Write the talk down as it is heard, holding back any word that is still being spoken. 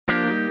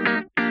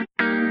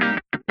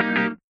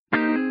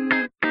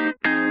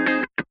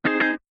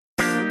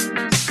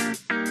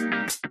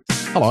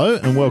Hello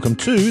and welcome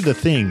to The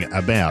Thing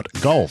About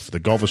Golf, the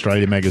Golf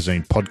Australia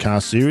magazine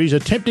podcast series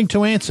attempting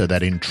to answer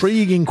that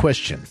intriguing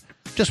question.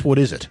 Just what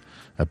is it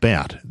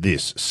about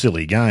this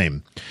silly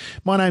game?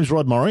 My name's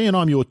Rod Murray and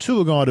I'm your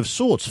tour guide of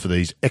sorts for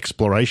these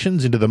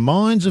explorations into the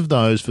minds of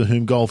those for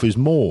whom golf is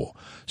more,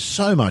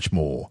 so much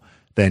more,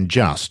 than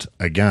just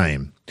a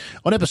game.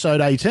 On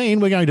episode 18,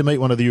 we're going to meet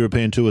one of the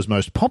European Tour's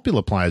most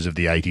popular players of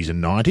the 80s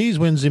and 90s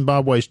when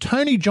Zimbabwe's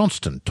Tony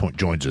Johnston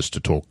joins us to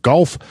talk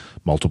golf,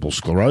 multiple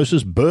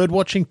sclerosis,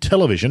 birdwatching,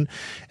 television,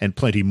 and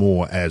plenty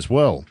more as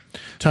well.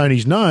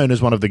 Tony's known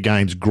as one of the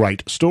game's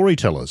great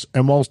storytellers,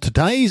 and whilst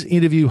today's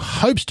interview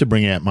hopes to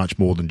bring out much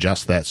more than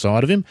just that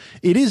side of him,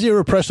 it is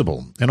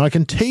irrepressible, and I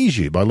can tease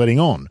you by letting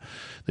on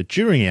that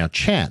during our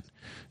chat,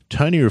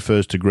 Tony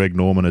refers to Greg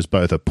Norman as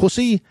both a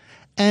pussy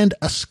and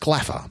a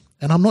sclaffer.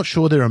 And I'm not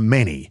sure there are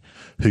many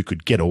who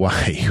could get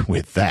away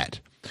with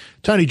that.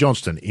 Tony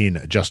Johnston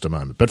in just a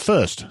moment. But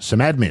first, some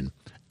admin.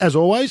 As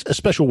always, a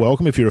special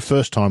welcome if you're a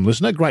first-time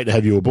listener. Great to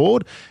have you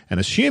aboard. And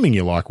assuming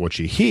you like what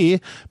you hear,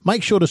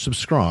 make sure to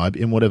subscribe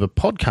in whatever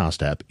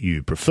podcast app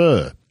you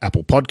prefer.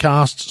 Apple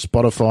Podcasts,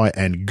 Spotify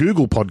and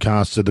Google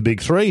Podcasts are the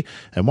big three,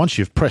 and once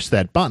you've pressed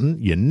that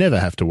button, you never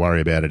have to worry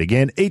about it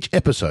again. Each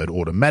episode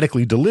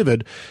automatically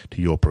delivered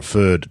to your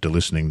preferred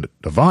listening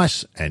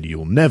device, and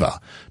you'll never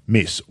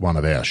miss one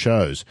of our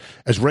shows.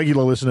 As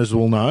regular listeners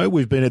will know,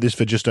 we've been at this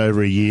for just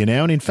over a year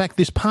now, and in fact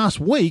this past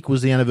week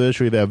was the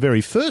anniversary of our very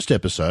first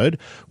episode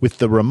with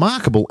the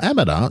remarkable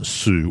amateur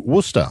Sue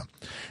Worcester.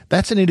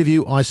 That's an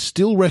interview I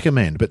still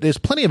recommend, but there's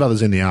plenty of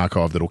others in the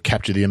archive that'll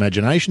capture the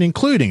imagination,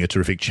 including a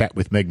terrific chat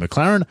with Meg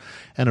McLaren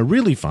and a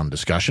really fun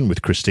discussion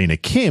with Christina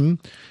Kim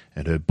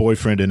and her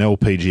boyfriend and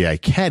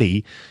LPGA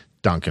caddy,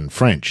 Duncan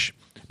French.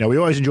 Now, we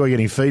always enjoy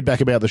getting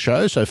feedback about the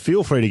show, so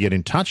feel free to get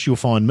in touch. You'll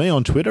find me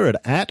on Twitter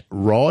at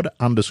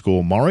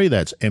 @Rod_Murray.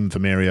 That's M for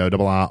Mary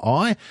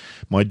O-R-R-I.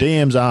 My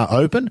DMs are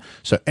open,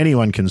 so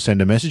anyone can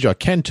send a message. I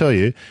can tell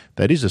you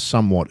that is a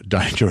somewhat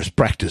dangerous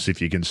practice if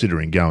you're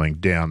considering going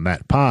down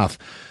that path.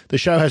 The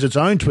show has its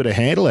own Twitter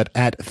handle at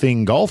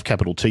 @ThingGolf,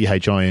 capital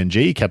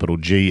T-H-I-N-G, capital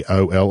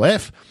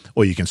G-O-L-F.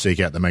 Or you can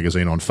seek out the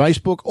magazine on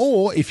Facebook,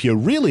 or if you're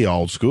really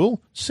old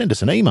school, send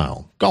us an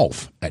email,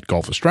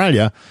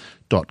 golf@golfaustralia.com.au.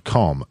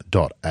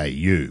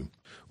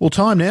 Well,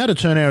 time now to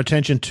turn our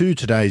attention to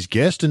today's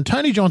guest, and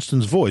Tony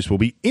Johnston's voice will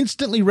be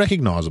instantly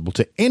recognisable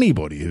to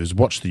anybody who has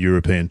watched the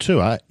European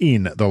Tour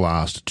in the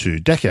last 2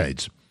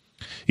 decades.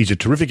 He's a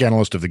terrific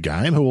analyst of the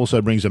game who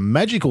also brings a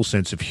magical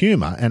sense of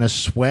humour and a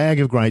swag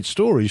of great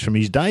stories from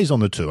his days on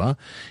the tour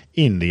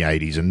in the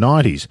 80s and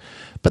 90s.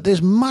 But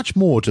there's much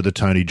more to the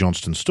Tony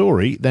Johnston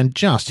story than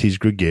just his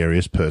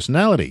gregarious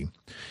personality.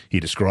 He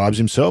describes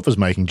himself as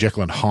making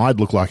Jekyll and Hyde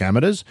look like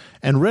amateurs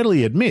and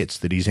readily admits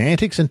that his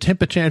antics and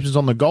temper tantrums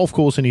on the golf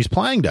course in his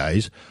playing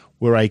days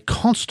were a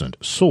constant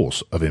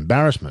source of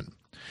embarrassment.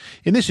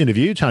 In this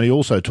interview, Tony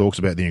also talks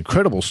about the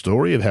incredible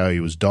story of how he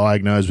was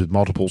diagnosed with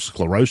multiple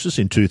sclerosis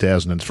in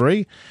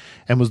 2003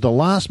 and was the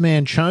last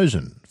man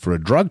chosen for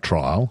a drug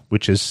trial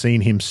which has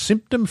seen him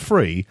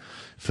symptom-free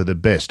for the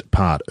best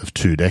part of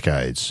 2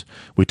 decades.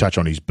 We touch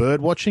on his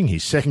birdwatching,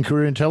 his second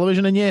career in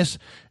television, and yes,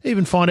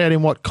 even find out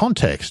in what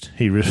context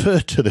he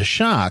referred to the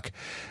shark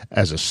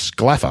as a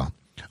sclaffer.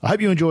 I hope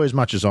you enjoy as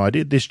much as I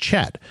did this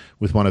chat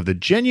with one of the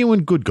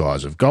genuine good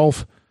guys of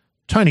golf,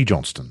 Tony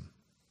Johnston.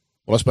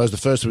 Well, I suppose the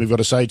first thing we've got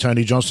to say,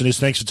 Tony Johnston, is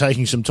thanks for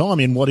taking some time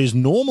in what is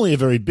normally a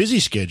very busy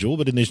schedule,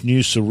 but in this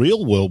new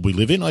surreal world we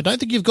live in, I don't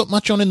think you've got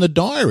much on in the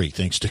diary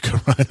thanks to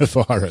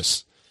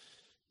coronavirus.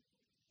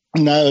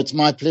 No, it's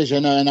my pleasure.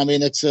 No, and I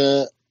mean, it's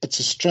a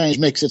strange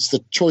mix. It's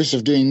the choice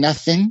of doing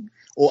nothing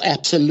or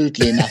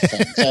absolutely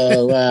nothing.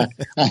 So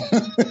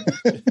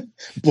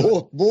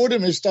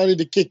boredom is starting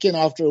to kick in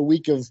after a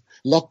week of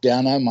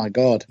lockdown. Oh my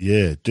God!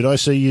 Yeah, did I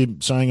see you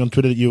saying on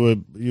Twitter that you were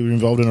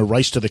involved in a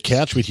race to the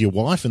couch with your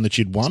wife and that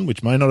you'd won,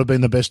 which may not have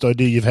been the best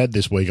idea you've had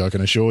this week, I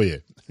can assure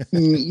you.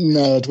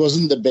 No, it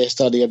wasn't the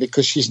best idea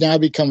because she's now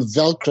become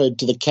velcroed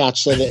to the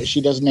couch so that she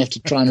doesn't have to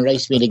try and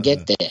race me to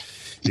get there.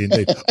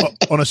 Indeed.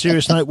 On a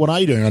serious note, what are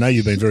you doing? I know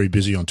you've been very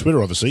busy on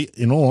Twitter, obviously.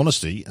 In all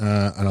honesty,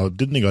 and I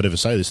didn't think I'd ever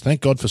say this,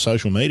 thank God for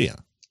social media.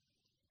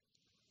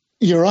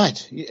 You're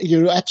right.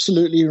 You're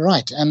absolutely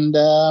right. And,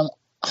 the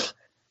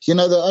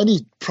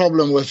only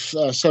problem with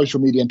social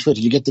media and Twitter,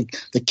 you get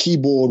the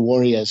keyboard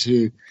warriors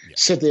who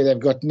sit there. They've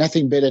got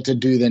nothing better to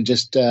do than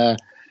just,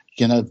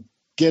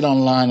 get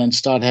online and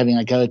start having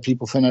a go at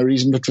people for no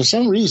reason. But for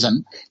some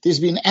reason, there's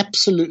been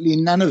absolutely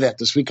none of that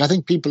this week. I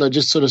think people are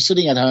just sort of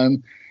sitting at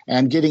home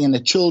and getting in a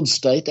chilled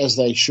state, as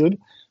they should.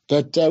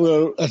 But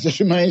it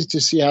remains to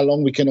see how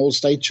long we can all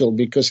stay chilled,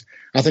 because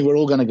I think we're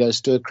all going to go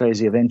stir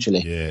crazy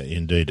eventually. Yeah,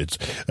 indeed. It's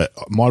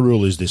my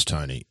rule is this,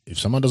 Tony. If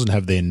someone doesn't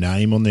have their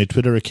name on their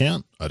Twitter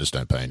account, I just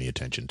don't pay any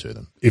attention to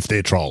them. If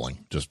they're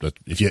trolling, just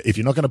if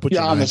you're not going to put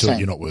your name to it,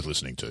 you're not worth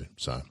listening to.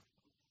 So.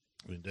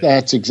 Indeed.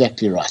 That's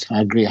exactly right.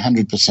 I agree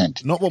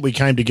 100%. Not what we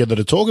came together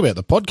to talk about.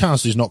 The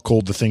podcast is not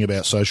called The Thing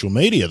About Social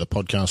Media. The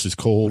podcast is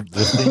called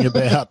The Thing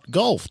About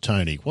Golf,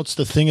 Tony. What's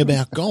the thing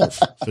about golf?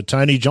 For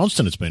Tony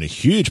Johnston, it's been a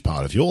huge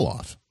part of your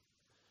life.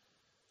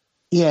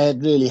 Yeah, it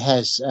really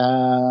has.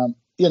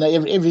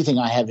 Everything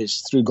I have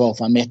is through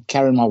golf. I met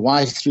Karen, my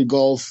wife, through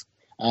golf.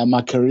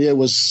 My career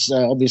was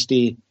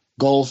obviously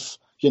golf.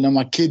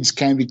 My kids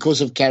came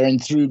because of Karen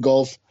through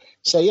golf.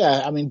 So,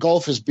 yeah, I mean,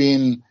 golf has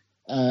been,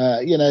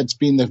 it's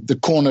been the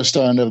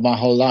cornerstone of my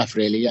whole life,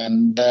 really.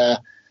 And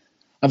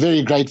I'm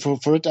very grateful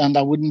for it, and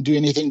I wouldn't do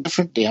anything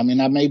differently. I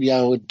mean, maybe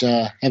I would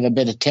have a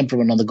better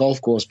temperament on the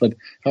golf course, but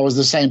if I was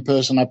the same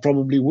person, I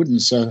probably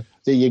wouldn't. So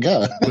there you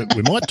go.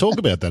 We might talk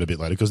about that a bit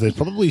later, because there's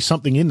probably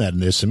something in that,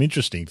 and there's some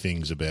interesting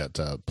things about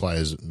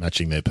players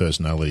matching their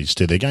personalities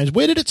to their games.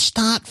 Where did it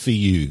start for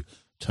you,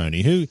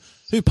 Tony?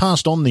 Who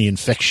passed on the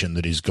infection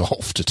that is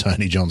golf to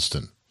Tony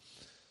Johnston?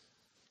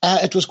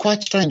 It was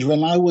quite strange.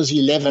 When I was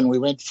 11, we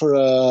went for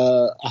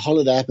a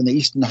holiday up in the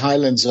Eastern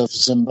Highlands of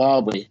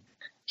Zimbabwe.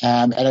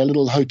 At a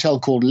little hotel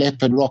called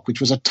Leopard Rock, which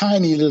was a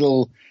tiny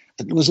little,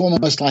 it was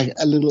almost like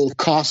a little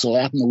castle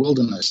out in the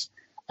wilderness.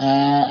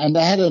 And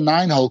they had a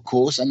 9-hole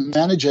course, and the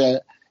manager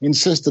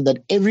insisted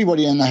that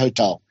everybody in the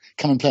hotel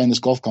come and play in this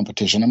golf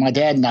competition. And my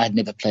dad and I had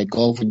never played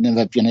golf. We'd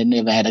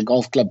never had a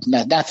golf club,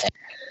 nothing.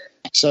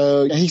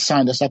 So he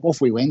signed us up,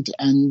 off we went.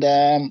 And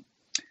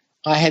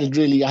I had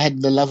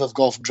the love of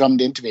golf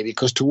drummed into me,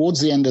 because towards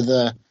the end of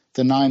the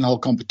 9-hole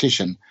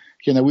competition,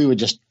 we were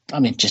just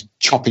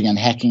chopping and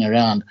hacking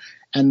around.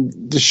 And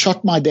the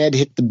shot my dad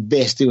hit the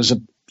best, there was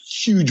a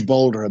huge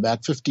boulder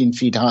about 15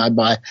 feet high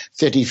by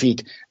 30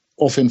 feet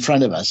off in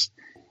front of us.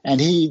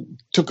 And he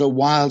took a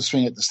wild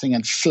swing at this thing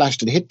and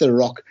flushed it, hit the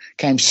rock,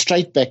 came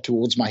straight back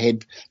towards my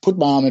head, put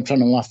my arm in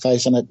front of my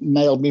face, and it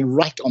nailed me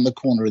right on the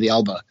corner of the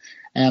elbow.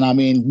 And I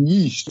mean,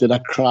 yeesh, did I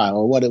cry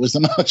or what? It was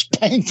the most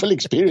painful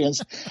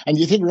experience. And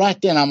you think right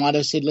then I might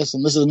have said,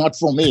 listen, this is not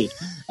for me.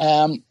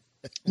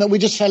 But we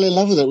just fell in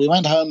love with it. We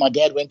went home. My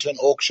dad went to an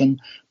auction,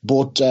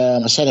 bought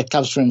a set of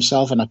clubs for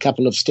himself and a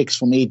couple of sticks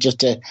for me just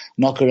to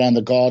knock around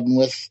the garden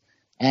with.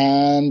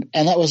 And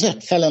that was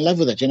it. Fell in love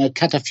with it.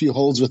 Cut a few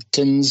holes with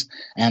tins,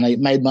 and I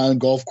made my own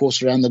golf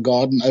course around the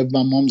garden over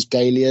my mom's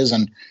dahlias.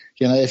 And,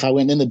 if I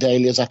went in the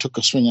dahlias, I took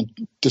a swing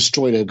and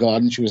destroyed her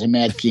garden. She was a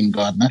mad keen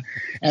gardener.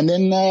 And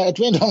then it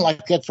went on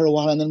like that for a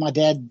while. And then my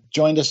dad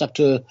joined us up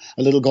to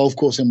a little golf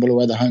course in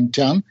Bulawayo, the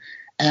hometown.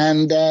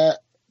 And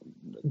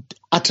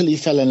utterly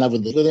fell in love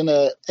with it. Within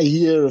a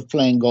year of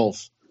playing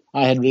golf,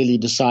 I had really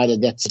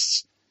decided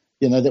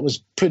that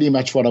was pretty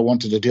much what I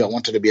wanted to do. I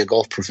wanted to be a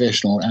golf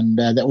professional, and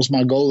that was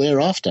my goal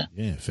thereafter.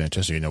 Yeah,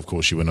 fantastic. And, of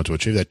course, you went on to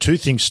achieve that. Two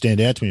things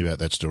stand out to me about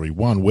that story.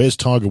 One, where's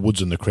Tiger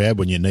Woods in the crowd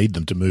when you need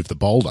them to move the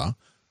boulder?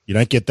 You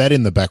don't get that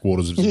in the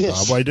backwaters of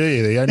Zimbabwe, yes. Do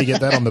you? You only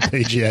get that on the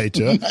PGA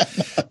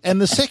Tour. And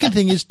the second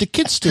thing is, do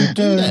kids still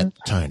do that,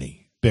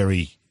 Tony?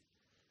 Bury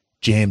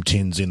jam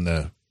tins in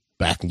the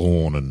back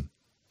lawn and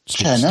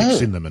stick sticks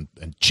in them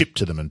and chip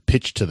to them and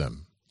pitch to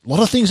them. A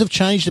lot of things have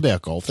changed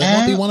about golf. That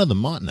might be one of them,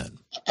 mightn't it?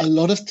 A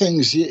lot of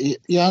things. A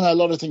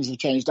lot of things have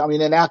changed. I mean,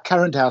 in our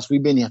current house,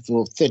 we've been here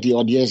for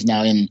 30-odd years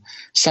now in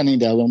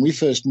Sunningdale. When we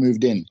first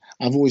moved in,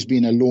 I've always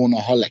been a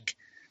lawnaholic.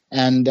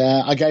 And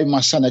I gave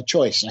my son a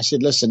choice. I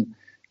said, listen,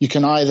 you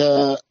can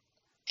either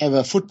have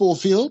a football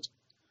field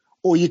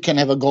or you can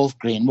have a golf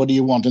green. What do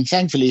you want? And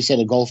thankfully, he said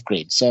a golf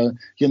green. So,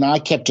 I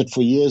kept it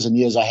for years and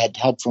years. I had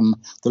help from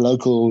the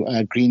local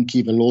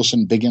greenkeeper,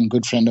 Lawson Bigham,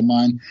 good friend of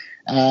mine.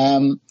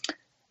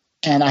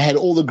 And I had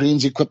all the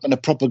greens equipment, a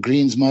proper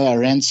greens mower,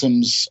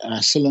 Ransom's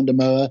cylinder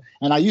mower.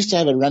 And I used to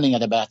have it running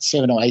at about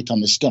 7 or 8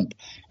 on the stump.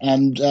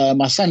 And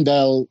my son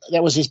Dale,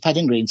 that was his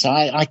putting green. So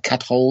I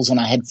cut holes and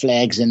I had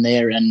flags in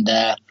there. And,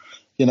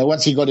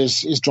 once he got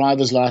his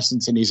driver's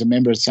license and he's a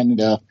member at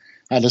Sunningdale,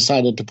 I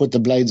decided to put the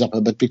blades up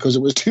a bit because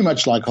it was too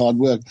much like hard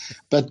work.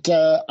 But,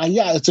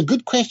 it's a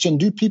good question.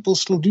 Do people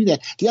still do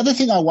that? The other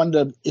thing I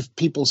wonder if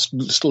people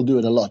still do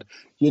it a lot.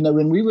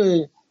 When we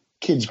were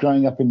kids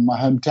growing up in my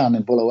hometown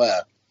in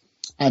Bulawayo,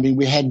 I mean,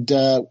 we had,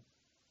 there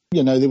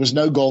was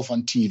no golf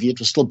on TV. It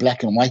was still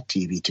black and white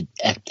TV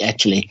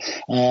actually.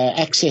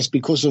 Access,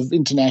 because of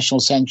international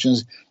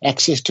sanctions,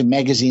 access to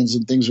magazines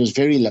and things was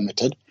very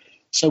limited.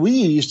 So we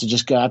used to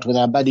just go out with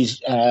our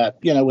buddies,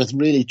 with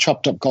really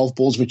chopped up golf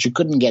balls, which you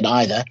couldn't get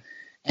either.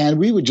 And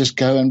we would just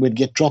go and we'd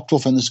get dropped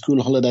off on the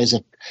school holidays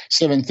at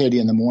 7:30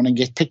 in the morning,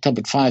 get picked up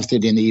at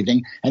 5:30 in the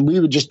evening, and we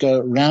would just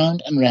go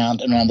round and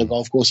round and round the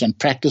golf course and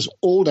practice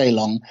all day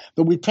long.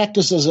 But we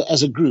practiced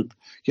as a group.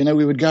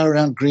 We would go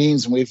around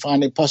greens and we'd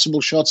find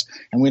impossible shots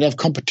and we'd have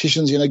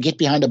competitions, get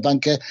behind a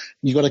bunker.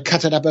 You got to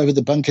cut it up over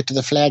the bunker to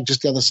the flag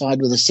just the other side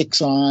with a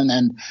 6-iron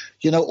and,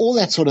 all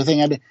that sort of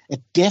thing. And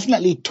it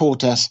definitely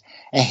taught us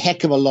a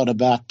heck of a lot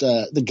about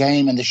the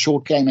game and the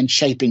short game and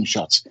shaping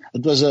shots.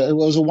 It was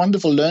a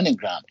wonderful learning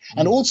ground.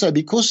 And also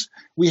because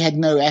we had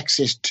no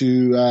access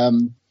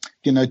to,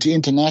 to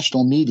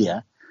international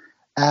media,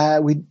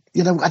 I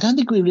don't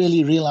think we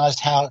really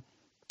realized how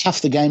tough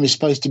the game is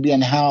supposed to be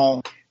and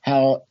how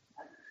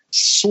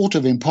sort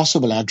of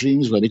impossible our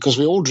dreams were, because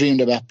we all dreamed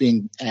about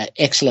being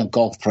excellent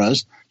golf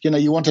pros.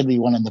 You wanted to be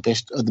one of the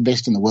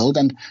best in the world,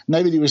 and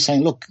nobody was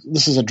saying, look,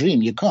 this is a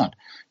dream, you can't.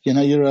 You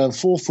know, you're a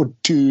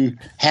 4'2"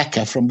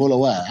 hacker from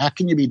Bulawayo. How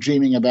can you be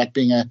dreaming about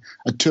being a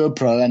tour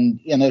pro and,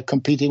 you know,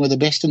 competing with the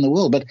best in the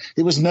world? But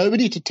there was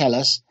nobody to tell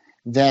us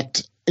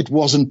that it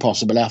wasn't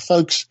possible. Our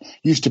folks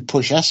used to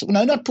push us.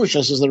 No, not push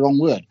us is the wrong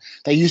word.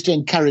 They used to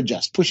encourage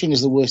us. Pushing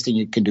is the worst thing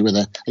you can do with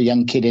a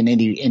young kid in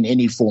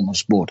any form of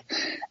sport.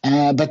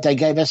 But they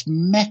gave us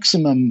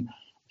maximum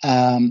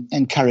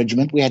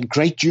encouragement. We had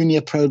great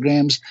junior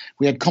programs.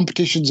 We had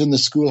competitions in the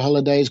school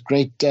holidays,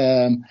 great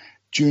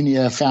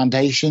junior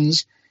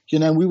foundations. You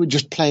know, we would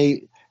just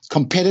play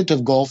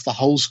competitive golf the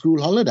whole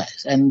school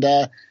holidays. And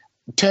it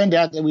turned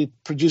out that we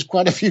produced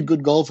quite a few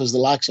good golfers, the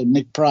likes of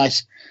Nick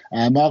Price,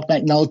 Mark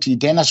McNulty,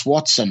 Dennis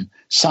Watson,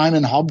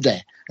 Simon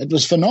Hobday. It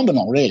was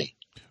phenomenal, really.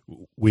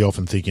 We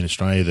often think in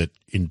Australia that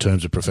in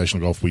terms of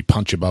professional golf, we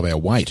punch above our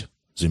weight.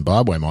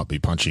 Zimbabwe might be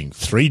punching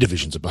 3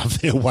 divisions above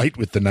their weight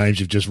with the names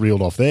you've just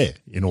reeled off there,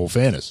 in all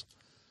fairness.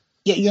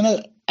 Yeah, you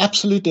know,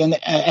 absolutely. And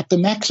at the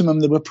maximum,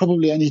 there were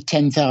probably only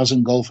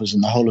 10,000 golfers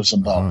in the whole of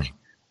Zimbabwe. Oh.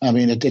 I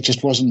mean, it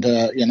just wasn't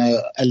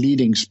a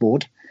leading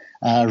sport.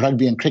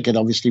 Rugby and cricket,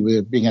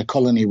 obviously, being a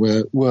colony,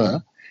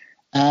 were.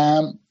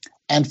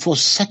 And for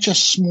such a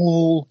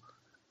small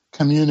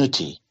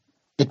community,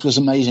 it was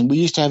amazing. We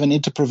used to have an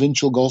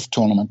interprovincial golf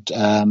tournament,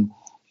 an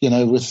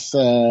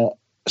inter-club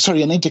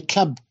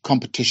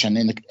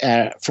competition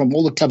from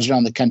all the clubs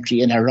around the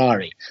country in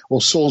Harare,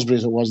 or Salisbury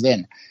as it was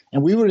then.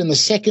 And we were in the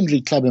secondary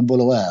club in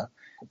Bulawayo,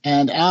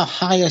 and our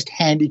highest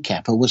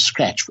handicapper was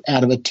scratch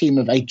out of a team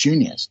of 8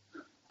 juniors.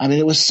 I mean,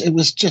 it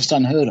was just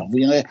unheard of.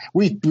 You know,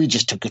 we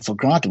just took it for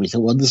granted. We thought,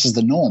 well, this is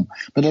the norm,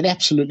 but it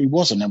absolutely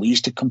wasn't. And we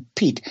used to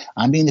compete.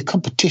 I mean, the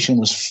competition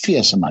was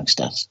fierce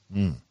amongst us.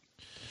 Mm.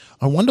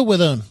 I wonder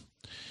whether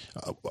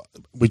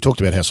we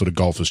talked about how sort of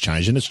golf has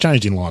changed, and it's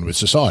changed in line with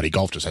society.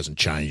 Golf just hasn't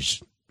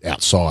changed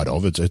outside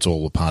of it. It's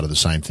all a part of the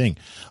same thing.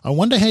 I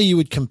wonder how you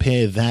would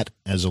compare that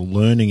as a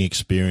learning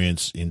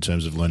experience in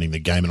terms of learning the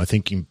game, and I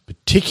think in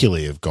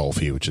particularly of golf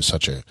here, which is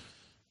such a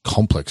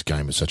complex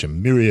game with such a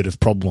myriad of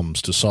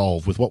problems to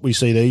solve, with what we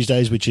see these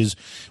days, which is,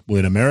 well,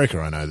 in America,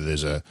 I know that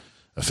there's a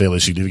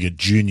fairly significant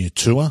junior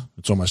tour.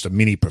 It's almost a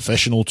mini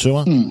professional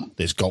tour.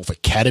 There's golf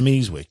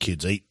academies where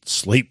kids eat,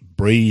 sleep,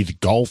 breathe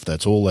golf.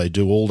 That's all they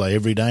do all day,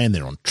 every day, and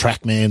they're on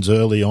TrackMans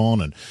early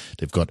on, and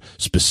they've got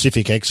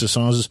specific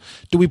exercises.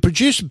 Do we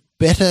produce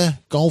better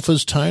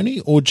golfers, Tony,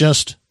 or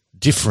just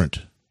different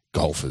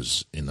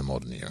golfers in the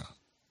modern era?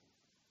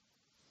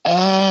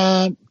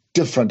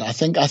 Different. I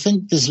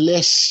think there's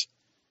less.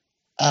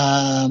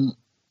 How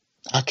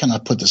can I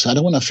put this? I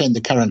don't want to offend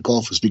the current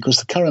golfers, because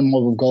the current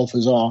mob of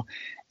golfers are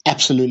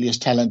absolutely as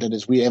talented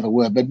as we ever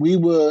were. But we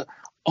were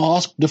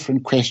asked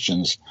different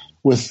questions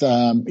with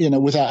our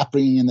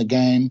upbringing in the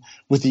game,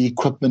 with the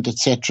equipment,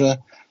 etc.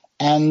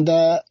 And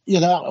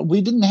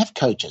we didn't have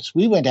coaches.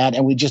 We went out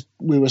and we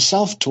were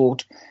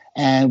self-taught,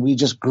 and we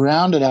just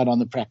ground it out on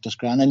the practice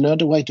ground and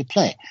learned a way to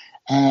play.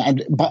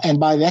 And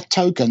by that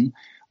token,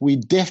 we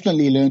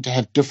definitely learned to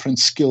have different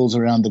skills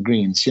around the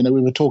greens. You know,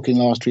 we were talking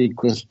last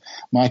week with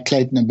Mike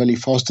Clayton and Billy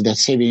Foster that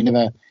Sevi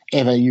never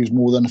ever used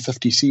more than a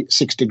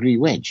 56-degree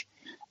wedge.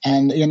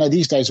 And, you know,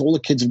 these days all the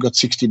kids have got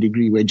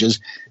 60-degree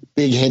wedges,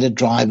 big-headed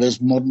drivers,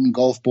 modern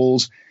golf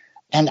balls.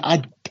 And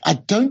I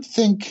don't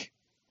think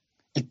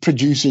it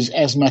produces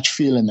as much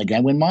feel in the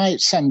game. When my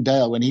son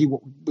Dale, when he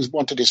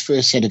wanted his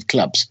first set of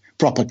clubs,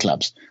 proper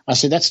clubs, I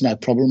said, that's no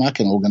problem, I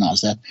can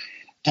organise that.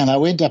 And I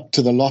went up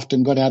to the loft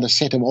and got out a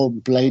set of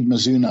old Blade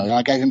Mizuno.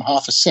 I gave him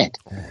half a set.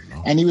 Oh,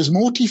 no. And he was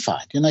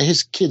mortified. You know,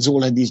 his kids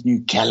all had these new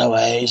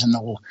Callaways and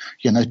all,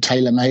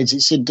 TaylorMades. He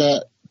said,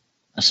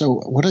 so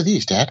what are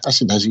these, Dad? I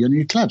said, those are your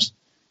new clubs.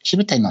 He said,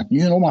 but they're not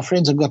new. And all my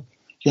friends have got,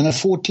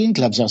 14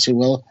 clubs. I said,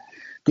 well,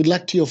 good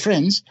luck to your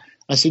friends.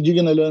 I said,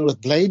 you're going to learn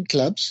with Blade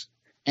clubs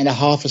and a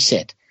half a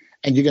set.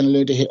 And you're going to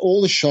learn to hit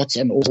all the shots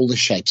and all the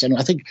shapes. And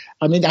I think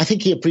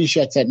he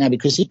appreciates that now,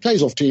 because he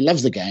plays off too. He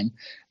loves the game.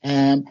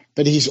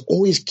 But he's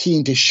always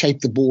keen to shape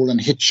the ball and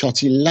hit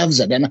shots. He loves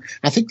it. And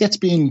I think that's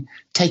been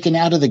taken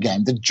out of the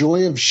game, the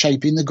joy of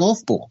shaping the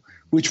golf ball,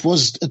 which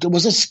was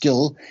a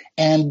skill.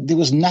 And there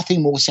was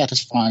nothing more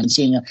satisfying than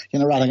seeing, I'm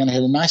going to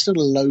hit a nice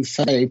little low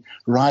fade,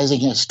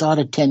 rising here,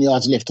 started 10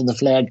 yards left of the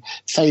flag,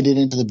 faded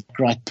into the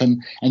right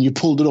pin, and you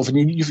pulled it off.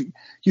 And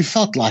you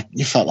felt like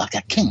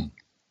a king.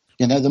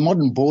 You know, the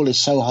modern ball is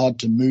so hard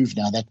to move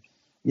now that,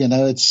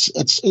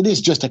 it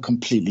is just a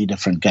completely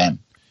different game.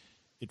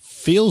 It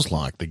feels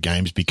like the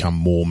game's become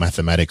more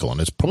mathematical, and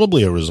it's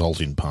probably a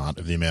result in part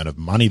of the amount of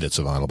money that's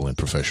available in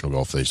professional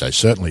golf these days,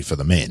 certainly for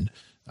the men.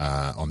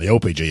 On the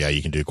LPGA,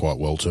 you can do quite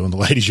well too, and the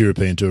Ladies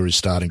European Tour is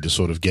starting to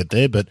sort of get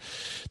there, but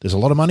there's a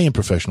lot of money in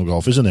professional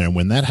golf, isn't there? And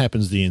when that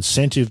happens, the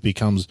incentive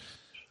becomes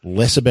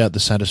less about the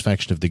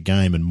satisfaction of the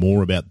game and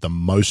more about the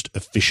most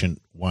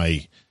efficient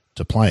way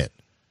to play it.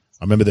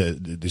 I remember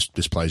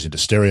this plays into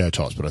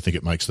stereotypes, but I think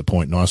it makes the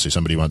point nicely.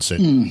 Somebody once said,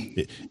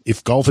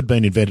 if golf had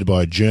been invented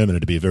by a German,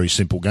 it'd be a very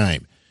simple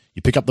game.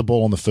 You pick up the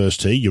ball on the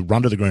first tee, you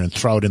run to the ground and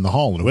throw it in the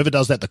hole, and whoever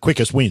does that the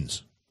quickest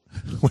wins.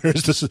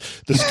 Whereas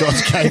the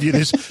Scots gave you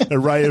this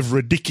array of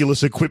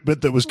ridiculous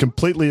equipment that was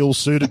completely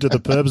ill-suited to the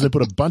purpose. They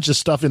put a bunch of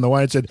stuff in the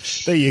way and said,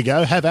 there you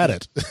go, have at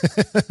it.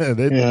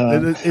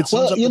 It's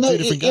well, you know, two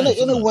different games,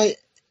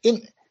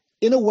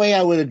 in a way,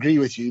 I would agree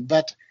with you.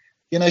 But,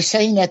 you know,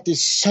 saying that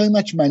there's so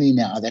much money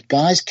now that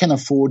guys can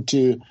afford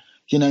to,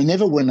 you know,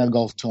 never win a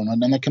golf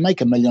tournament and they can make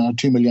 $1 million or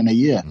 $2 million a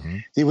year. Mm-hmm.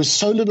 There was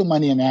so little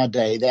money in our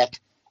day that,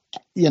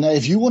 you know,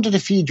 if you wanted to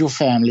feed your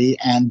family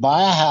and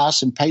buy a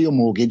house and pay your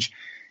mortgage,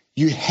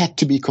 you had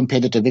to be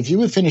competitive. If you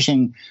were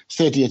finishing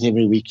 30th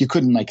every week, you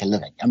couldn't make a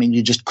living. I mean,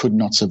 you just could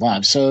not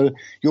survive. So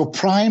your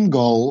prime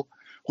goal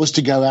was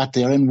to go out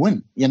there and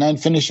win, you know,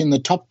 and finish in the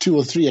top 2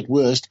 or 3 at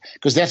worst,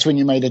 because that's when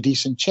you made a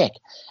decent check.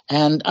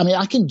 And I mean,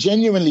 I can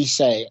genuinely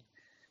say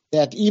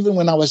that even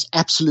when I was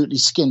absolutely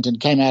skint and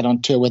came out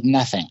on tour with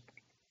nothing,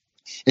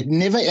 it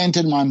never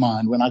entered my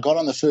mind when I got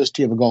on the first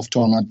tee of a golf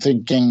tournament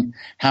thinking,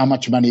 how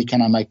much money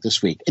can I make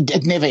this week?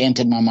 It never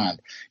entered my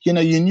mind. You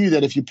know, you knew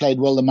that if you played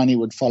well, the money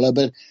would follow.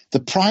 But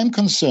the prime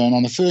concern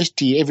on the first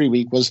tee every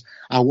week was,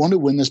 I want to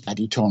win this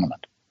bloody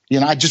tournament. You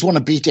know, I just want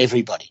to beat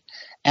everybody.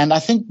 And I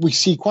think we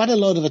see quite a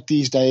lot of it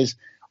these days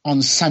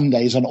on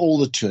Sundays on all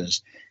the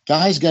tours.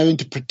 Guys go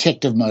into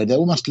protective mode. They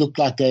almost look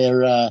like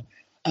they're a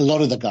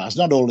lot of the guys,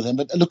 not all of them,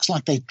 but it looks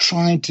like they're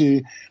trying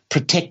to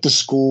protect the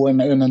score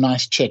and earn a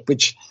nice check,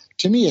 which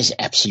to me is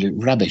absolute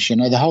rubbish. You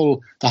know, the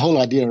whole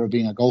idea of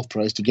being a golf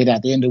pro is to get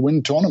out there and to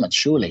win tournaments,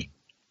 surely.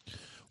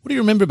 What do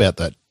you remember about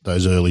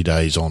those early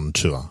days on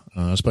tour?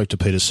 I spoke to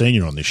Peter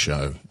Senior on this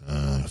show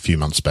a few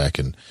months back,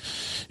 and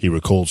he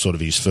recalled sort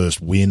of his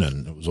first win,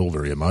 and it was all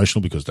very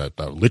emotional because they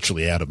were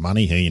literally out of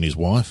money, he and his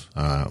wife.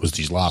 It was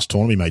his last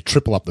tournament. He made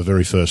triple up the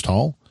very first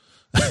hole.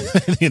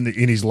 in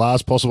his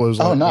last possible, it was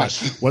like,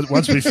 nice.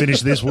 Once we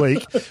finish this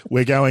week,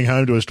 we're going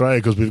home to Australia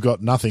because we've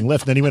got nothing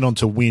left. And then he went on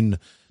to win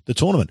the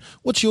tournament.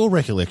 What's your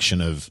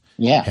recollection of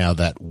how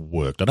that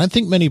worked? I don't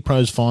think many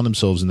pros find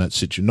themselves in that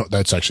situation. No,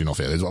 that's actually not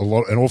fair. There's an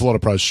awful lot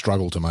of pros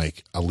struggle to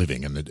make a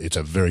living, and it's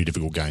a very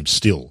difficult game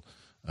still.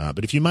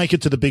 But if you make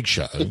it to the big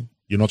show,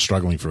 you're not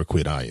struggling for a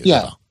quid, are you?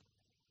 Yeah.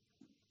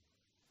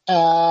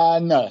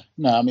 No.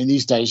 I mean,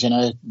 these days, you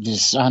know,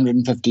 there's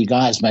 150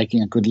 guys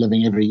making a good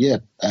living every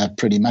year,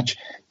 pretty much.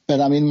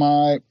 But I mean,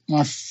 my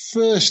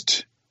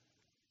first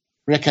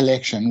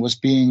recollection was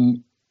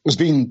being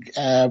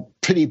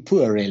pretty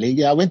poor, really.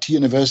 Yeah, I went to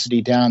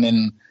university down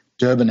in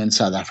Durban in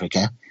South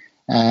Africa,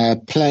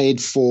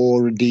 played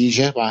for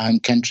Rhodesia, my home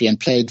country, and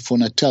played for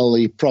Natal,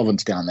 the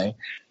province down there.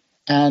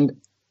 And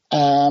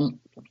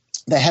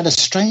they had a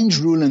strange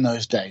rule in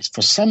those days.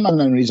 For some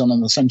unknown reason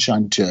on the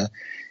Sunshine Tour,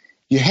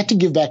 you had to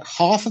give back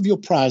half of your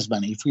prize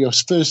money for your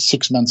first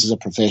 6 months as a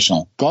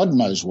professional. God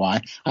knows why.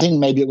 I think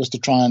maybe it was to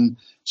try and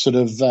sort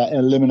of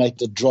eliminate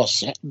the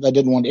dross. They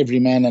didn't want every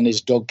man and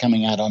his dog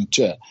coming out on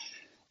tour.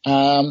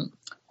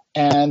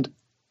 And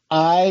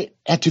I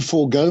had to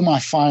forego my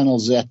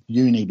finals at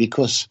uni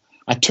because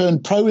I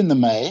turned pro in the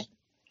May.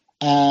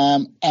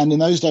 And in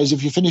those days,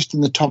 if you finished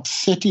in the top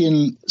 30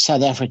 in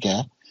South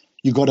Africa,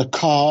 you got a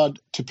card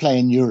to play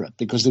in Europe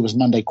because there was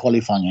Monday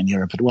qualifying in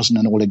Europe. It wasn't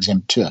an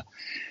all-exempt tour.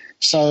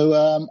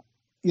 So,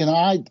 you know,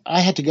 I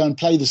had to go and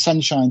play the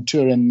Sunshine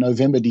Tour in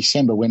November,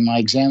 December when my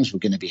exams were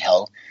going to be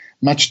held,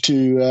 much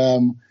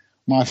to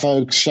my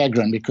folks'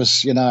 chagrin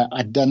because, you know,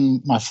 I'd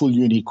done my full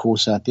uni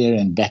course out there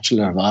in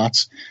Bachelor of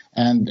Arts.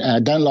 And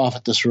don't laugh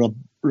at this, Rod,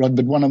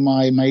 but one of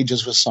my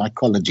majors was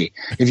psychology.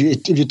 If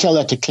you tell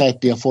that to Clayton,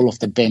 they'll fall off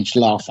the bench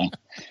laughing.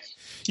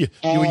 You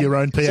were your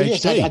own PhD.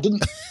 So yes, I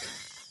didn't.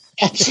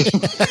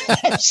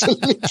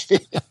 Absolutely.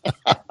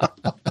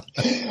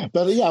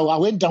 But yeah, I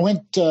went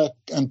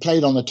and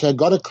played on the tour,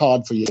 got a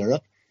card for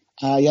Europe,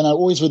 you know,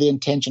 always with the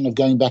intention of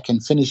going back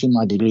and finishing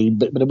my degree,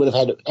 but it would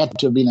have had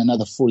to have been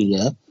another full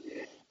year.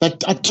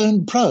 But I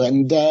turned pro,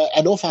 and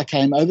off I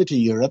came over to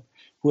Europe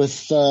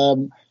with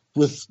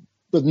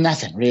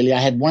nothing really. I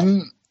had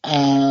one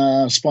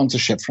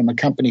sponsorship from a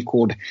company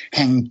called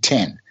Hang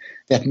 10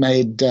 that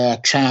made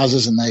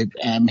trousers and they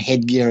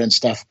headgear and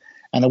stuff.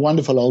 And a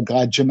wonderful old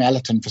guy, Jim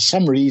Allerton, for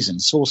some reason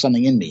saw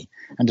something in me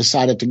and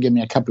decided to give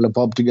me a couple of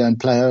bob to go and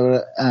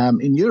play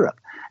in Europe.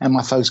 And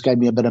my folks gave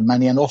me a bit of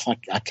money, and off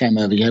I came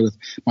over here with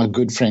my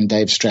good friend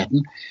Dave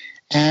Stratton.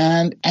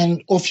 And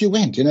off you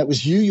went. You know, it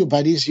was you, your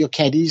buddies, your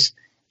caddies,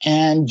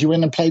 and you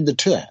went and played the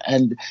tour.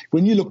 And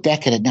when you look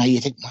back at it now, you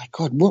think, my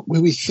God, what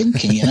were we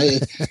thinking? You know,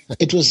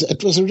 it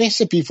was a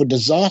recipe for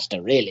disaster,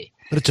 really.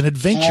 But it's an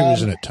adventure,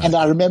 isn't it, Tony? And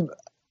I remember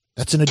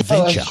that's an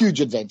adventure, a huge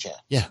adventure.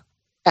 Yeah.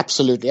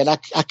 Absolutely. And I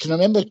can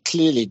remember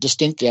clearly,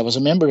 distinctly, I was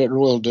a member at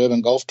Royal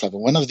Durban Golf Club,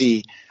 and one of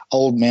the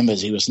old members,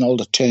 he was an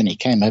old attorney,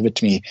 came over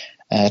to me.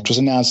 It was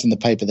announced in the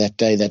paper that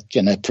day that,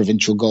 you know,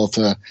 provincial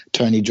golfer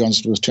Tony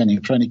Johnston was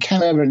turning pro. And he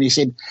came over and he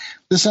said,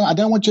 listen, I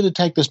don't want you to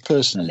take this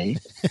personally,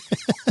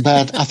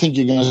 but I think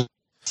you're going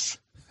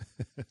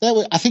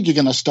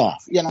to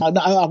starve. You know,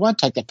 I won't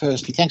take that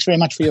personally. Thanks very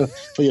much for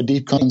your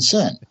deep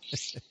concern.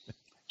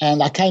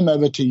 And I came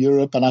over to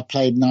Europe and I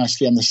played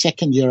nicely. And the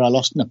second year I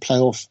lost in a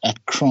playoff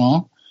at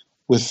Cran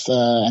with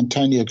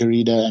Antonio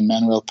Garrido and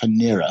Manuel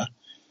Pinheiro.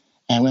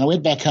 And when I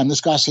went back home, this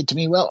guy said to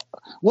me, well,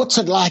 what's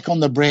it like on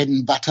the bread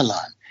and butter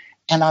line?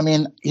 And I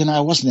mean, I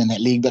wasn't in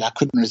that league, but I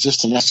couldn't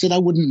resist it. I said, I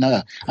wouldn't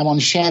know. I'm on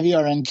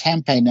Xavier and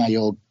Campe now,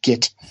 you'll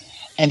get.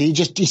 And he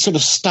sort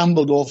of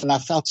stumbled off, and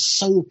it felt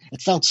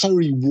so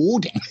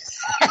rewarding.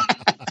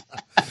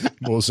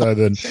 More so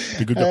than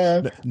the good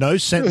guy. No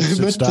sentence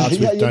that starts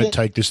with "Don't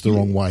take this the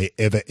wrong way"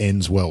 ever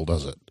ends well,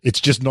 does it? It's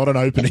just not an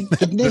opening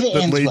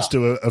that leads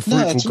to a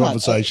fruitful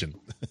conversation.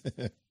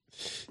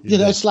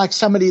 It's like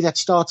somebody that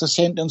starts a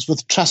sentence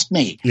with "trust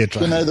me." Yeah,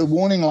 the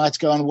warning lights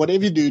go on.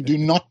 Whatever you do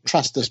not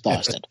trust this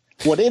bastard.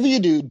 Whatever you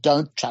do,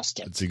 don't trust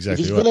him. That's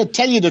exactly if he's right. going to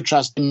tell you to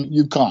trust him,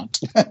 you can't.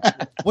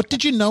 What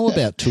did you know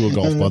about tour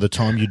golf by the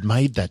time you'd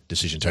made that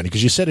decision, Tony?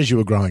 Because you said as you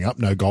were growing up,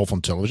 no golf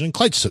on television.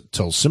 Clay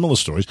tells similar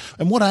stories.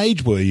 And what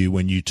age were you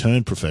when you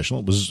turned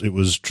professional? It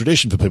was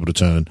tradition for people to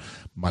turn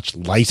much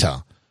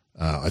later.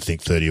 I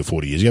think 30 or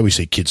 40 years ago. We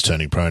see kids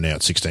turning pro now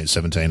at 16,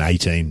 17,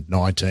 18,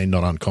 19,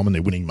 not uncommon.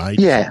 They're winning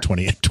majors at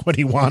 20 and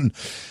 21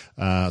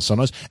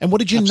 sometimes. And what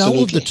did you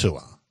know of the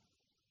tour?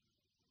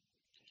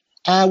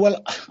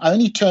 Well, I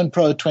only turned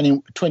pro at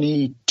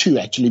 22,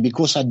 actually,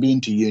 because I'd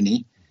been to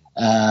uni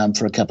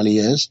for a couple of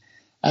years.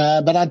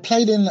 But I'd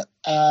played in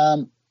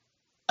a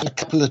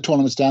couple of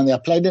tournaments down there. I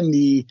played in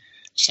the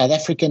South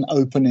African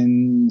Open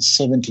in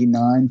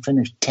 79,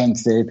 finished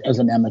 10th there as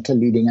an amateur,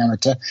 leading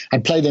amateur. I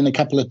played in a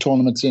couple of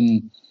tournaments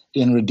in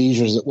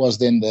Rhodesia, as it was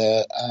then,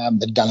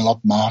 the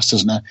Dunlop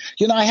Masters. Now,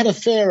 I had a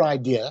fair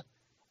idea,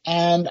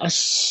 and I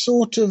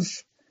sort of,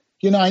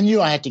 I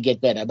knew I had to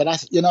get better, but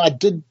I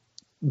did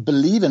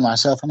believe in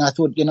myself, and I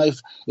thought,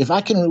 if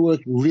I can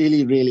work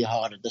really, really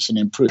hard at this and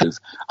improve,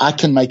 I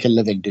can make a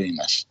living doing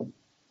this.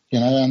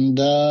 And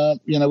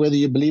whether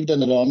you believed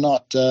in it or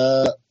not,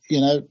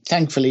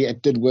 thankfully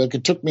it did work.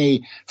 It took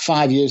me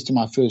 5 years to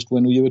my first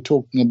win. You were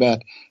talking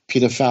about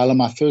Peter Fowler.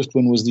 My first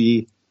win was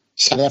the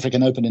South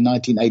African Open in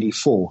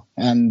 1984.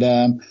 And,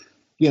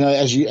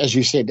 as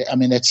you said, I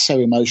mean, that's so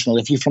emotional.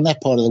 If you're from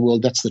that part of the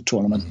world, that's the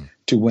tournament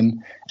to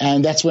win.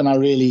 And that's when I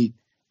really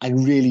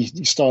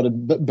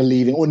started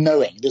believing or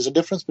knowing. There's a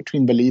difference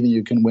between believing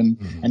you can win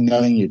and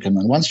knowing you can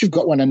win. Once you've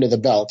got one under the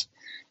belt,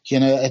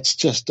 it's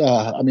just,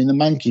 the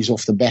monkey's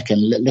off the back, and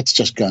let's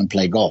just go and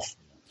play golf.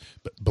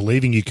 But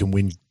believing you can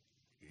win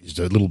is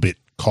a little bit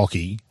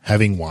cocky.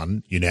 Having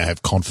won, you now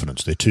have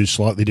confidence. They're two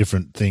slightly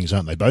different things,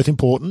 aren't they? Both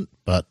important,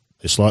 but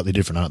they're slightly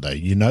different, aren't they?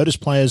 You notice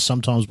players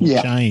sometimes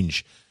will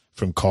change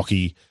from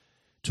cocky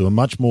to a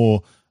much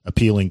more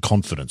appealing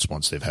confidence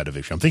once they've had a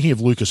victory. I'm thinking of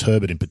Lucas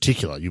Herbert in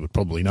particular. You would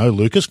probably know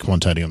Lucas,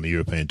 commentating on the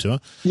European Tour.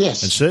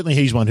 Yes. And certainly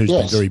he's one who's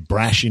been very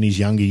brash in his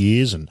younger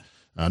years and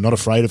not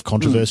afraid of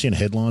controversy and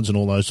headlines and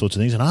all those sorts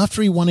of things. And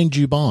after he won in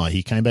Dubai,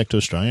 he came back to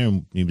Australia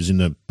and he was in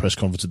the press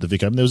conference at the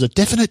Vic Open. There was a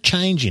definite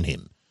change in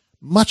him,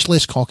 much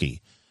less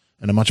cocky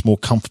and a much more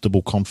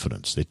comfortable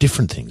confidence. They're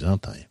different things,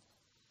 aren't they?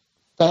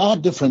 They are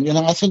different.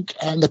 I think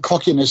the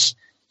cockiness,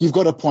 you've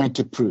got a point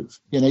to prove.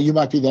 You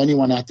might be the only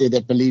one out there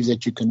that believes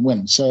that you can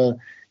win. So,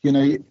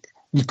 you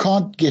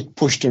can't get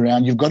pushed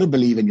around. You've got to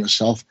believe in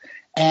yourself.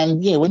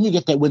 And, when you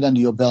get that win under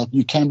your belt,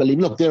 you can believe.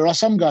 Look, there are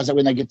some guys that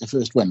when they get the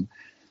first win,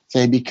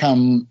 they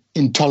become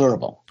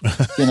intolerable.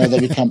 They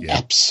become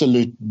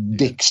absolute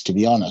dicks, to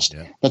be honest.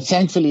 Yeah. But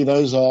thankfully,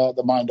 those are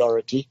the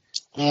minority.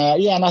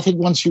 And I think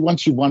once you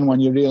won one,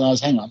 you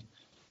realize, hang on,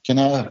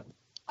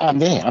 I'm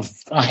there.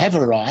 I have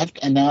arrived,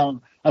 and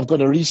now I've got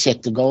to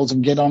reset the goals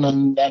and get on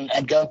and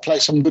go and play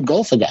some good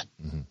golf again.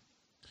 Mm-hmm.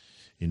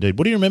 Indeed.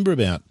 What do you remember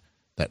about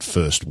that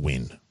first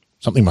win?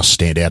 Something must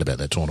stand out about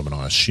that tournament,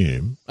 I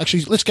assume.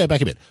 Actually, let's go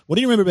back a bit. What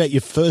do you remember about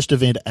your first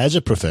event as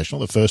a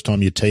professional, the first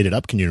time you teed it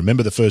up? Can you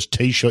remember the first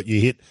tee shot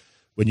you hit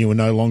when you were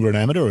no longer an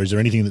amateur, or is there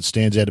anything that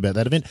stands out about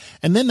that event?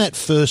 And then that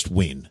first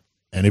win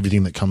and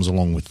everything that comes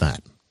along with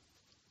that.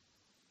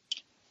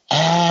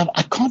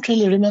 I can't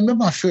really remember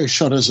my first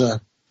shot as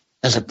a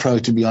pro,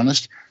 to be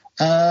honest.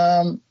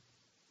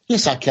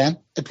 Yes, I can.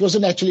 It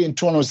wasn't actually in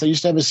tournaments. They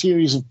used to have a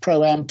series of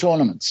pro-am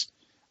tournaments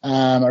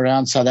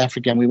around South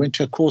Africa, and we went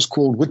to a course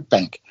called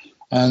Witbank.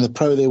 And the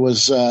pro there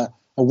was a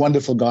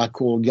wonderful guy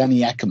called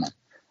Yanni Ackerman.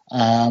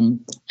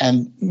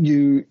 And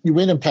you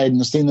went and played in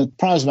this thing. The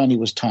prize money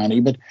was tiny,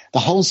 but the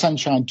whole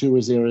Sunshine Tour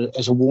was there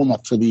as a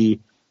warm-up for the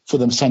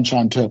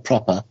Sunshine Tour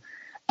proper.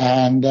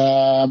 And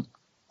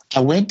I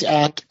went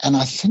out, and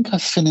I think I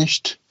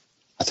finished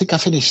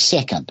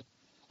second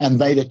and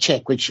made a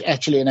check, which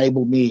actually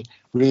enabled me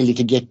really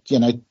to get,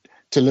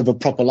 to live a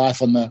proper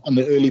life on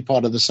the early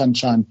part of the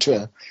Sunshine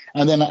Tour.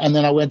 And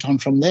then I went on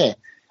from there.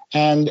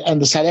 And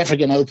the South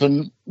African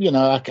Open,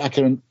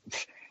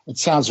 it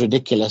sounds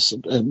ridiculous.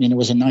 It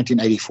was in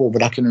 1984,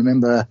 but I can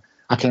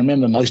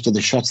remember most of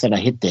the shots that I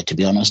hit there, to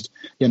be honest.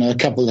 A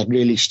couple that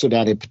really stood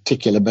out in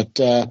particular, but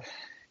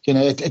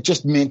it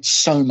just meant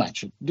so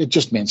much. It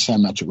just meant so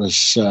much. It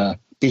was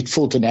beat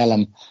Fulton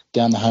Allen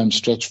down the home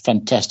stretch.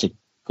 Fantastic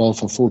goal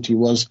for 40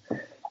 was.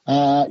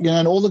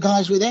 And all the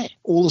guys were there.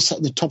 All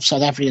the top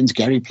South Africans.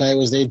 Gary Player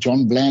was there.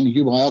 John Bland,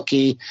 Hugh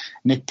Halke,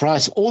 Nick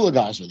Price. All the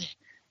guys were there.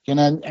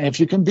 And if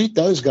you can beat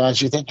those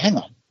guys, you think, hang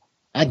on,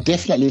 I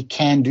definitely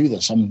can do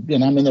this. I'm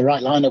in the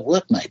right line of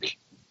work, maybe.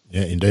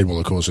 Yeah, indeed. Well,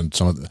 of course, and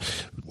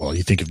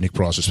you think of Nick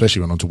Price,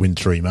 especially went on to win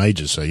 3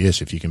 majors. So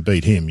yes, if you can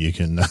beat him, you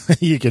can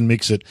you can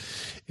mix it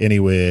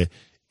anywhere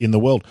in the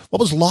world.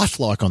 What was life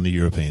like on the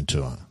European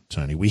tour,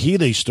 Tony? We hear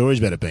these stories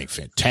about it being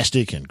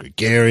fantastic and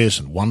gregarious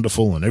and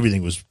wonderful, and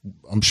everything was.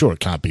 I'm sure it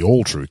can't be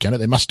all true, can it?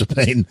 There must have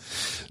been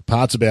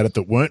parts about it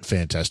that weren't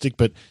fantastic,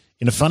 but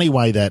in a funny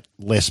way, that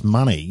less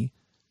money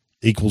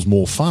equals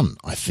more fun,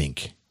 I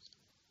think.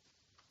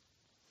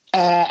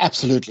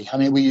 Absolutely. I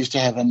mean, we used to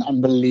have an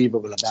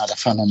unbelievable amount of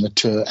fun on the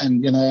tour.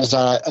 And, as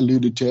I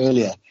alluded to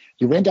earlier,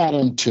 you went out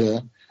on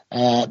tour,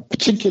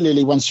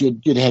 particularly once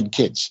you'd had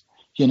kids.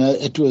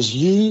 It was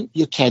you,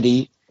 your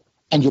caddy,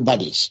 and your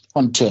buddies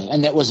on tour.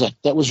 And that was it.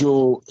 That was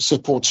your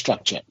support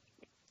structure.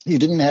 You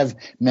didn't have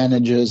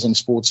managers and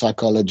sports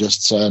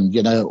psychologists and,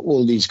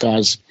 all these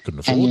guys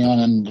hanging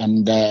on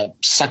and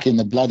sucking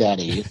the blood out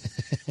of you.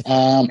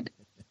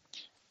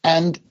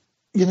 And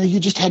you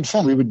just had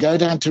fun. We would go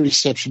down to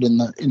reception in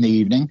the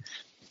evening.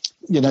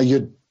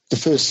 The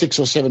first 6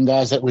 or 7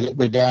 guys that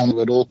were down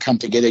would all come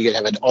together. You'd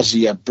have an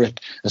Aussie, a Brit,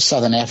 a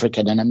Southern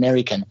African, an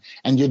American,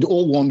 and you'd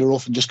all wander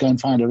off and just go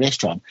and find a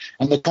restaurant.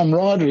 And the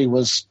camaraderie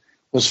was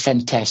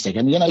fantastic.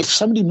 And, if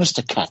somebody missed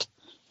a cut,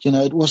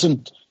 it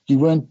wasn't, you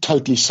weren't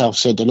totally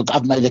self-centered. Look,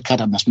 I've made a cut,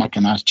 I must make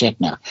a nice check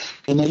now.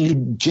 You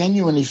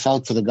genuinely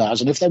felt for the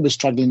guys. And if they were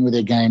struggling with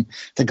their game,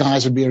 the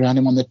guys would be around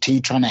him on the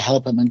tee trying to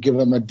help him and give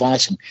him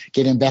advice and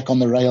get him back on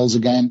the rails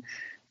again.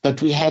 But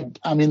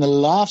the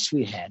laughs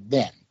we had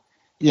then,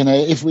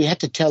 if we had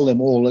to tell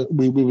them all,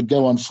 we would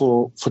go on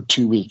for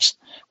 2 weeks.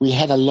 We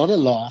had a lot of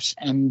laughs,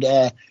 and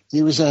there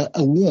was a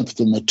warmth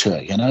in the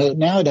tour.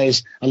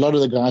 Nowadays, a lot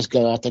of the guys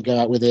go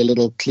out with their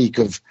little clique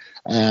of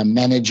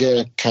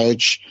manager,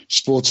 coach,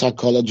 sports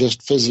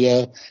psychologist,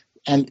 physio.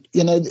 And,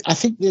 I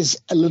think there's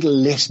a little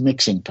less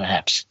mixing,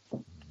 perhaps.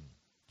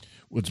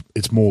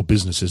 It's more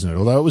business, isn't it?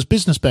 Although it was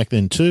business back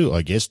then too,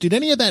 I guess. Did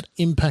any of that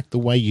impact the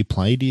way you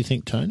played, do you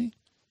think, Tony?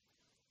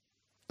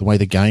 The way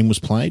the game was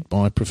played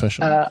by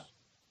professionals?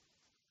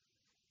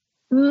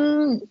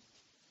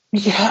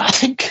 Yeah, I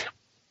think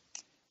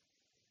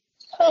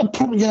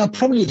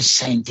probably the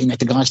same thing that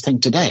the guys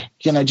think today.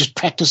 Just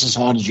practice as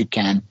hard as you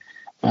can.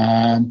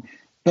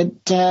 But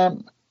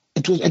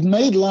it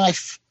made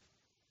life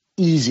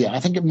easier. I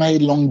think it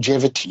made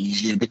longevity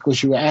easier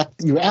because you were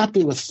out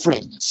there with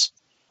friends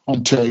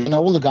on tour.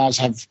 All the guys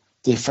have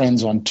their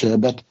friends on tour,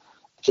 but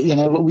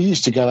we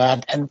used to go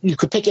out and you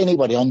could pick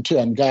anybody on tour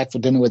and go out for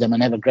dinner with them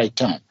and have a great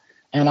time.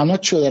 And I'm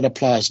not sure that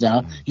applies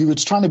now. You were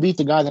trying to beat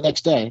the guy the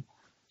next day.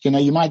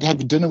 You might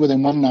have dinner with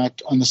him one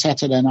night on the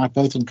Saturday night,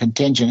 both in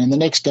contention, and the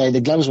next day the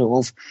gloves were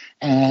off,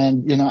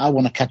 and I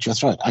want to cut your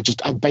throat. I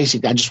just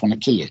want to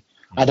kill you.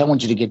 I don't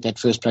want you to get that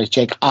first place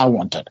check. I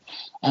want it.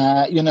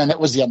 And that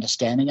was the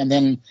understanding. And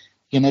then,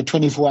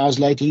 24 hours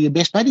later, you're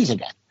best buddies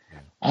again.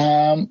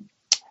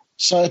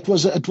 So it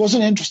was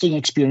an interesting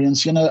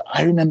experience.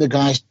 I remember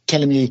guys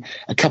telling me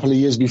a couple of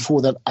years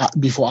before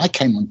I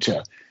came on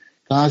tour,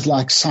 guys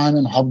like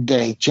Simon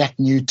Hobday, Jack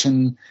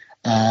Newton,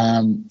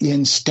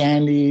 Ian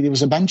Stanley, there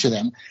was a bunch of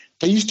them.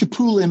 They used to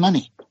pool their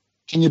money.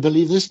 Can you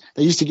believe this?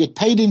 They used to get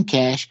paid in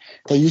cash.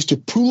 They used to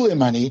pool their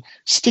money,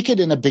 stick it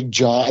in a big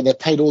jar, and they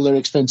paid all their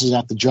expenses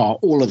out the jar,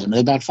 all of them. There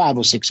were about 5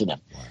 or 6 of them.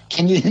 Wow.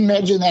 Can you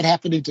imagine that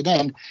happening today?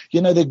 And,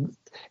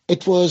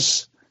 it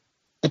was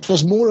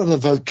more of a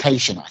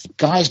vocation, I think.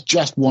 Guys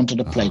just wanted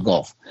to play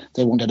golf.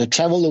 They wanted to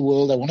travel the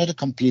world. They wanted to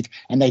compete,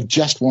 and they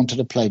just wanted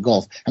to play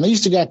golf. And they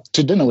used to go out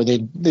to dinner with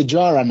their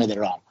jar under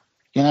their arm.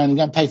 And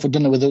go and pay for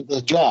dinner with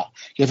the jar.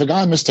 If a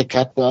guy missed a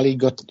cut, well, he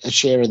got a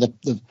share of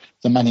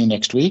the money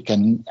next week,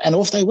 and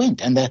off they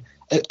went. And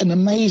an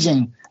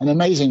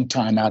amazing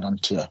time out on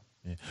tour.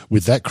 Yeah.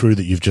 With that crew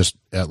that you've just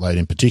outlaid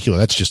in particular,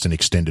 that's just an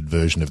extended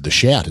version of the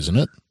Shout, isn't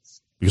it?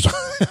 Because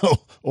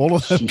all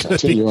of them. I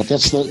tell you what,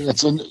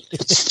 it's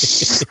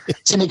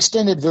an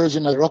extended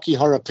version of the Rocky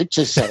Horror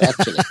Picture Show.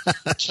 Actually,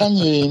 can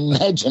you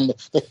imagine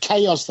the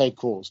chaos they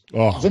caused?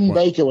 Vin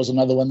Baker was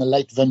another one, the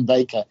late Vin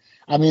Baker.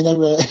 I mean, they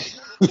were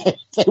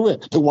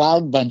the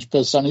Wild Bunch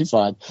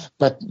personified,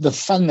 but the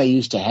fun they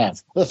used to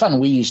have, the fun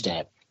we used to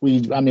have. We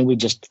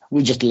just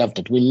loved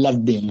it. We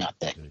loved being out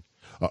there.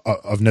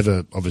 I've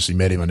never obviously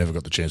met him. I never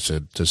got the chance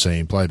to see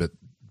him play, but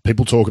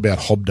people talk about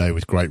Hobday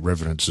with great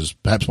reverence as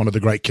perhaps one of the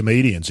great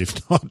comedians,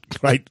 if not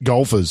great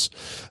golfers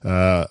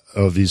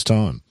of his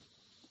time.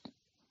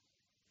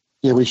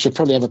 Yeah, we should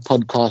probably have a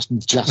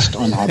podcast just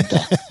on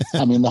Hobday.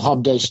 I mean, the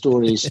Hobday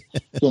stories.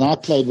 I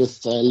played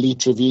with Lee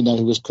Trevino,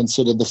 who was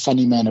considered the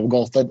funny man of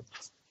golf. But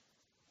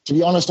to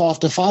be honest,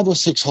 after 5 or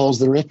 6 holes,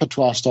 the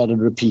repertoire started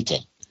repeating.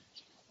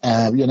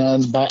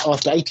 And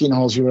after 18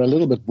 holes, you were a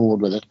little bit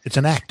bored with it. It's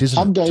an act, isn't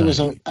it? Hobday was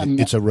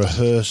it's a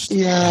rehearsed.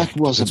 Yeah, it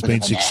was. It's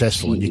been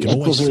successful, and you can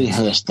always. It was a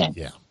rehearsed thing.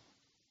 Yeah,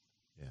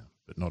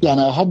 but not. Yeah,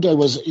 no, Hobday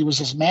was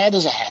as mad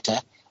as a hatter,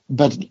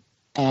 but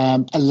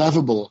a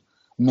lovable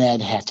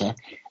Mad Hatter,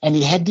 and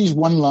he had these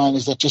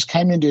one-liners that just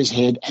came into his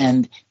head,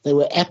 and they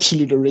were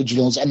absolute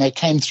originals, and they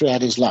came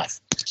throughout his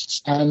life.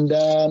 And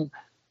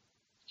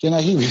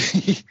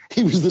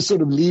he was the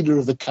sort of leader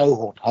of the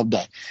cohort,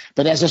 Hobday.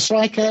 But as a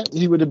striker,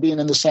 he would have been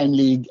in the same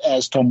league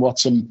as Tom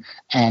Watson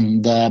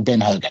and Ben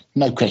Hogan.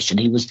 No question.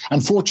 He was,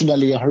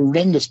 unfortunately, a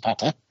horrendous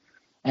putter.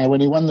 When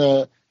he won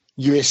the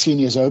US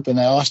Seniors Open,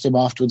 they asked him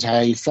afterwards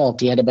how he felt.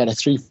 He had about a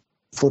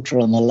 3-footer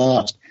on the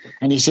last.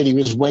 And he said he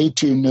was way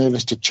too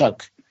nervous to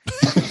choke.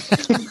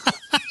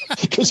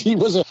 Because he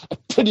was a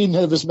pretty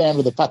nervous man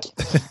with a putt.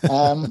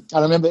 I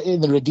remember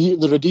in the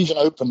Rhodesian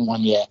Open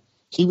one year,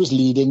 he was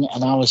leading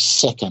and I was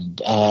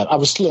second. I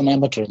was still an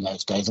amateur in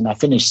those days and I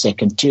finished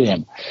second to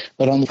him.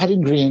 But on the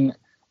putting green,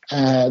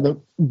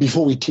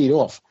 before we teed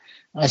off,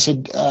 I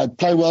said,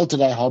 play well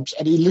today, Hobbs.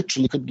 And he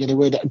literally couldn't get a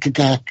word out.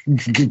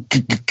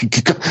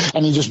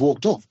 And he just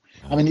walked off.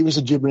 I mean, he was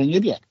a gibbering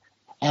idiot.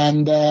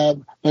 And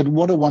but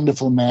what a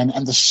wonderful man.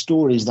 And the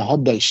stories, the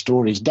Hobday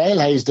stories. Dale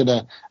Hayes did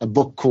a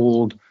book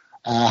called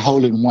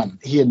Hole in One.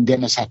 He and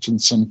Dennis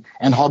Hutchinson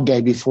and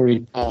Hobday before he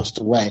passed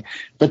away.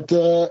 But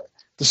the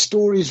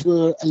stories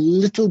were a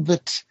little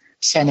bit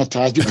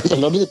sanitized because a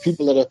lot of the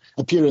people that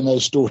appear in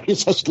those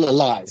stories are still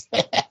alive.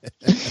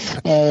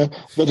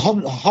 But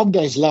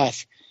Hobday's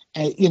life,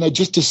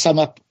 just to sum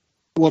up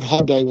what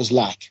Hobday was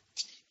like,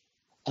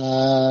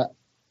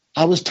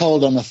 I was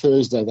told on a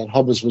Thursday that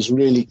Hobbs was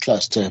really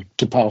close to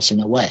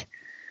passing away.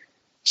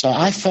 So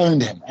I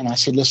phoned him and I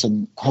said,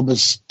 listen,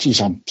 Hobbs,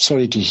 geez, I'm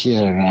sorry to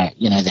hear,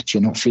 that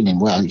you're not feeling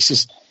well. He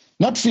says,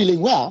 not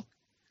feeling well?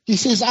 He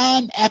says,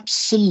 I'm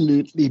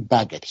absolutely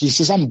buggered. He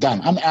says, I'm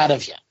done. I'm out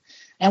of here.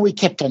 And we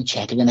kept on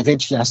chatting. And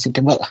eventually I said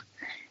to him, well,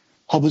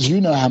 Hobbs, you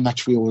know how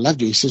much we all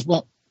loved you. He says,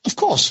 well, of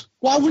course.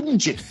 Why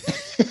wouldn't you?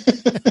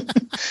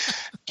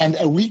 And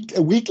a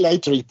week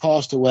later, he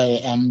passed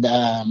away. And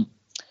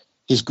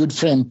his good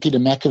friend, Peter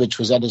Makovich,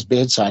 was at his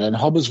bedside. And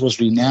Hobbs was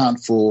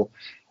renowned for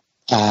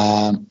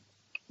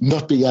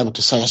not being able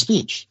to say a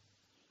speech.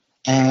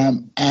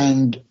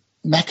 And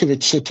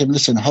Makovich said to him,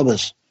 listen,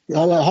 Hobbs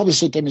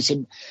said to him, he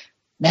said,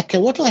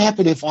 Macca, what will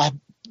happen if I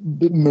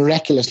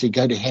miraculously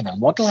go to heaven?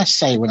 What will I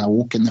say when I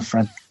walk in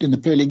the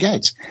pearly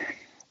gates?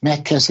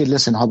 Macca said,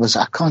 listen, Hobbs,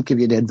 I can't give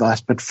you the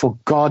advice, but for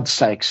God's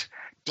sakes,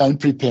 don't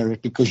prepare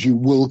it because you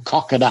will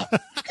cock it up.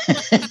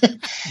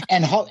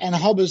 and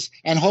Hobbs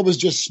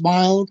just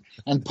smiled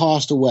and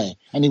passed away.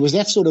 And he was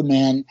that sort of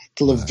man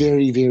till the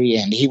very, very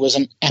end. He was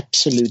an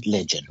absolute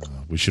legend.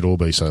 We should all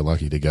be so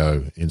lucky to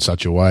go in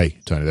such a way,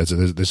 Tony. There's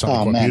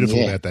something quite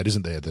beautiful about that,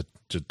 isn't there? That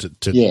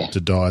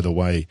to die the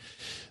way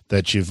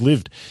that you've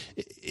lived.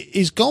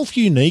 Is golf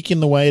unique in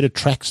the way it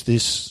attracts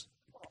this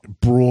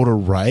broad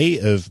array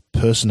of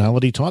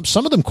personality types?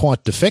 Some of them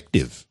quite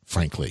defective,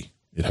 frankly,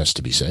 it has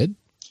to be said.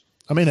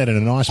 I mean that in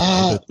a nice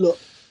way. Look,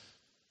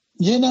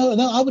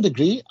 I would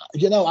agree.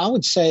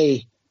 I'd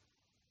say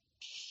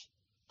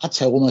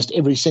almost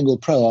every single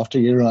pro after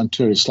a year on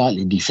tour is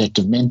slightly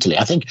defective mentally.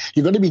 I think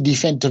you've got to be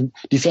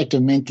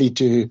defective mentally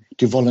to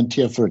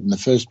volunteer for it in the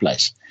first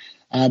place.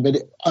 But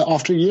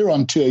after a year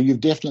on tour,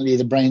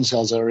 the brain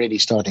cells are already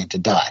starting to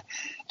die.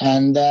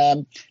 And,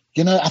 I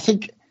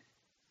think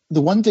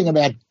the one thing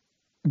about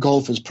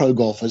pro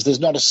golfers, there's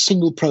not a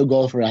single pro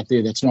golfer out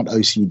there that's not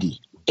OCD.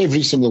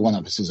 Every single one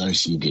of us is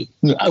OCD,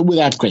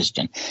 without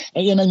question.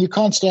 And, you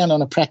can't stand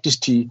on a practice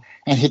tee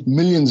and hit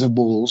millions of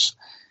balls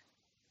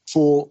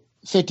for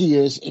 30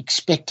 years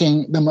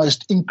expecting the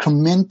most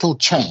incremental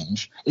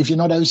change if you're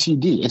not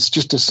OCD. It's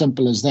just as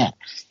simple as that.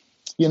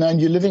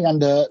 And you're living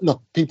under,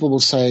 look, people will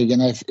say,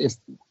 if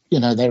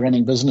they're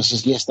running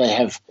businesses, yes, they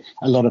have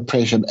a lot of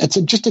pressure. It's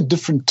just a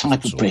different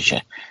type of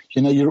pressure.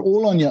 You're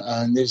all on your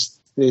own. There's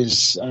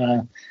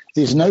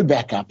no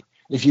backup.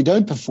 If you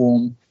don't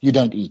perform, you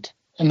don't eat.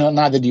 And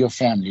neither do your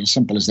family, as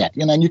simple as that.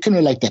 And you can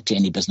relate that to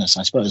any business,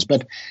 I suppose.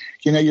 But,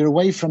 you're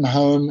away from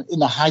home in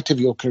the height of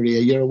your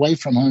career. You're away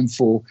from home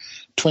for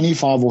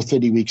 25 or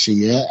 30 weeks a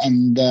year.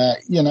 And,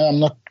 I'm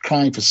not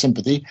crying for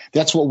sympathy.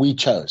 That's what we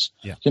chose.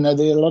 Yeah. There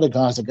are a lot of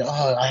guys that go,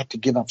 oh, I had to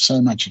give up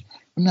so much.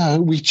 No,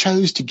 we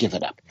chose to give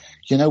it up.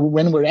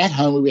 When we're at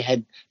home, we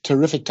had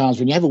terrific times.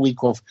 When you have a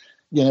week off,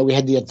 we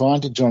had the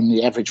advantage on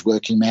the average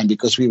working man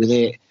because we were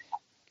there,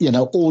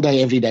 all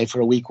day, every day for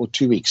a week or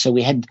 2 weeks. So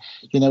we had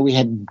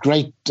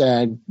great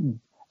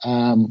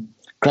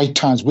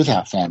times with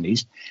our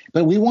families,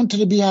 but we wanted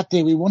to be out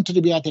there. We wanted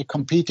to be out there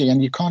competing,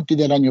 and you can't do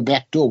that on your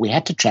back door. We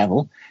had to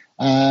travel.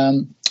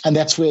 And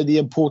that's where the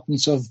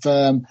importance of,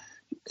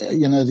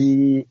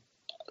 the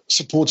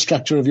support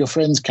structure of your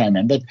friends came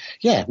in. But,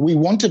 yeah, we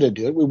wanted to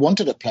do it. We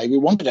wanted to play. We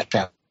wanted to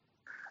travel.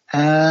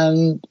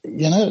 And,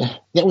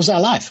 that was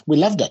our life. We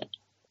loved it.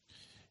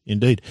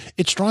 Indeed.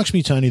 It strikes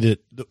me, Tony, that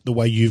the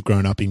way you've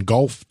grown up in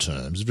golf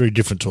terms is very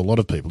different to a lot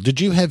of people.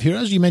 Did you have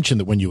heroes? You mentioned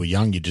that when you were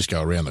young, you'd just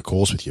go around the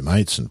course with your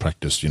mates and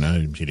practice,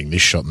 hitting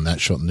this shot and that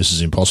shot and this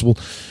is impossible.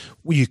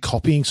 Were you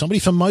copying somebody?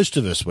 For most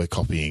of us, we're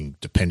copying,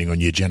 depending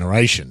on your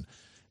generation,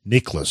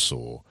 Nicholas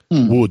or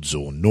Woods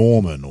or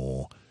Norman,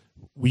 or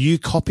were you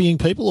copying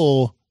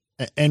people,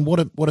 and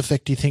what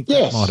effect do you think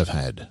that might have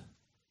had?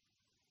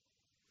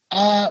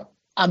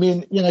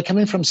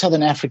 Coming from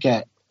Southern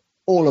Africa,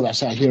 all of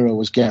us, our hero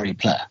was Gary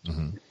Player.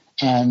 Mm-hmm.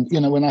 And,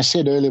 when I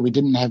said earlier we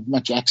didn't have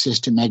much access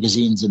to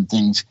magazines and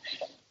things,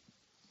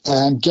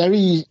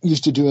 Gary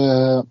used to do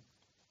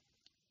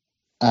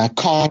a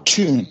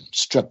cartoon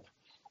strip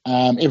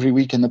every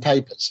week in the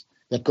papers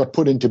that got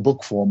put into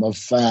book form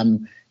of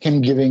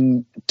him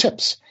giving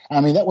tips.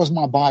 I mean, that was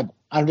my Bible.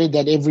 I read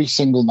that every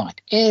single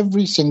night,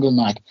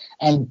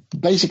 and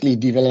basically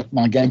developed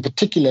my game,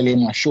 particularly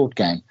in my short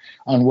game,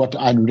 on what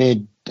I'd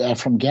read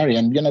from Gary.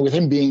 And, with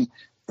him being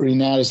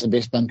renowned as the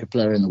best bunker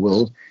player in the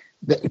world,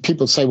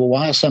 people say, well,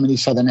 why are so many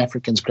Southern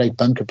Africans great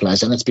bunker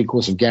players? And it's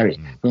because of Gary.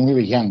 When we were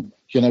young,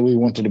 we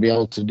wanted to be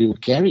able to do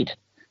what Gary did.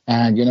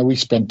 And, we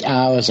spent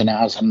hours and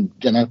hours and,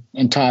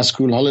 entire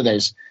school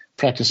holidays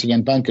practicing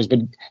in bunkers.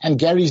 And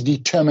Gary's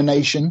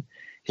determination,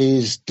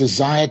 his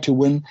desire to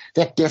win,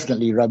 that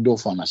definitely rubbed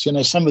off on us.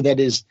 Some of that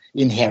is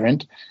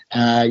inherent.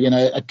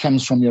 It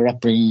comes from your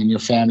upbringing and your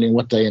family and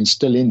what they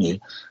instill in you.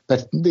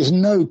 But there's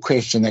no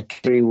question that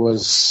Gary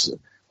was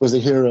the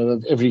hero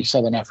of every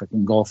Southern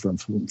African golfer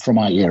from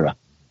our era.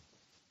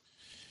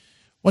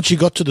 Once you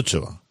got to the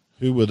tour,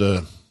 who were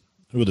the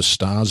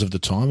stars of the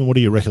time, and what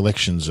are your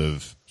recollections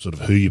of sort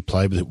of who you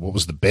played with? What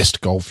was the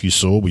best golf you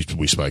saw?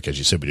 We spoke, as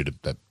you said, we did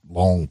that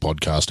long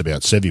podcast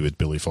about Seve with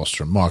Billy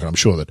Foster and Mike, and I'm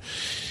sure that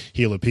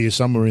he'll appear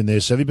somewhere in there,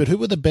 Seve. But who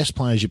were the best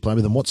players you played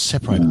with, and what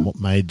separated them?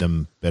 What made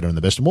them better and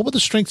the best? And what were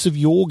the strengths of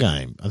your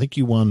game? I think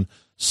you won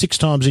 6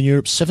 times in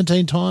Europe,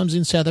 17 times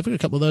in South Africa. A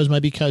couple of those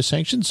maybe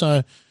co-sanctioned.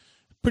 So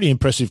pretty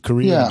impressive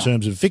career in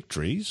terms of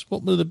victories.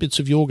 What were the bits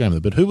of your game?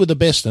 But who were the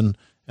best, and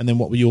then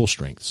what were your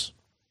strengths?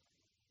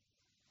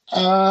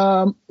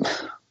 The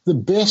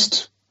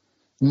best,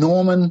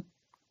 Norman,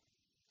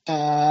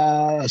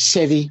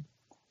 Seve,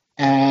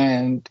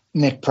 and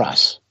Nick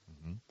Price.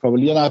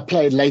 Probably. I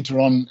played later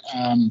on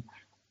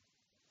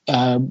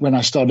when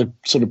I started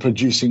sort of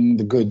producing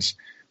the goods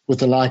with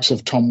the likes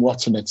of Tom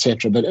Watson,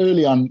 etc. But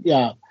early on,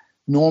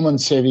 Norman,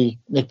 Seve,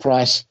 Nick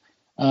Price.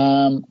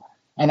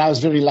 And I was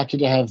very lucky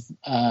to have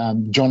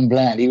John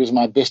Bland. He was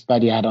my best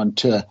buddy out on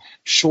tour.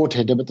 Short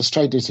hitter, but the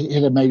straightest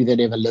hitter maybe that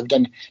ever lived.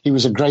 And he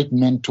was a great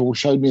mentor,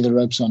 showed me the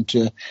ropes on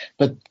tour.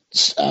 But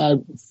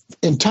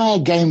entire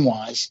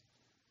game-wise,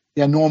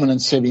 Norman and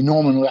Seve.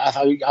 Norman,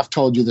 I've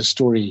told you the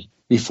story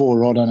before,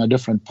 Rod, on a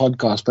different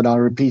podcast, but I'll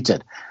repeat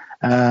it.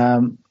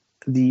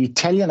 The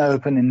Italian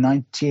Open in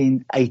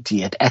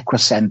 1980 at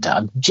Acquasanta.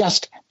 I've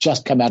just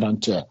come out on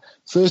tour.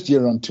 First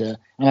year on tour,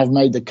 and I've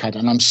made the cut,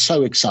 and I'm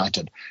so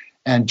excited.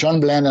 And John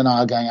Bland and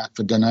I are going out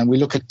for dinner, and we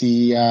look at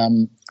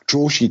the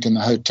draw sheet in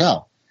the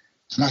hotel.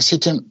 And I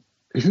said to him,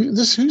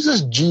 who's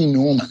this G.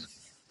 Norman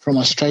from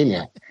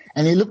Australia?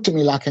 And he looked at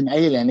me like an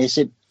alien. He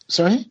said,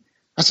 sorry?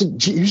 I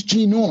said, who's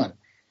G. Norman?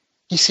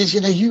 He says,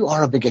 you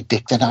are a bigger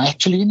dick than I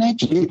actually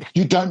imagined.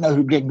 You don't know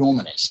who Greg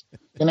Norman is.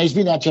 He's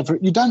been out here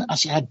you don't. I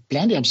said,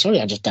 Blandy, I'm sorry,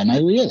 I just don't know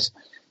who he is.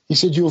 He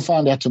said, you'll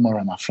find out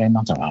tomorrow, my friend.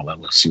 I thought, well,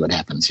 we'll see what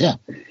happens, So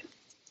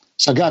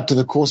I go up to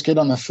the course, get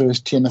on the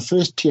first tee, and the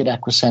first tee at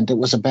Acquasanta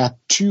was about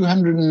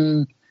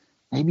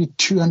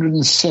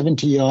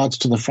 270 yards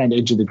to the front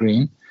edge of the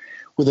green,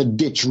 with a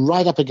ditch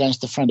right up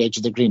against the front edge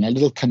of the green, a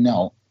little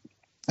canal.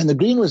 And the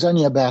green was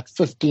only about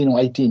 15 or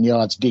 18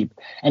 yards deep,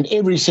 and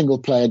every single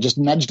player just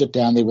nudged it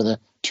down there with a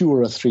 2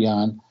 or a 3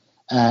 iron,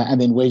 and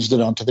then wedged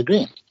it onto the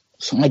green.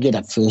 So I get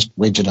up first,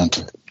 wedge it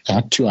onto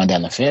 2 iron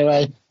down the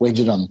fairway, wedge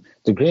it on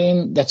the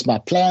green. That's my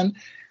plan.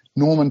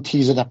 Norman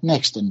tees it up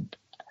next, and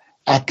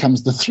out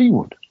comes the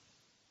 3-wood.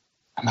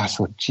 And I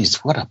thought, geez,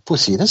 what a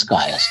pussy this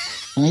guy is.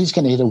 And he's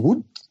going to hit a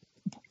wood.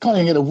 Can't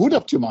even get a wood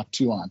up to my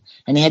 2 iron.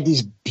 And he had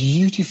these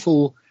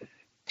beautiful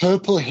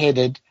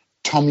purple-headed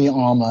Tommy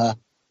Armour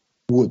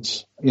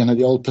woods,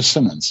 the old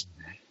persimmons.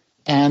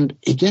 And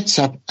he gets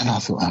up, and I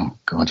thought, oh,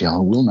 God, I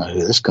will know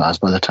who this guy is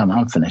by the time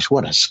I'm finished.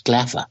 What a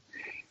sclaffer.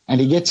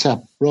 And he gets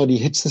up, Rod, he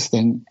hits this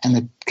thing, and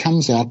it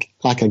comes out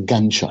like a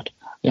gunshot.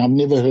 I've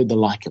never heard the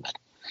like of it.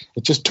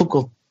 It just took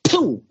off,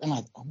 pooh, and I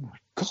thought, oh, my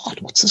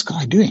God, what's this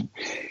guy doing?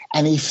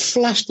 And he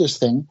flushed this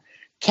thing,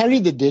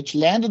 carried the ditch,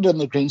 landed on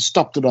the green,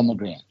 stopped it on the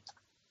green.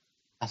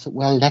 I thought,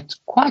 well, that's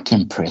quite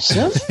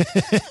impressive.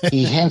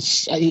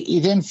 He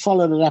then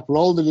followed it up,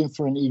 rolled it in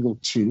for an eagle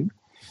 2.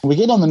 We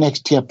get on the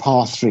next tier,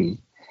 par 3.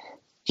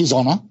 He's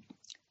on her.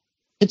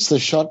 Hits the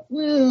shot,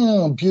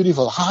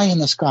 beautiful, high in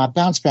the sky,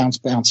 bounce, bounce,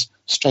 bounce,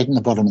 straight in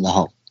the bottom of the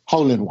hole.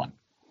 Hole in one.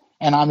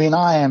 And I mean,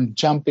 I am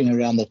jumping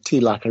around the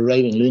tee like a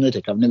raving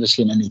lunatic. I've never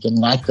seen anything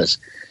like this.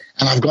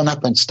 And I've gone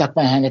up and stuck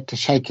my hand up to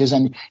shake his,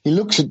 and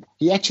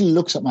he actually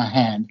looks at my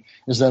hand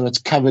as though it's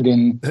covered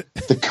in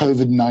the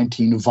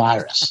COVID-19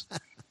 virus.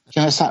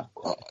 It's like,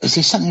 is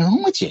there something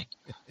wrong with you?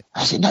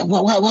 I said, no,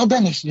 well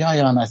done. He said,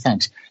 yeah, no,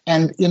 thanks.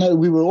 And,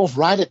 we were off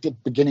right at the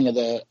beginning of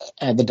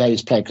the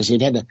day's play because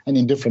he'd had an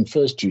indifferent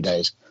first 2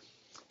 days.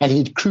 And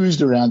he'd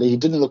cruised around there. He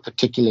didn't look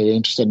particularly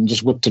interested and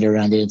just whipped it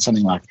around there in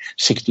something like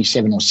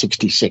 67 or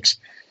 66.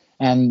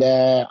 And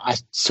I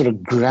sort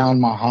of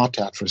ground my heart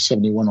out for a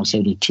 71 or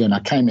 72. And I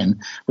came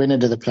in, went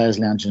into the players'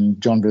 lounge, and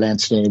John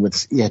Bland standing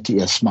with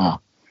ear-to-ear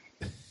smile.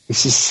 He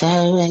says,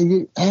 so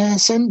do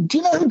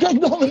you know who Greg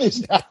Norman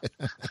is?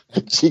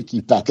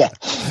 Cheeky bugger.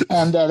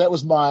 And that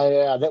was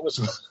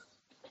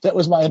that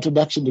was my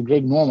introduction to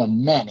Greg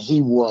Norman. Man,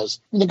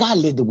 the guy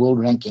led the world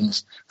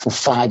rankings for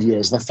 5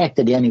 years. The fact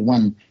that he only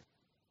won,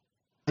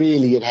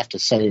 really, you'd have to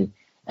say,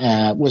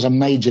 was a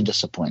major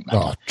disappointment.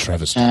 Oh,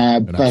 travesty.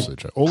 An absolute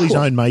travesty. All his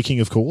own making,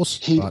 of course.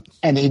 He had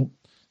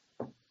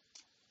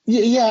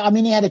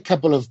a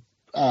couple of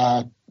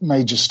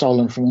major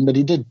stolen from him, but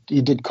he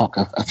did cock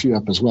a few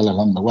up as well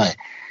along the way.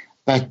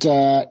 But,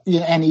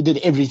 and he did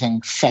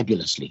everything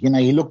fabulously.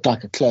 He looked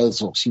like a clothes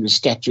horse. He was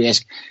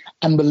statuesque,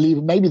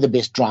 unbelievable, maybe the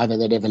best driver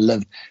that ever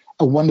lived,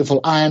 a wonderful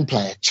iron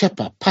player,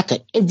 chipper, putter.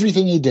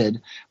 Everything he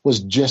did was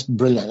just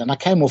brilliant. And I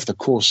came off the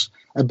course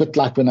a bit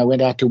like when I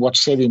went out to watch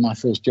Seve my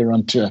first year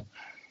on tour.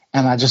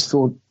 And I just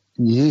thought,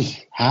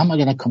 how am I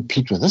going to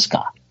compete with this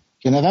guy?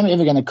 If I'm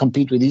ever going to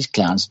compete with these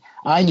clowns,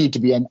 I need to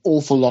be an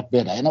awful lot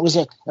better. And it was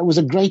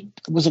a great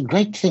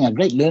thing, a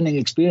great learning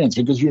experience,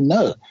 because you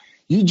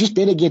just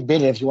better get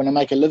better if you want to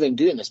make a living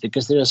doing this,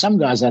 because there are some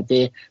guys out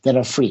there that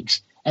are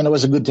freaks. And it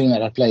was a good thing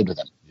that I played with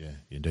him. Yeah,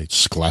 indeed.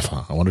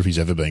 Sclaffer. I wonder if he's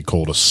ever been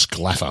called a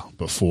sclaffer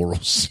before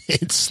or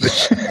since. He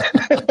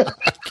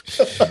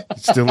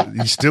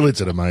still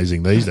hits it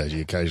amazing these days.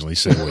 You occasionally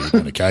see,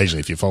 occasionally,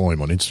 if you follow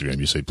him on Instagram,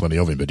 you see plenty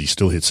of him, but he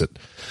still hits it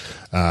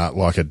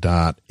like a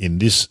dart in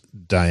this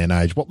day and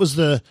age. What was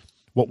the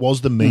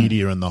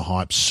media and the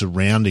hype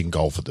surrounding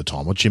golf at the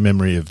time? What's your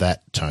memory of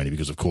that, Tony?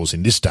 Because, of course,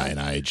 in this day and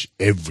age,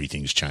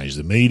 everything's changed.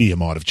 The media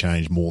might have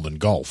changed more than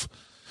golf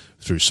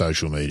through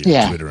social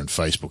media, Twitter and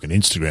Facebook and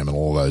Instagram and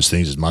all those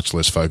things. There's much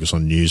less focus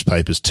on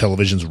newspapers.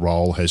 Television's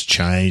role has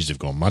changed. They've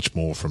gone much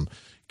more from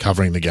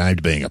covering the game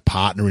to being a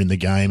partner in the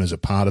game as a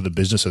part of the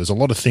business. So there's a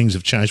lot of things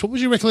have changed. What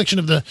was your recollection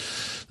of the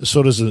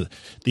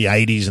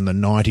 80s and the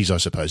 90s, I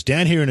suppose?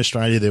 Down here in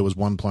Australia, there was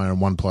one player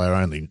and one player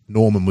only.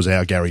 Norman was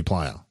our Gary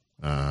Player.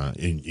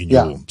 In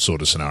your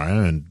sort of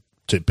scenario, and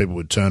people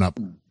would turn up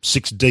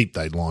 6 deep.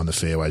 They'd line the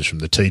fairways from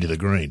the tee to the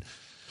green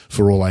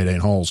for all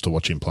 18 holes to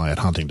watch him play at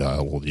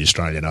Huntingdale or the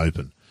Australian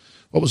Open.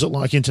 What was it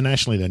like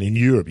internationally then in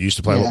Europe? You used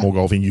to play a lot more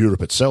golf in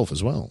Europe itself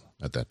as well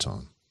at that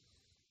time.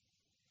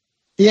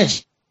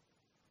 Yes.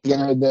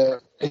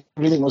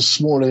 Everything was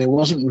smaller. There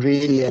wasn't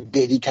really a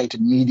dedicated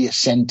media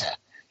centre.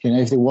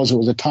 If there was, it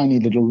was a tiny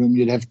little room.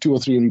 You'd have 2 or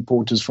 3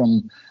 reporters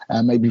from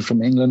maybe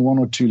from England, 1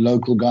 or 2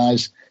 local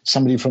guys,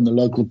 somebody from the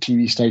local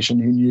TV station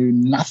who knew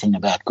nothing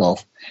about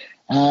golf.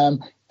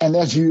 And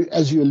as you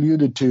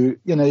alluded to,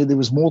 there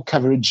was more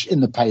coverage in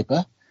the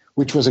paper,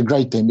 which was a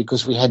great thing,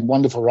 because we had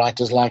wonderful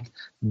writers like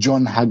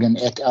John Huggan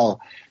et al.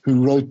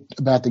 Who wrote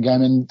about the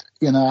game. And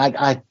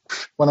I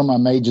one of my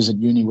majors at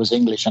uni was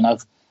English, and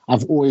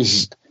I've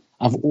always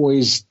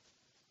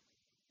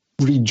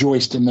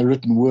rejoiced in the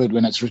written word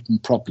when it's written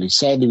properly.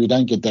 Sadly, we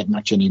don't get that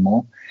much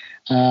anymore.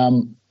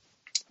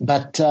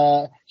 But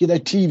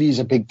TV is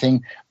a big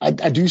thing. I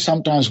do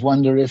sometimes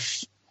wonder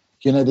if,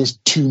 there's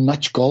too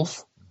much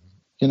golf.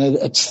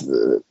 It's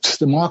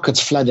the market's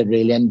flooded,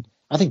 really, and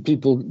I think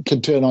people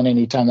can turn on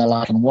any time they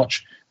like and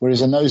watch,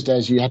 whereas in those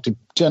days you had to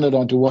turn it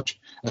on to watch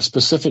a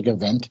specific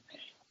event.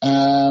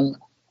 And,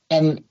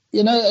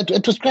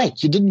 it was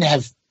great. You didn't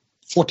have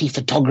 40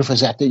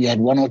 photographers out there. You had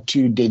 1 or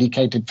 2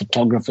 dedicated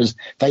photographers.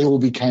 They all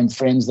became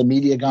friends. The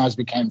media guys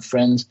became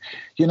friends.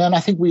 And I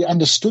think we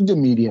understood the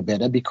media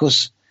better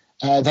because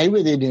they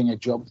were there doing a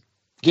job,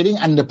 getting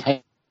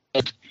underpaid,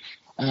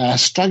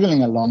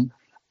 struggling along.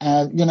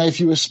 If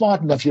you were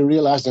smart enough, you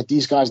realized that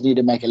these guys need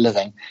to make a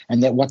living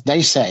and that what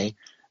they say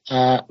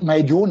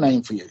made your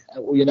name for you,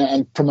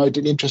 and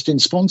promoted interest in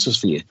sponsors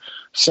for you.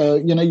 So,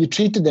 you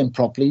treated them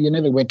properly. You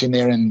never went in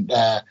there and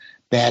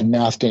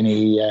bad-mouthed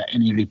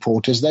any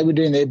reporters. They were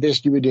doing their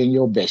best. You were doing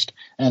your best.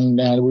 And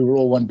we were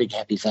all one big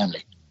happy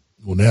family.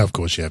 Well, now, of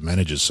course, you have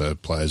managers, so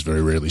players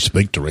very rarely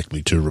speak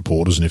directly to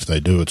reporters, and if they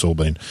do, it's all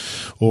been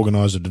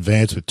organised in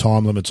advance with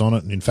time limits on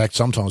it. And in fact,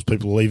 sometimes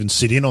people will even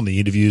sit in on the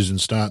interviews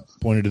and start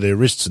pointing to their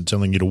wrists and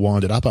telling you to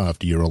wind it up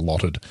after your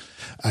allotted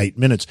 8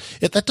 minutes.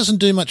 That doesn't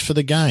do much for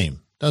the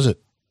game, does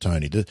it,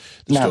 Tony? The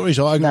stories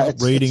I grew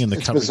up reading and the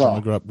coverage I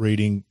grew up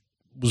reading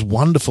was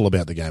wonderful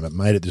about the game. It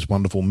made it this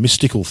wonderful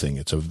mystical thing.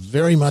 It's a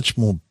very much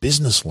more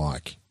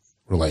business-like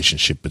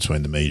relationship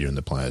between the media and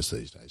the players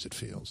these days, it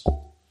feels.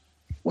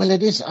 Well,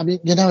 it is. I mean,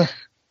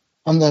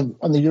 on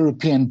the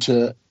European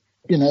tour,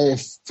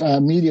 if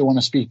media want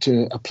to speak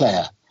to a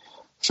player,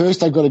 first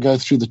they've got to go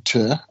through the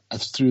tour,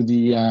 through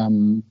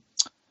the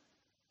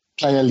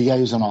player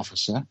liaison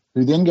officer,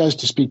 who then goes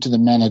to speak to the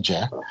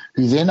manager,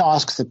 who then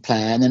asks the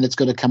player, and then it's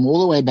got to come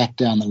all the way back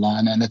down the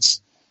line, and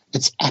it's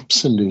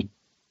absolute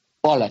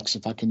bollocks,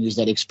 if I can use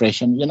that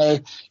expression.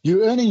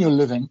 You're earning your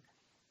living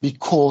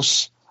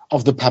because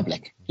of the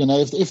public.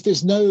 If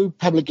there's no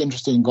public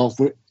interest in golf,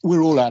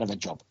 we're all out of a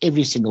job,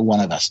 every single one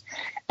of us.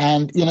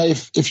 And,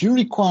 if you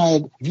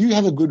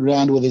have a good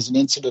round where there's an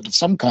incident of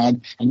some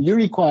kind and you're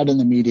required in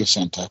the media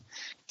center,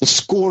 the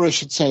scorer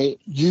should say,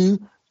 you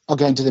are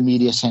going to the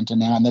media center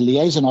now, and the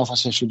liaison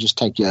officer should just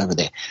take you over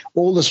there.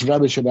 All this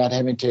rubbish about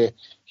having to,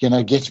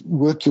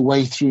 work your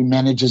way through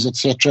managers,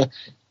 etc.,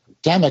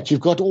 damn it, you've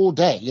got all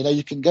day.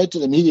 You can go to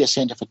the media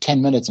center for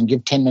 10 minutes and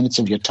give 10 minutes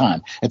of your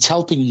time. It's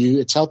helping you.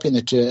 It's helping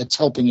the tour. It's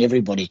helping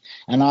everybody.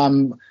 And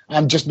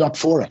I'm just not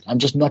for it. I'm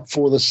just not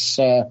for this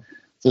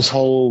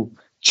whole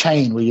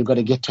chain where you've got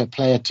to get to a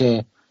player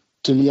to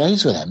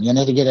liaise with him,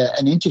 to get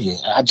an interview.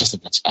 I just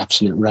think it's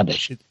absolute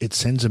rubbish. It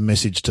sends a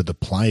message to the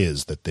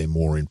players that they're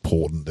more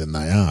important than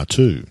they are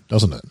too,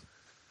 doesn't it?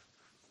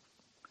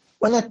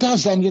 Well, it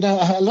does, and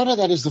a lot of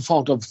that is the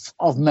fault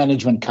of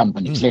management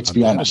companies. Let's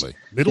be honest.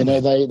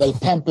 They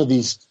pamper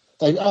these.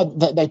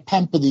 They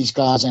pamper these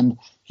guys, and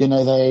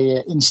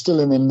they instill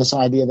in them this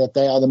idea that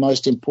they are the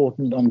most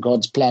important on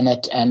God's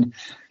planet. And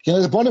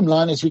the bottom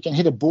line is we can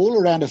hit a ball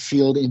around a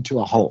field into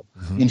a hole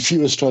in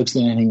fewer strokes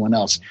than anyone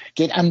else.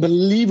 Get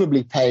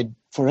unbelievably paid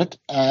for it,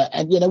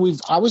 and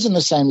I was in the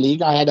same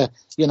league. I had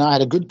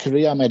a good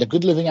career. I made a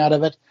good living out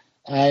of it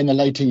in the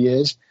later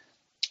years,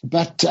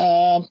 but.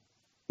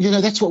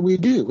 That's what we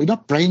do. We're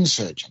not brain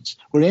surgeons.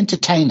 We're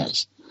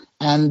entertainers.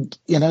 And,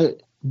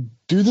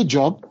 do the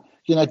job,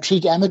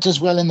 treat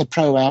amateurs well in the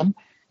Pro-Am.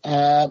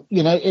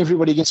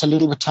 Everybody gets a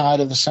little bit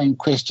tired of the same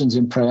questions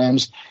in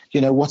Pro-Ams.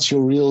 What's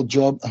your real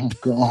job? Oh,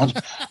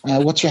 God.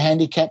 What's your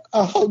handicap?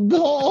 Oh,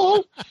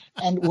 God.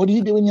 And what do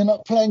you do when you're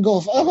not playing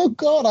golf? Oh,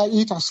 God, I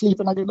eat, I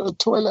sleep, and I go to the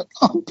toilet.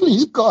 Oh,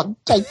 please, God,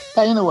 take the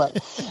pain away.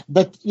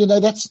 But,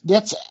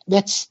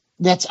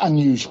 that's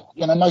unusual.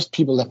 Most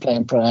people that play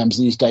in Pro-Ams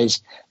these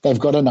days, they've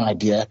got an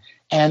idea,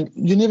 and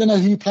you never know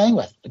who you're playing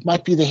with. It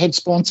might be the head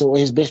sponsor or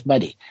his best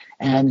buddy.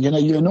 And,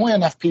 you annoy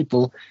enough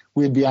people,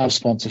 we'd be out of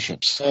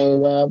sponsorships.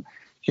 So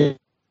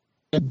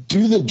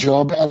do the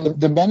job, and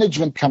the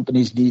management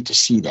companies need to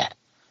see that.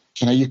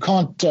 You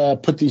can't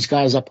put these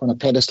guys up on a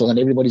pedestal and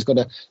everybody's got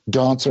to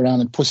dance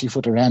around and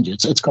pussyfoot around you.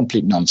 It's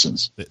complete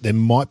nonsense. There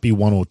might be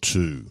one or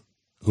two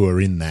who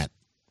are in that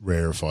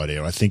rarefied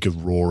area. I think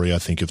of Rory, I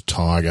think of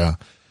Tiger,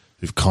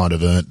 who've kind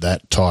of earned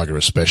that, Tiger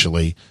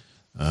especially,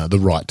 the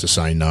right to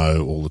say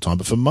no all the time.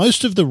 But for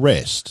most of the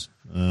rest,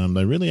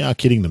 they really are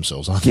kidding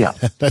themselves, aren't they? Yeah.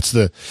 That's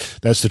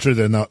the truth.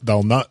 And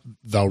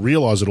they'll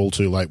realise it all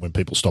too late when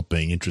people stop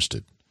being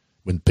interested,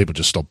 when people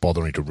just stop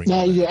bothering to ring.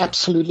 No, you're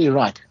absolutely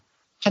right.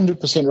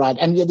 100% right.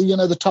 And,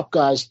 the top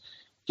guys,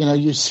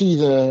 you see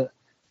the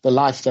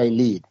life they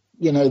lead.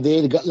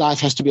 Their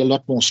life has to be a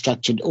lot more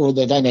structured, or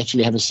they don't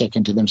actually have a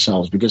second to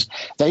themselves, because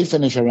they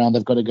finish around,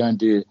 they've got to go and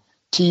do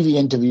TV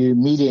interview,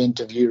 media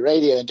interview,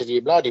 radio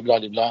interview, blah, blah, blah,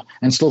 blah,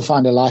 and still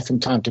find a life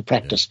and time to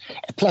practice. Yeah.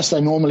 Plus,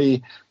 they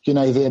normally,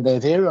 they're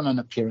there on an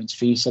appearance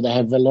fee, so they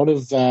have a lot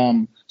of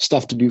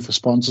stuff to do for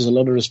sponsors, a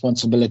lot of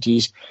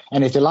responsibilities,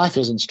 and if their life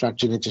isn't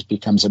structured, it just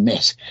becomes a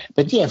mess.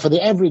 But yeah, for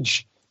the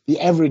average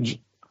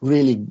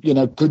really,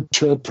 good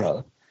tour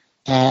pro,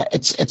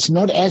 it's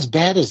not as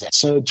bad as that.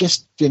 So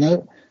just do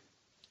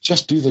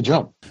the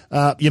job.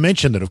 You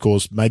mentioned that, of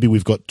course, maybe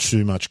we've got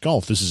too much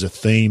golf. This is a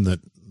theme that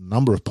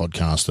number of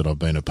podcasts that I've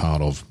been a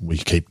part of, we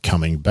keep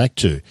coming back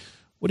to.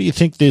 What do you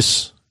think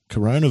this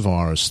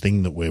coronavirus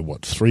thing that we're,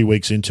 3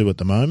 weeks into at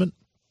the moment?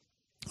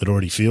 It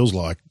already feels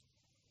like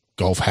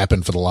golf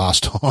happened for the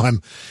last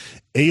time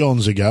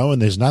eons ago,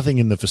 and there's nothing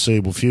in the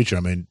foreseeable future.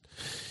 I mean,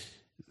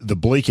 the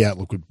bleak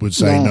outlook would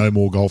say no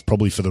more golf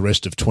probably for the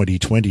rest of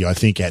 2020. I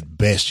think at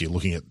best you're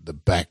looking at the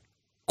back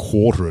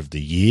quarter of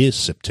the year,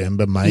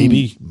 September,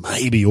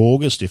 maybe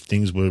August, if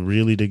things were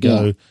really to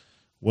go. Yeah.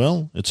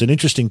 Well, it's an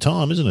interesting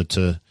time, isn't it,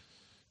 to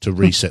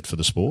reset for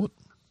the sport?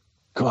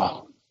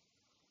 God,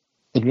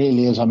 it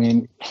really is. I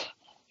mean,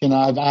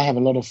 I have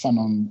a lot of fun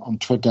on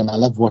Twitter, and I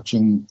love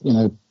watching,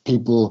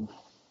 people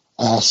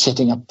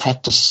setting up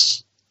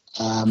practice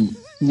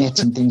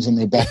nets and things in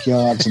their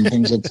backyards and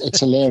things. It's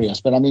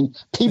hilarious. But, I mean,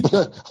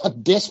 people are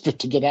desperate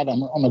to get out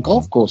on a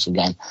golf course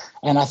again.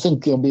 And I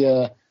think there'll be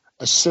a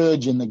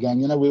surge in the game.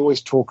 We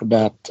always talk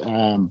about,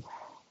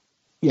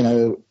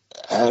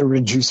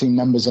 reducing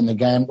numbers in the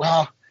game.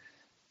 Well,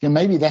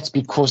 maybe that's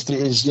because there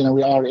is,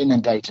 we are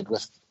inundated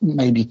with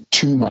maybe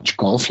too much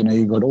golf.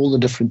 You've got all the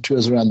different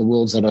tours around the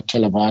world that are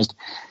televised.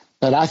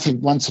 But I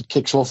think once it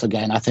kicks off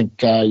again, I think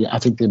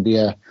there'll be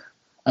a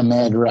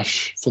mad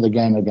rush for the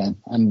game again,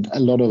 and a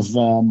lot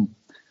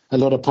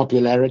of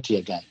popularity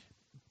again.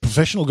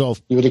 Professional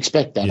golf, you would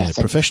expect that. Yeah, I think.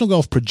 Professional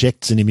golf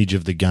projects an image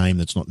of the game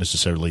that's not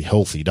necessarily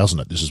healthy, doesn't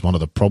it? This is one of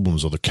the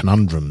problems or the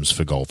conundrums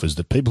for golf, is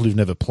that people who've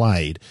never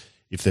played,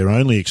 if their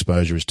only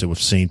exposure is to have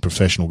seen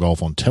professional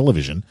golf on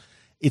television,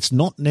 it's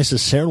not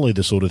necessarily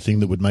the sort of thing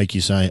that would make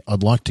you say,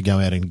 I'd like to go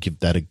out and give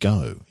that a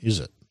go, is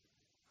it?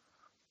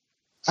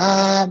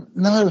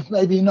 No,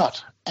 maybe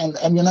not. And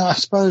I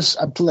suppose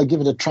until they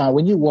give it a try,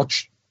 when you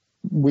watch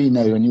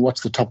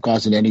the top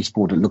guys in any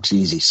sport, it looks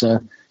easy. So,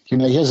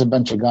 here's a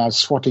bunch of guys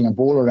swatting a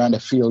ball around a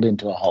field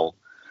into a hole.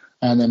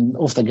 And then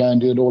off they go and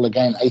do it all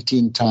again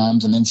 18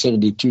 times and then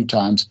 72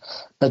 times.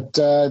 But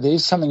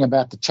there's something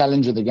about the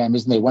challenge of the game,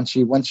 isn't there? Once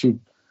you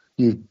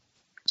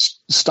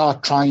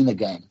start trying the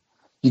game,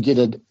 you get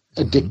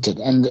addicted.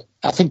 Mm-hmm. And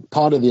I think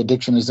part of the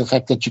addiction is the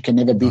fact that you can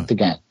never beat the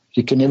game.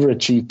 You can never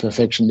achieve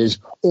perfection. There's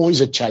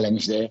always a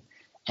challenge there.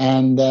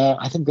 And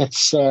I think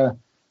that's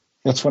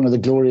That's one of the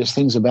glorious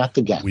things about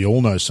the game. We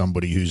all know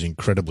somebody who's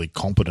incredibly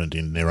competent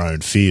in their own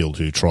field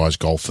who tries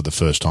golf for the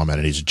first time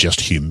and is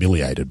just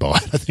humiliated by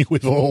it. I think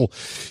we've all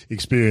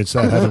experienced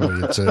that,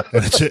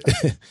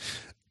 haven't we?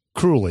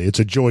 Cruelly, it's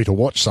a joy to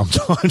watch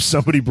sometimes.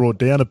 Somebody brought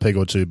down a peg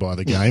or two by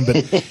the game.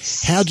 But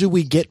how do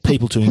we get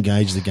people to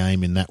engage the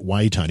game in that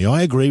way, Tony?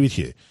 I agree with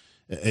you.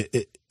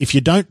 If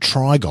you don't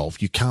try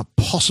golf, you can't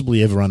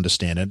possibly ever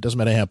understand it. It doesn't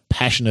matter how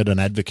passionate an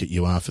advocate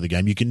you are for the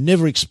game. You can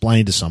never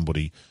explain to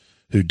somebody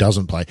who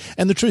doesn't play.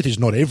 And the truth is,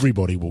 not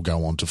everybody will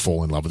go on to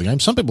fall in love with the game.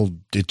 Some people,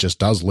 it just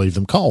does leave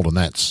them cold, and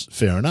that's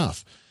fair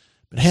enough.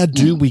 But how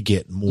do we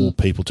get more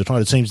people to try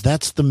it? It seems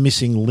that's the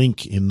missing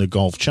link in the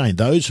golf chain.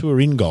 Those who are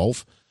in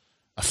golf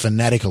are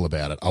fanatical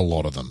about it, a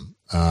lot of them,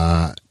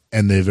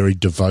 and they're very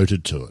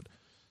devoted to it.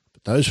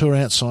 But those who are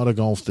outside of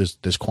golf,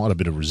 there's quite a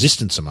bit of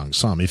resistance among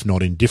some, if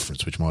not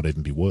indifference, which might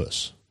even be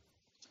worse.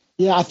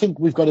 Yeah, I think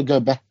we've got to go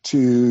back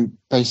to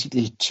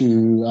basically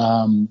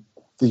to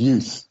the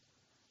youth.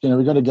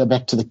 We've got to go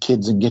back to the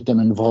kids and get them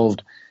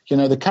involved.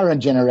 The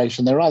current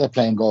generation, they're either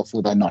playing golf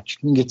or they're not. You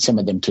can get some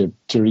of them to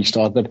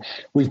restart, but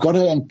we've got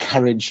to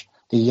encourage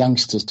the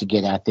youngsters to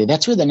get out there.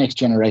 That's where the next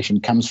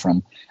generation comes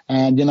from.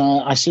 And,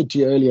 I said to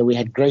you earlier, we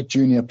had great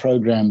junior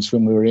programs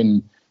when we were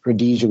in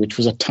Rhodesia, which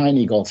was a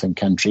tiny golfing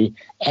country,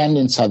 and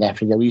in South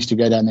Africa. We used to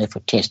go down there for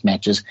test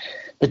matches.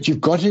 But you've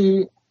got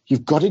to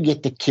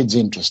get the kids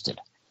interested.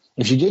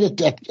 If you get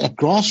it at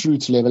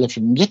grassroots level, if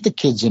you can get the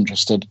kids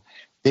interested,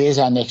 there's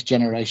our next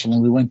generation,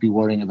 and we won't be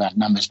worrying about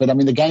numbers. But,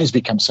 the game's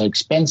become so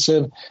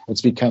expensive.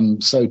 It's become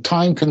so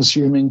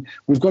time-consuming.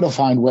 We've got to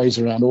find ways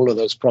around all of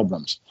those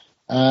problems.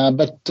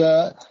 But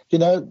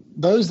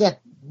those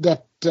that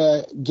get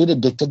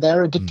addicted,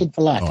 they're addicted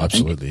for life. Oh,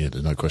 absolutely. Yeah,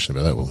 there's no question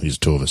about that. Well, here's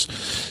two of us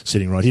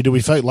sitting right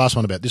here. Last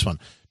one about this one.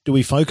 Do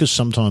we focus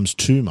sometimes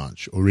too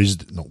much, or is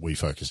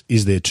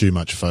there too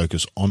much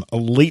focus on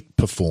elite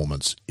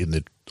performance in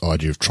the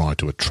idea of trying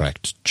to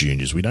attract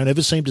juniors? We don't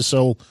ever seem to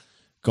sell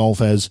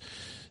golf as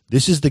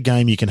this is the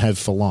game you can have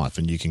for life,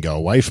 and you can go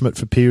away from it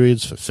for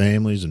periods, for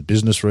families and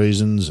business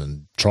reasons,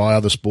 and try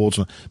other sports.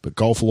 But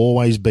golf will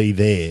always be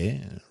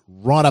there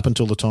right up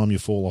until the time you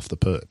fall off the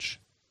perch.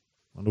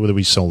 I wonder whether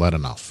we sell that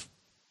enough.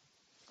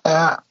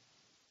 That's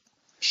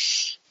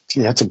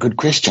a good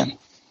question.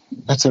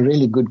 That's a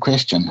really good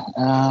question.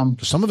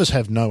 Some of us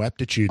have no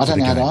aptitude for the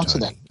game, I don't know how to answer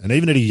Tony. that. And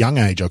even at a young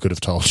age, I could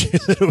have told you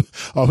that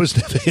I was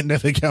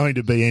never going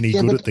to be any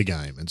good at the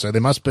game. And so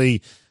there must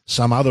be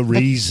some other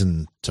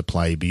reason to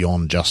play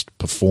beyond just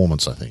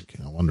performance, I think.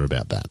 I wonder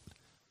about that.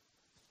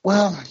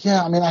 Well,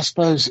 yeah, I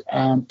suppose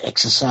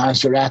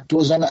exercise, you're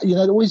outdoors. And,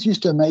 it always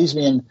used to amaze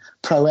me in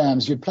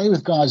pro-ams. You'd play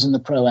with guys in the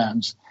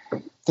pro-ams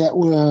that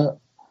were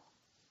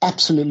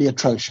absolutely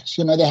atrocious.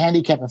 Their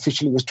handicap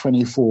officially was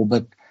 24,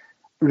 but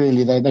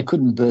really they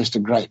couldn't burst a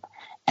grape.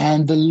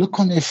 And the look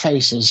on their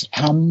faces,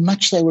 how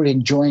much they were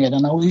enjoying it.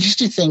 And I used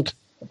to think,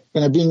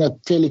 being a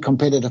fairly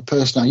competitive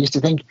person, I used to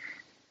think,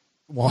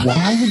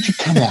 why would you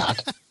come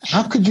out?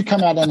 How could you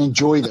come out and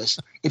enjoy this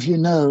if you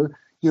know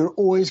you're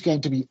always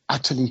going to be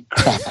utterly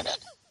crap at it?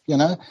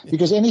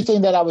 Because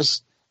anything that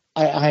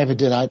I ever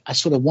did, I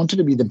sort of wanted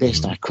to be the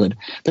best I could.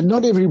 But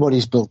not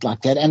everybody's built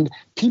like that. And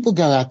people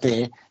go out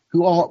there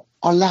who are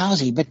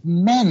lousy, but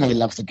man, they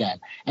love the game.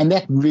 And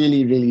that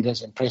really, really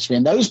does impress me.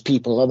 And those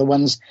people are the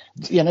ones,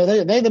 they're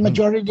the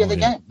majority of the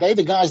game. They're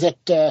the guys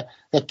that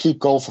keep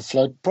golf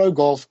afloat. Pro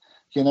golf,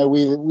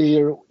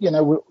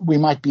 we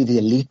might be the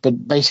elite,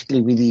 but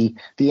basically we're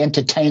the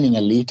entertaining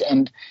elite.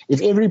 And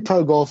if every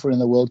pro golfer in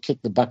the world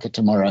kicked the bucket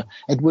tomorrow,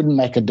 it wouldn't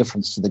make a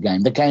difference to the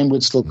game. The game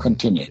would still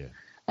continue.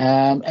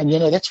 Yeah. And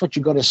that's what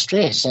you've got to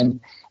stress.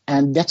 And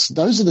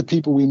those are the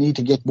people we need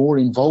to get more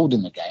involved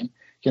in the game.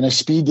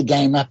 Speed the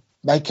game up,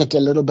 make it a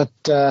little bit,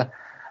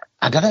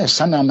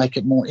 somehow make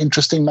it more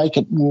interesting, make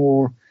it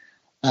more,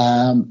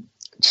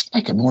 just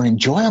make it more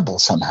enjoyable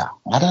somehow.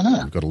 I don't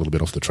know. We've got a little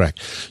bit off the track.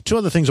 Two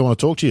other things I want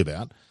to talk to you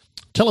about.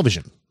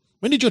 Television.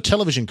 When did your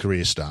television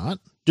career start?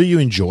 Do you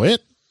enjoy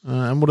it?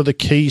 And what are the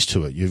keys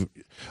to it?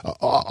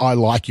 I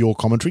like your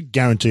commentary.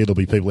 Guarantee there'll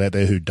be people out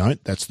there who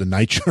don't. That's the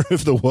nature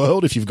of the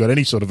world. If you've got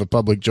any sort of a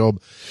public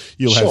job,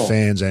 you'll have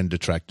fans and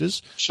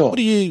detractors. Sure.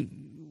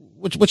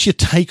 What's your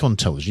take on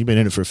television? You've been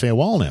in it for a fair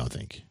while now, I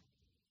think.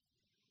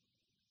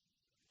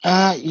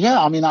 I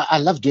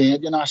love doing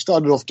it. I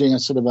started off doing a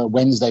sort of a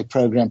Wednesday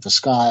program for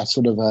Sky,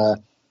 sort of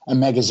a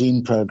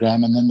magazine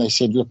program. And then they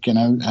said, look,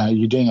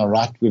 you're doing all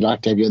right. We'd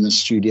like to have you in the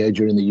studio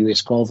during the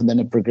US golf. And then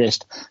it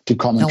progressed to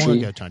commentary. How long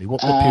ago, Tony?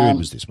 What period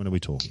was this? When are we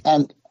talking?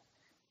 And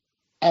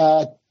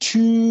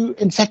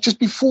in fact, just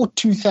before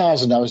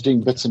 2000, I was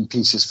doing bits and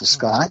pieces for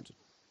Sky.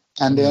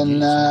 And then,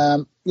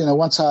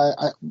 once I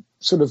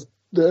sort of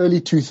the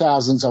early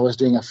 2000s, I was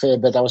doing a fair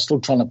bit. I was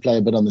still trying to play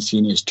a bit on the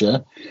seniors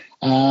tour.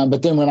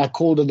 But then when I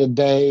called it a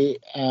day,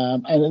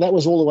 and that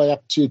was all the way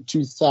up to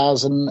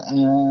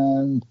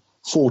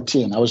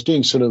 2014, I was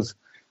doing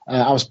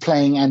I was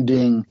playing and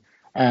doing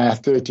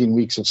 13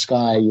 weeks of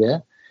Sky a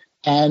year.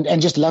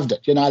 And just loved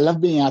it. I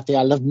love being out there.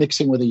 I love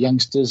mixing with the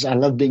youngsters. I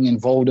love being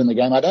involved in the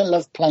game. I don't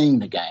love playing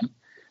the game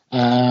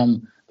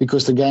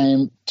because the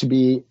game, to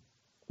be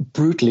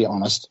brutally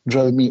honest,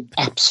 drove me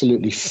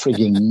absolutely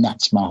frigging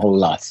nuts my whole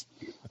life.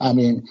 I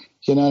mean,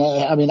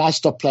 I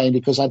stopped playing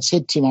because I'd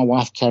said to my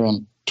wife,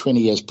 Karen,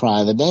 20 years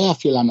prior, the day I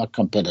feel I'm not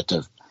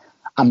competitive,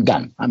 I'm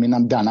done.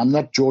 I'm done. I'm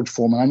not George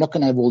Foreman. I'm not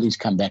going to have all these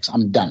comebacks.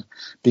 I'm done.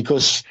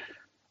 Because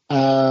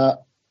I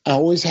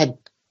always had,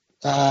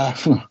 a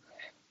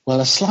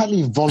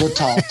slightly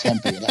volatile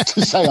temper, you have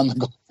to say, on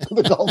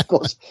the golf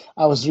course.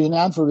 I was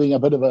renowned for being a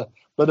bit of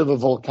a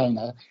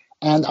volcano.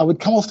 And I would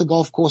come off the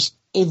golf course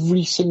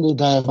every single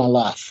day of my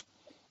life,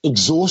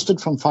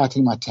 exhausted from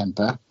fighting my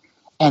temper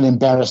and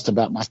embarrassed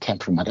about my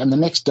temperament. And the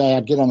next day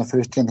I'd get on the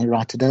first tee and they'd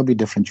write, today will be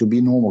different. You'll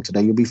be normal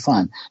today. You'll be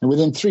fine. And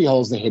within 3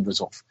 holes, the head was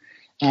off.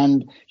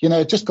 And,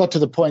 it just got to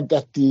the point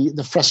that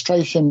the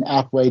frustration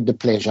outweighed the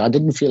pleasure. I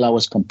didn't feel I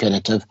was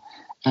competitive.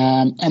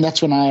 And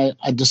that's when I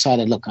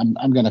decided, look,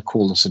 I'm going to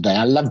call this a day.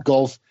 I loved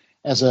golf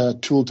as a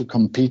tool to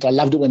compete. I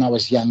loved it when I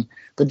was young.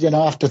 But,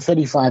 after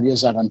 35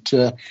 years out on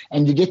tour,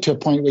 and you get to a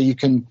point where you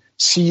can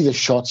see the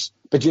shots,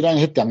 but you don't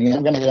hit them.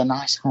 I'm going to hit a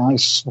nice, high,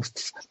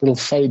 soft little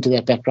fade to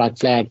that back right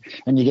flag,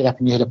 and you get up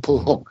and you hit a pull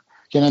hook.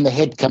 And the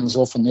head comes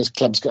off and there's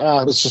clubs go,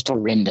 it was just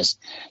horrendous.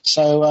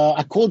 So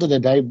I called it a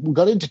day. We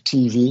got into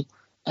TV,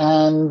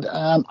 and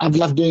I've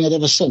loved doing it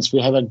ever since.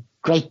 We have a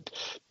great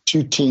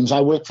 2 teams.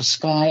 I work for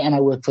Sky and I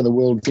work for the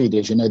World Feed,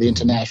 as you know, the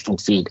international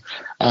feed.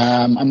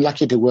 I'm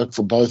lucky to work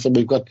for both, and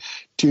we've got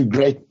 2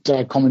 great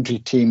commentary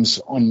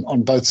teams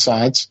on both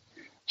sides.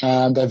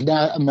 They've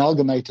now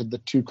amalgamated the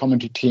 2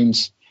 commentary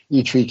teams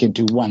each week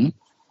into one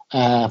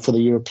for the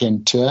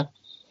European tour.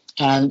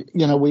 And,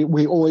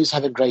 we always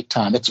have a great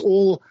time. It's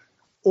all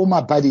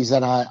my buddies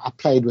that I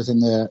played with in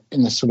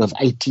the sort of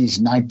 80s,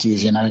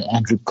 90s,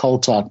 Andrew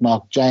Coltart,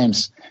 Mark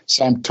James,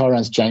 Sam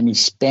Torrance, Jamie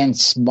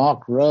Spence,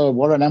 Mark Rowe,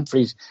 Warren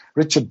Humphreys,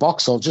 Richard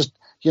Boxall, just,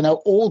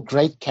 all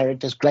great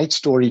characters, great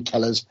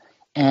storytellers.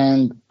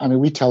 And,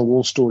 we tell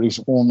war stories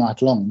all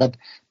night long. But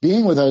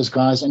being with those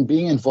guys and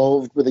being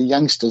involved with the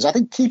youngsters, I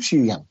think keeps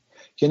you young.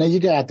 You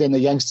go out there and the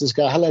youngsters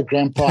go, hello,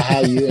 Grandpa, how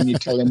are you? And you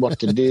tell them what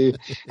to do,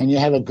 and you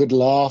have a good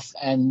laugh.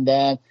 And,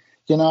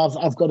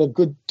 I've got a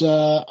good,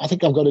 I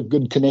think I've got a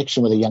good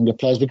connection with the younger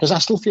players because I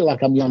still feel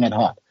like I'm young at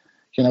heart.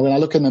 When I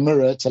look in the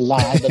mirror, it's a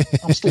lie, but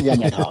I'm still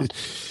young at heart.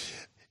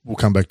 We'll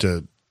come back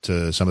to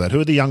some of that. Who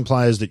are the young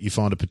players that you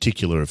find a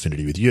particular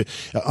affinity with?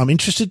 I'm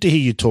interested to hear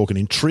you talk, and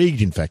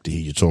intrigued, in fact, to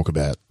hear you talk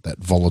about that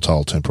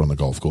volatile temper on the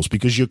golf course,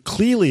 because you're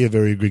clearly a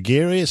very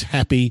gregarious,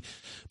 happy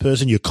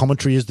person. Your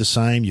commentary is the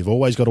same. You've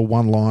always got a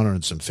one-liner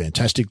and some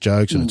fantastic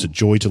jokes, and it's a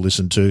joy to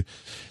listen to.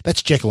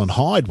 That's Jekyll and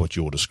Hyde, what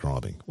you're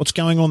describing. What's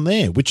going on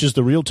there? Which is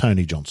the real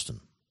Tony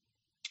Johnston?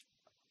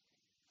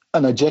 Oh,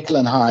 no, Jekyll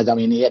and Hyde,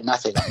 he had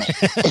nothing on me.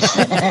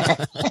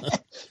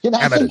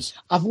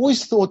 I've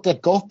always thought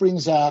that golf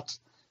brings out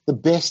the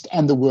best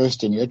and the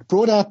worst in you. It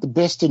brought out the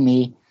best in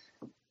me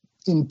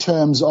in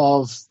terms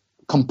of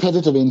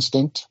competitive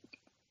instinct,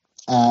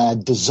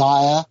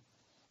 desire,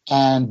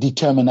 and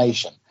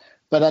determination.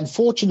 But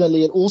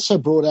unfortunately, it also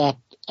brought out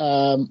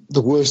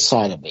the worst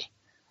side of me.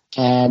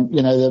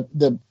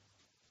 The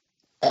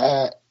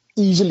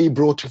easily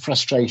brought to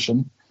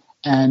frustration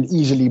and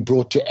easily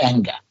brought to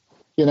anger,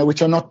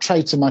 which are not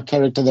traits of my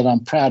character that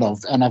I'm proud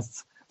of, and I've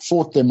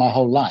fought them my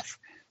whole life.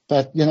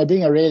 But,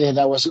 being a redhead,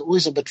 I was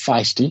always a bit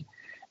feisty,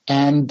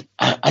 and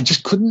I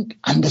just couldn't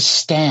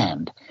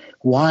understand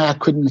why I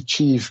couldn't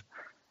achieve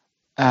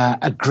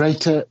a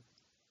greater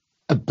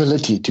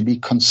ability to be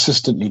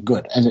consistently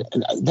good. And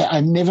I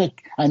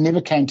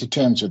never came to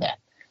terms with that.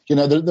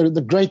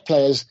 The great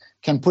players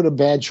can put a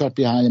bad shot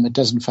behind them. It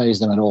doesn't faze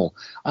them at all.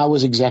 I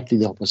was exactly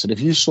the opposite. If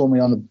you saw me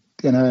on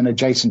an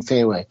adjacent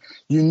fairway,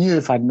 you knew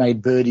if I'd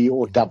made birdie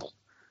or double.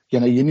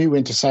 You knew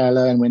when to say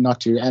hello and when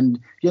not to. And,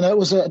 it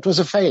was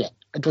a failing.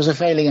 It was a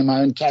failing in my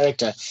own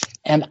character.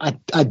 And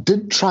I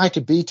did try to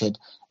beat it.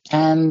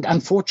 And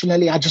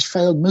unfortunately, I just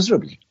failed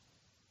miserably.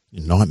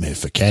 Nightmare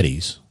for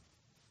caddies,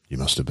 you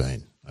must have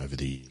been over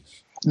the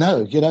years.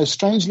 No,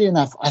 strangely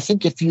enough, I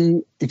think if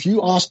you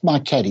asked my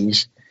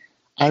caddies,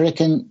 I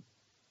reckon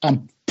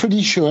I'm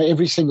pretty sure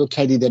every single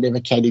caddy that ever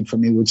caddied for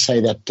me would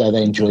say that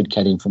they enjoyed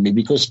caddying for me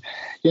because,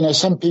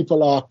 some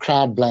people are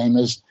crowd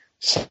blamers,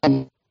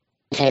 some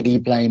caddy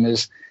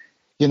blamers.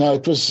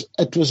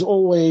 It was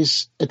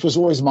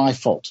always my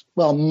fault.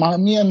 Well,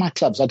 me and my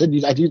clubs, I did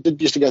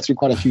used to go through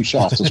quite a few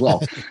shafts as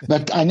well,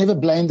 but I never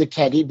blamed the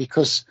caddy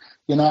because,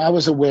 I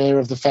was aware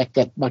of the fact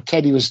that my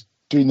caddy was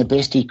doing the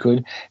best he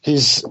could.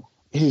 His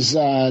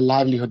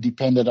livelihood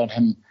depended on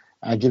him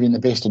giving the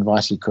best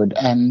advice he could.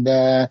 And,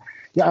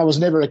 I was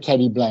never a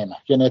caddy blamer.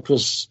 It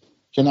was,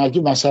 I'd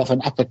give myself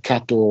an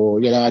uppercut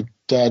or, I'd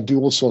do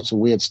all sorts of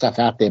weird stuff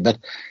out there. But,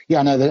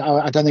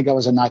 I don't think I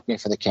was a nightmare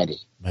for the caddy.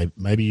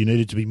 Maybe you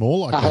needed to be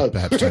more like that,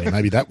 perhaps, Tony.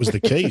 Maybe that was the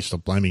key.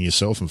 Stop blaming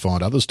yourself and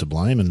find others to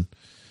blame. And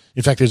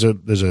in fact, there's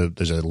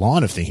a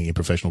line of thinking in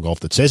professional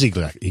golf that says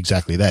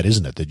exactly that,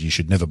 isn't it? That you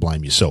should never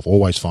blame yourself.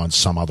 Always find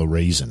some other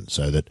reason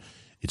so that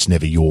it's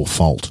never your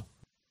fault.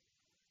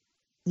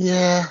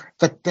 Yeah,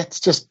 but that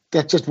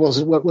just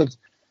wasn't what was.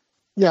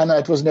 Yeah, no,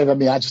 it was never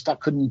me. I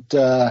couldn't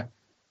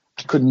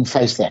couldn't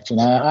face that.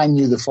 I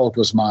knew the fault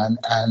was mine,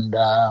 and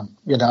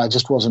I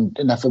just wasn't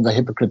enough of a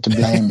hypocrite to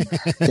blame.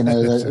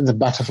 The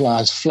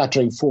butterflies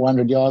fluttering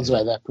 400 yards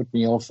away, that put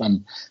me off,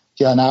 and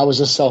I was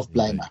a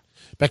self-blamer.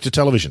 Back to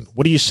television.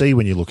 What do you see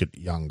when you look at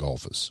young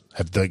golfers?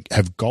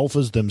 Have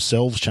golfers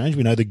themselves changed?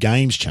 We know the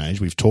game's changed.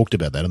 We've talked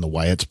about that and the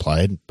way it's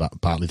played,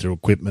 partly through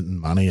equipment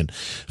and money, and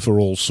for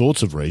all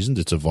sorts of reasons,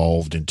 it's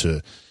evolved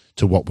into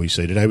what we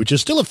see today, which is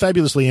still a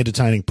fabulously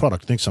entertaining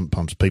product. I think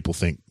sometimes people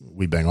think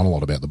we bang on a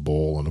lot about the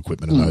ball and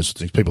equipment and those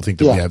things. People think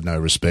that we have no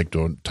respect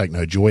or take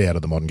no joy out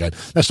of the modern game.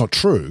 That's not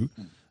true.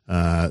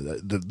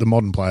 The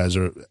modern players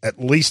are at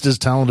least as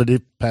talented,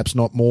 if perhaps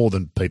not more,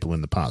 than people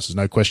in the past. There's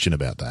no question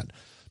about that.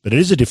 But it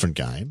is a different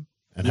game,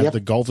 and have the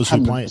golfers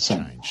who play it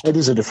changed? It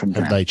is a different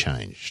game. Have they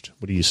changed?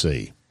 What do you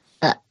see?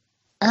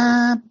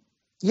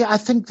 I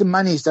think the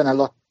money's done a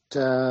lot,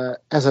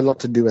 has a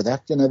lot to do with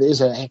that. There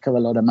is a heck of a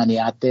lot of money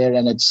out there,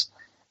 and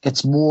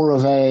it's more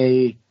of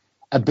a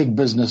big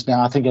business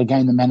now. I think,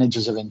 again, the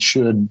managers have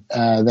ensured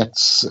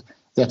that's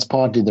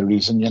partly the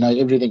reason.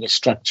 Everything is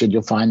structured,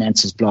 your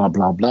finances, blah,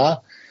 blah, blah.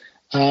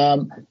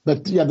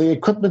 But the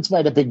equipment's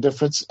made a big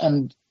difference,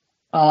 and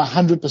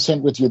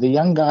 100% with you. The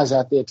young guys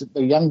out there,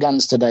 the young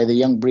guns today, the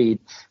young breed,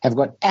 have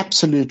got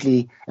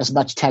absolutely as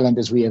much talent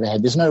as we ever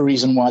had. There's no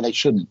reason why they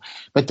shouldn't.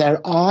 But they're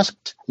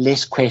asked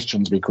less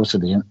questions because of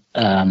the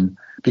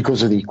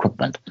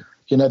equipment.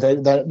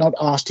 They're not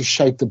asked to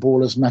shape the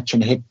ball as much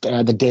and hit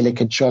the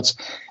delicate shots.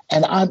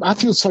 And I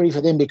feel sorry for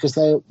them because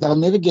they'll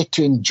never get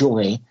to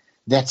enjoy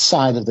that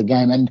side of the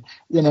game. And,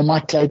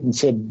 Mike Clayton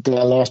said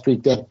last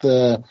week that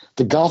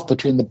the gulf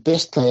between the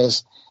best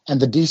players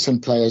and the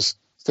decent players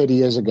 30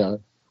 years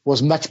ago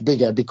was much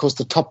bigger because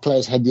the top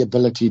players had the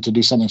ability to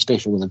do something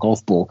special with a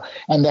golf ball.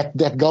 And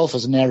that gulf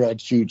has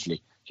narrowed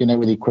hugely,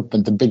 with the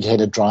equipment, the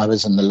big-headed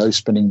drivers and the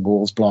low-spinning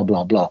balls, blah,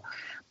 blah, blah.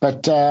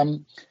 But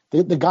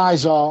the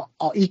guys are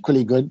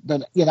equally good.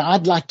 But,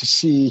 I'd like to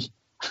see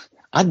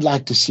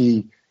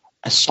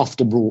a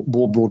softer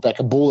ball brought back,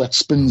 a ball that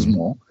spins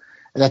more,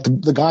 that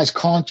the guys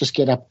can't just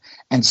get up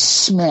and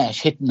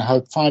smash, hit and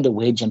hope, find a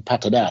wedge and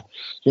putt it out.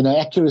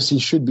 Accuracy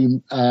should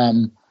be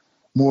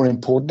more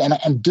important,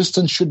 and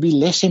distance should be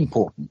less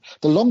important.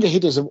 The longer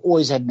hitters have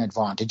always had an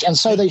advantage, and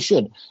so they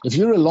should. If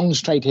you're a long,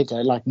 straight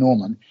hitter like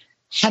Norman,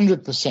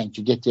 100%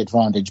 you get the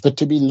advantage. But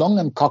to be long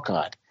and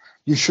cockeyed,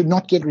 you should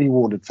not get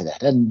rewarded for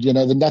that. And,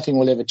 nothing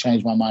will ever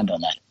change my mind on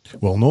that.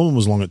 Well, Norman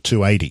was long at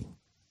 280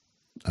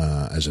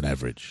 as an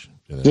average.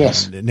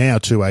 Yes. Now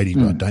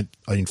 280,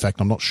 in fact,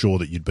 I'm not sure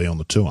that you'd be on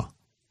the tour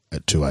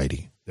at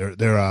 280.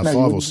 There are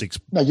five or six.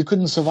 No, you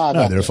couldn't survive.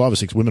 No, there are 5 or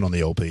 6 women on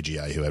the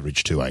LPGA who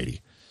average 280.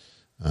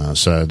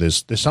 So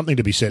there's something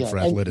to be said for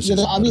athleticism,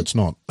 but it's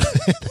not.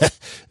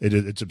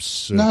 It's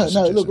absurd.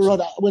 No. Look,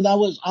 Rod. When I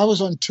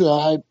was on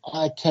tour,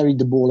 I carried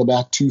the ball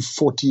about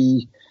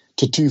 240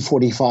 to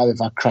 245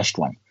 if I crushed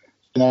one.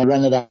 I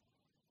ran it up.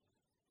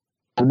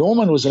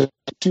 Norman was at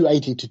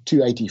 280 to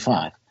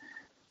 285,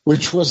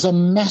 which was a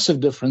massive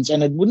difference,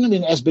 and it wouldn't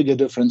have been as big a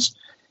difference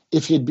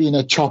if he'd been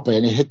a chopper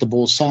and he hit the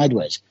ball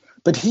sideways.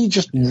 But he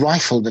just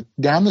rifled it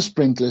down the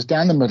sprinklers,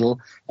 down the middle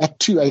at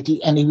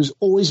 280, and he was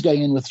always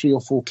going in with 3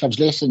 or 4 clubs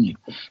less than you.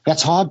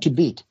 That's hard to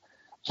beat.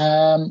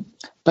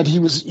 But he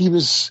was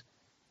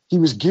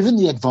given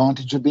the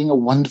advantage of being a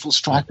wonderful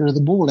striker of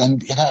the ball.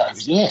 And,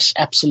 yes,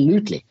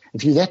 absolutely.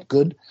 If you're that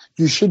good,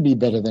 you should be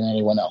better than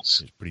anyone else.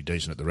 He's pretty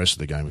decent at the rest of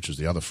the game, which was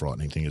the other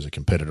frightening thing as a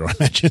competitor, I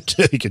imagine.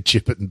 He could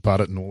chip it and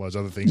putt it and all those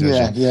other things,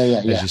 as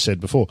you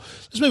said before.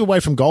 Let's move away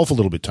from golf a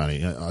little bit,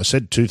 Tony. I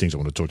said 2 things I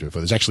want to talk to you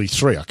about. There's actually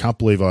 3. I can't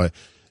believe I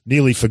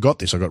nearly forgot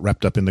this. I got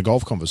wrapped up in the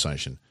golf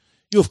conversation.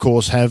 You, of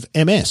course, have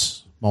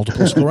MS,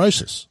 multiple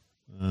sclerosis.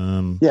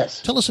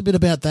 Yes. Tell us a bit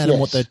about that and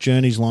what that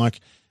journey's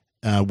like,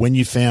 when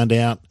you found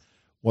out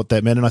what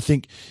that meant. And I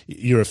think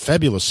you're a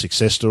fabulous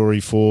success story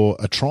for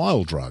a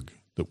trial drug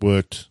that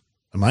worked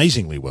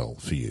amazingly well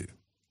for you.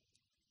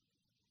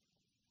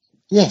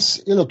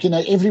 Yes. Look,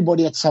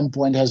 everybody at some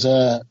point has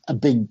a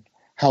big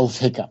health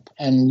hiccup.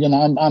 And,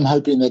 I'm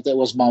hoping that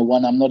was my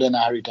one. I'm not in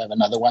a hurry to have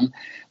another one.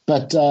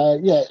 But,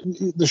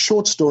 the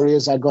short story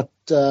is I got,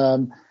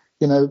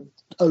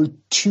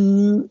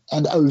 02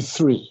 and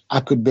 03. I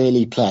could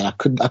barely play. I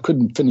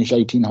couldn't finish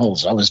 18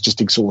 holes. I was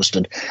just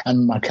exhausted.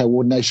 And my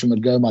coordination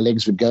would go, my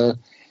legs would go.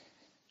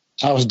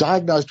 I was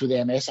diagnosed with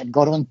MS and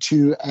got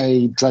onto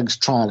a drugs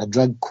trial, a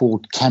drug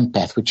called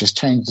Campath, which has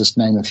changed its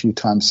name a few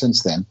times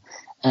since then.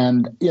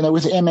 And,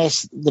 with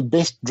MS, the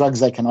best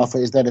drugs they can offer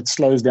is that it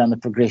slows down the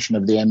progression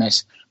of the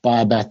MS by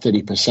about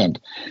 30%.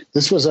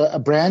 This was a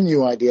brand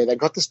new idea. They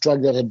got this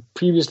drug that had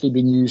previously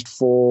been used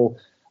for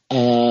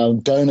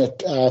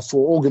for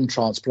organ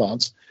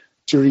transplants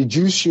to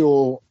reduce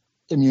your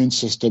immune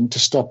system to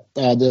stop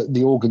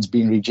the organs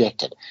being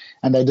rejected.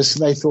 And they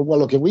thought, well,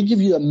 look, if we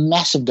give you a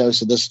massive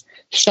dose of this,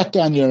 shut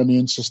down your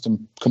immune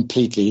system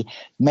completely,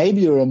 maybe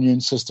your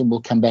immune system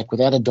will come back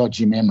without a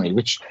dodgy memory,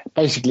 which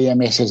basically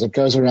MS is. It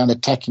goes around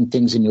attacking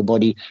things in your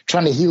body,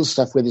 trying to heal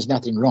stuff where there's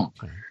nothing wrong.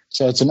 Okay.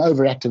 So it's an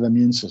overactive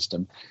immune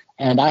system.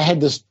 And I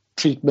had this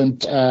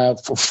treatment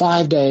for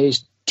 5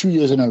 days, 2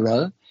 years in a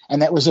row,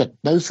 And that was it.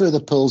 No further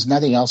pills,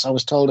 nothing else. I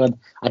was told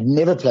I'd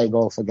never play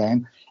golf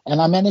again. And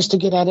I managed to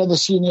get out of the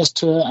seniors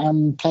tour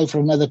and play for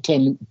another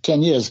 10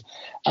 years.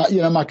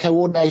 My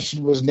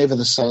coordination was never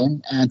the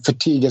same, and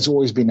fatigue has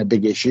always been a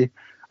big issue.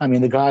 I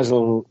mean, the guys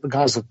will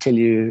tell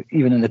you,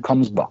 even in the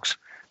comms box,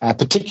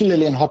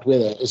 particularly in hot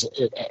weather,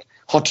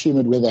 hot,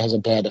 humid weather has a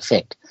bad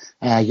effect.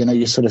 I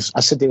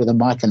sit there with a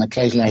mic and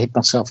occasionally I hit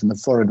myself in the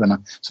forehead when I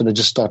sort of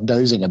just start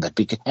dozing a bit.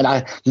 You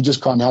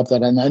just can't help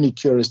that. And the only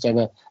cure is to have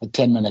a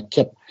 10-minute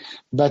kip.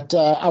 But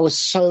I was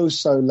so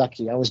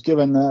lucky. I was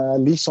given a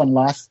lease on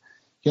life.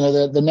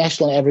 The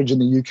national average in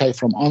the UK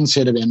from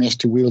onset of MS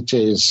to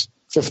wheelchair is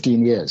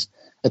 15 years.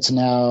 It's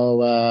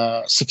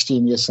now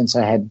 16 years since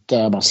I had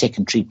my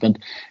second treatment,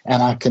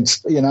 and I can,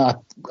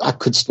 I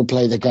could still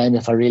play the game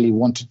if I really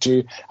wanted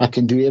to. I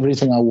can do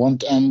everything I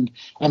want, and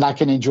I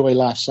can enjoy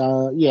life.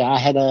 So yeah, I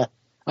had a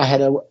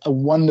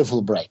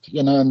wonderful break,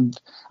 and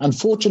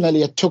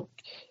unfortunately it took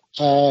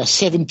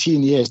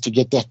 17 years to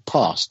get that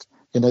passed.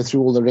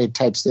 Through all the red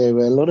tapes, there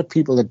were a lot of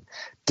people that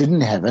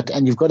didn't have it,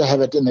 and you've got to have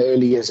it in the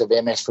early years of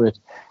MS for it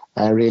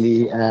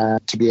really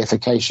to be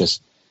efficacious.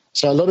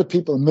 So a lot of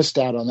people missed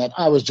out on that.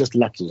 I was just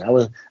lucky.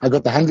 I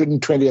got the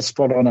 120th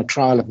spot on a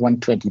trial of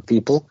 120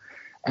 people,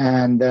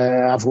 and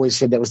I've always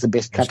said that was the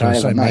best cut I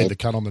ever made. The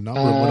cut on the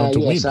number and went on to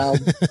win.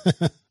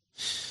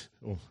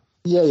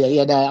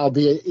 Yeah. No, I'll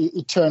be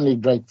eternally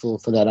grateful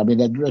for that. I mean,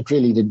 it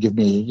really did give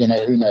me,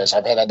 who knows?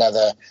 I've had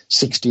another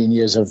 16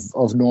 years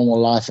of normal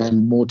life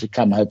and more to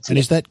come, hopefully. And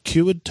is that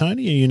cured,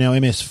 Tony? Are you now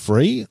MS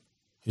free?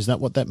 Is that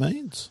what that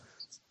means?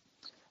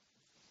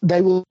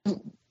 They will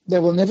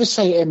never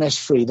say MS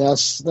free. They'll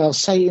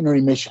say in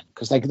remission,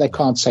 because they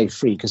can't say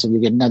free, because if you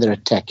get another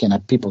attack,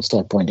 people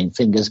start pointing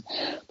fingers.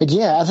 But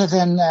yeah, other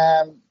than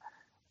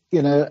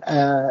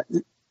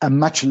a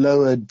much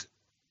lowered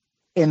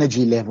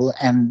energy level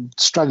and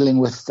struggling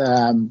with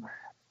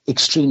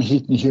extreme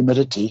heat and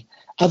humidity,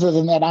 other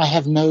than that, I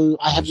have no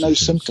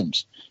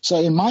symptoms. So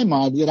in my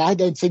mind, I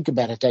don't think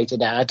about it day to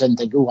day. I don't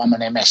think, I'm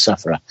an MS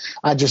sufferer.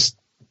 I just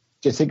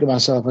think of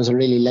myself as a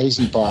really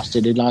lazy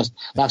bastard who likes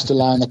to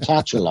lie on the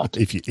couch a lot.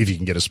 If you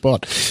can get a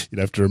spot, you'd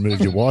have to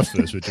remove your wife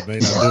first, which would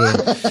mean I'm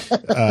doing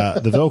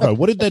the Velcro.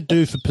 What did that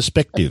do for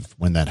perspective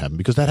when that happened?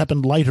 Because that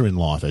happened later in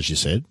life, as you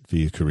said, for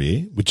your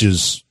career, which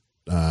is,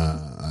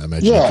 I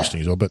imagine,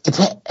 interesting as well. But it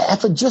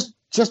happened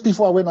just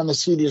before I went on the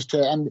seniors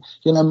tour, and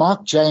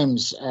Mark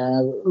James,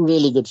 a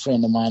really good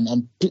friend of mine,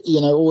 and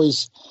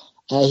always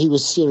he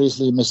was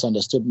seriously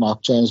misunderstood.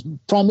 Mark James,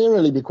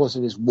 primarily because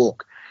of his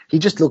walk. He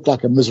just looked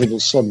like a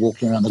miserable sod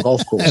walking around the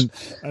golf course. And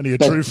only a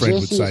true friend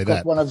would say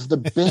that. One of the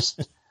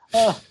best.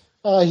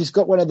 He's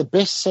got one of the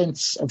best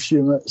senses of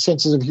humor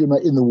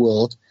in the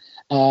world.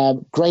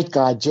 Great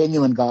guy,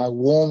 genuine guy,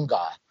 warm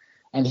guy,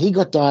 and he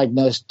got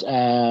diagnosed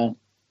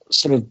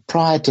sort of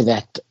prior to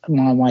that,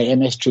 my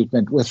MS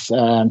treatment, with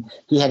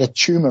he had a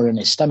tumor in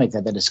his stomach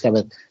that they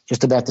discovered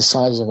just about the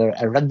size of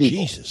a rugby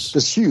ball. It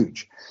was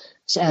huge.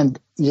 And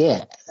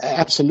yeah,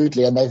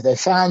 absolutely. And they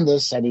found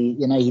this, and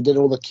he did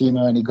all the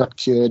chemo and he got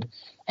cured.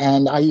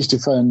 And I used to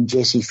phone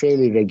Jesse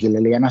fairly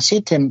regularly, and I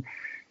said to him,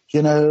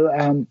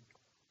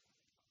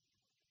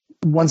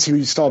 once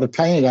he started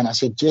playing again, I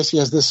said, Jesse,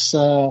 has this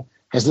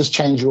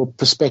changed your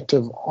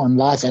perspective on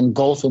life and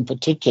golf in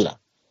particular?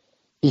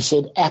 He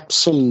said,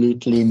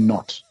 absolutely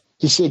not.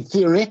 He said,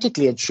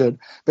 theoretically it should,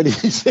 but he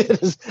said,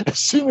 as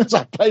soon as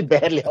I play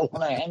badly, I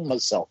want to hang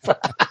myself.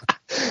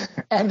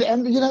 And I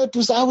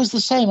was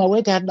the same. I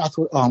went out and I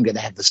thought, I'm going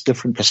to have this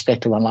different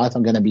perspective on life.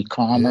 I'm going to be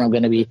calmer. I'm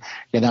going to be,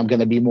 I'm going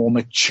to be more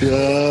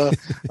mature.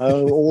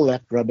 All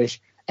that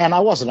rubbish. And I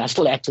wasn't. I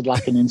still acted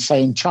like an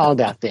insane child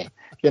out there.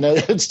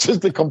 It's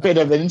just the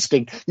competitive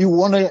instinct. You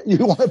want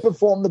to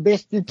perform the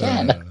best you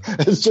can.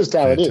 It's just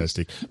how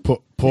fantastic. It is.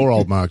 Poor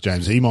old Mark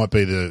James. He might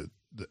be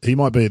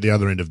at the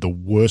other end of the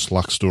worst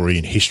luck story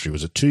in history.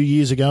 Was it 2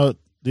 years ago at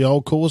the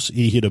old course?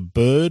 He hit a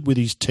bird with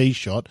his tee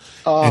shot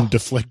and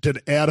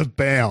deflected out of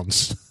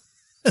bounds.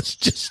 It's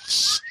just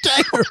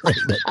staggering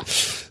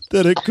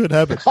that it could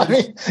happen. I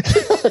mean,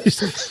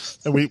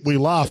 and we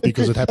laugh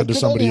because it happened to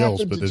somebody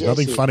else, but there's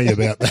nothing funny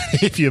about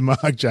that if you're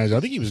Mark James. I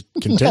think he was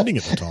contending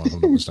at the time, if I'm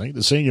not mistaken.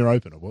 The senior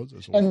open it was.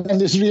 And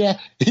his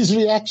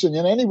reaction,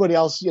 anybody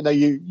else,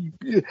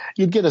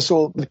 you'd get a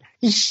sort of,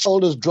 his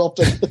shoulders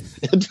dropped.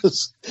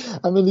 He's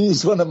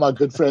one of my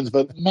good friends,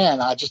 but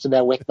man, I just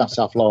about whacked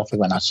myself laughing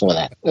when I saw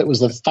that. It was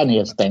the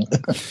funniest thing.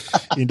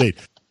 Indeed.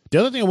 The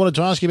other thing I wanted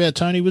to ask you about,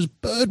 Tony, was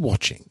bird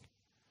watching.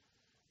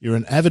 You're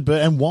an avid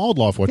bird and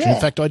wildlife watcher. Yeah. In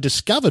fact, I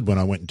discovered when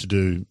I went to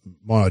do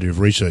my idea of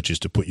research is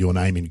to put your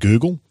name in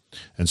Google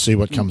and see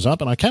what comes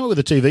up. And I came up with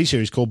a TV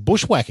series called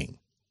Bushwhacking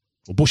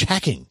or Bush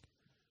Hacking.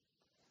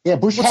 Yeah,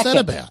 Bush What's Hacking.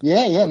 that about?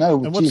 Yeah,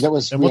 no. And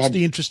what's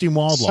the interest in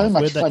wildlife? So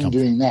much fun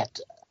doing that.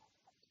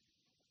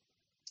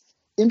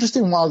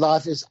 Interesting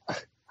wildlife is,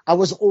 I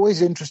was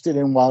always interested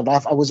in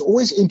wildlife. I was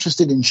always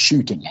interested in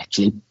shooting,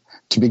 actually,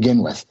 to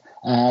begin with.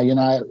 In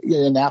our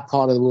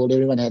part of the world,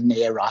 everyone had an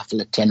air rifle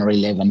at 10 or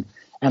 11.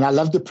 And I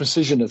love the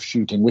precision of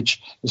shooting, which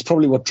is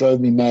probably what drove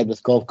me mad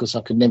with golf, because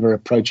I could never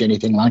approach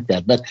anything like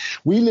that. But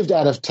we lived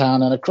out of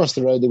town, and across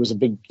the road there was a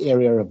big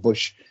area of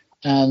bush.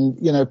 And,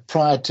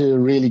 prior to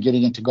really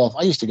getting into golf,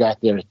 I used to go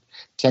out there at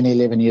 10,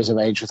 11 years of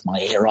age with my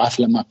air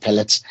rifle and my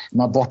pellets,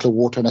 my bottle of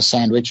water and a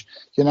sandwich,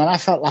 and I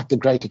felt like the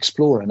great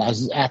explorer. And I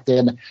was out there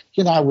and,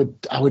 I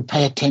would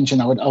pay attention.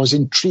 I was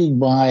intrigued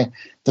by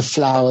the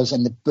flowers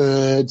and the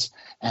birds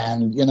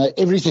and,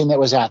 everything that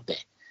was out there.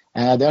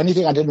 The only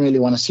thing I didn't really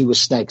want to see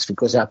was snakes,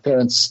 because our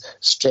parents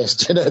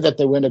stressed, that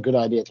they weren't a good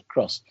idea to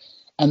cross.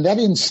 And that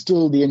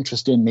instilled the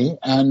interest in me.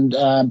 And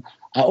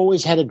I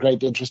always had a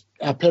great interest.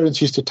 Our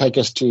parents used to take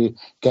us to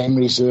game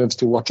reserves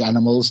to watch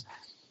animals.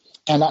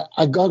 And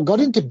I got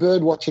into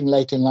bird watching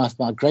late in life.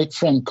 My great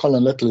friend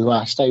Colin Little, who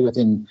I stay with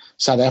in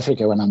South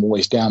Africa when I'm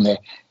always down there,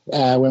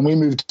 when we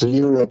moved to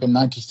Europe in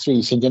 '93,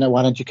 he said,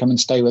 why don't you come and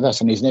stay with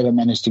us? And he's never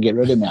managed to get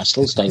rid of me. I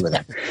still stay with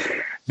him.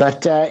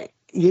 But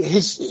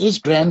his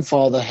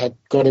grandfather had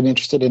got him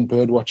interested in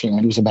bird watching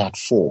when he was about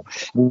 4.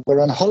 We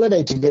were on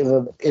holiday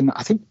together in,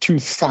 I think,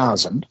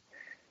 2000.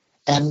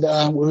 And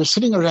we were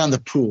sitting around the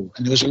pool,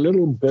 and there was a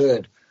little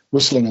bird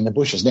whistling in the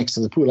bushes next to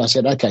the pool. I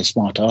said, okay,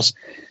 smart ass,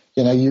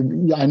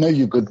 I know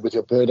you're good with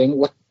your birding.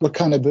 What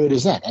kind of bird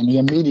is that? And he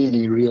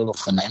immediately reeled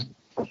off the name.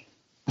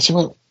 I said,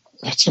 well,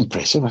 that's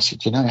impressive. I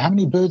said, how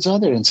many birds are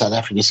there in South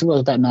Africa? He said, well,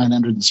 about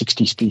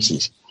 960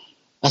 species.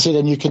 I said,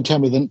 and you can tell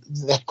me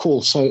that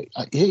call. So,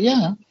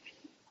 yeah.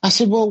 I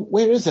said, well,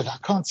 where is it? I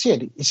can't see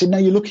it. He said, no,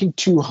 you're looking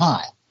too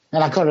high.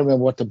 And I can't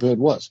remember what the bird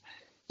was.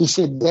 He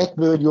said, that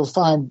bird you'll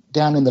find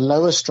down in the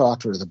lower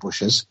strata of the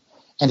bushes,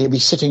 and he'll be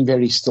sitting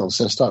very still.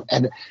 So stop.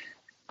 And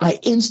I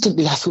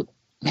thought,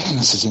 man,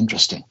 this is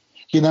interesting.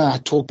 I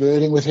talked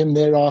birding with him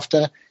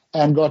thereafter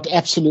and got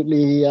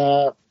absolutely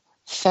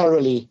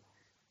thoroughly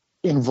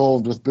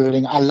involved with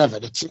birding. I love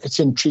it. It's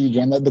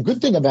intriguing. And the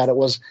good thing about it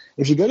was,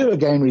 if you go to a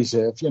game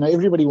reserve,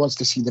 everybody wants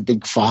to see the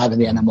big five and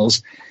the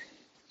animals.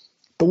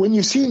 But when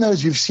you've seen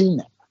those, you've seen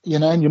them,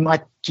 and you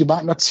might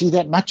not see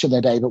that much in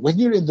the day. But when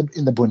you're in the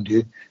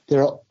Bundu,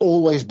 there are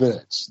always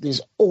birds. There's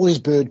always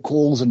bird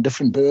calls and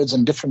different birds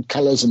and different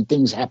colors and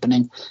things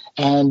happening.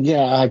 And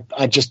yeah,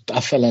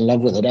 I fell in love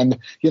with it. And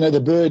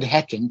the bird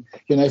hacking.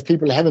 If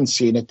people haven't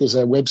seen it, there's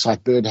a website,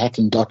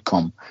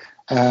 birdhacking.com.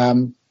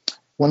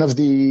 One of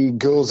the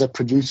girls that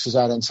produces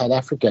out in South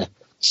Africa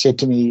said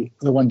to me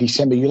the one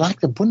December, "You like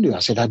the Bundu?" I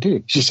said, "I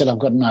do." She said, "I've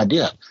got an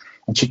idea."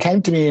 And she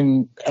came to me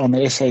on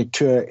the SA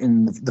tour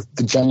in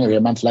the January,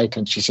 a month later,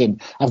 and she said,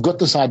 "I've got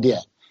this idea.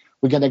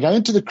 We're going to go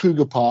into the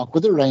Kruger Park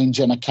with a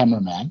ranger and a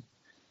cameraman,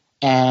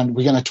 and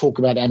we're going to talk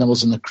about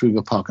animals in the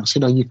Kruger Park." And I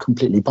said, "Are you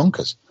completely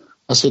bonkers?"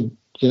 I said,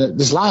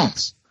 "There's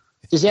lions,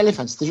 there's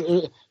elephants,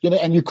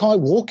 and you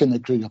can't walk in the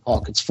Kruger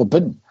Park. It's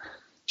forbidden."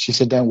 She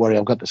said, "Don't worry,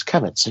 I've got this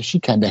covered." So she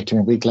came back to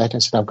me a week later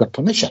and said, "I've got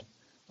permission."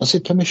 I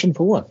said, "Permission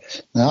for what?"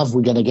 "Now,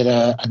 we're going to get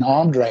an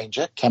armed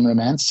ranger,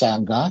 cameraman,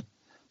 sound guy,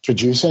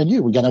 producer, and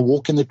you. We're going to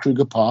walk in the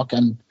Kruger Park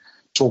and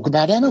talk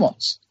about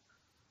animals."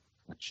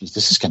 Geez,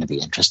 this is going to be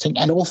interesting.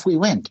 And off we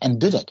went and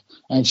did it.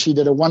 And she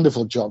did a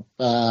wonderful job.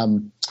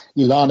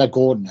 Ilana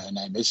Gordon, her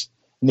name is,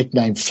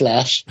 nicknamed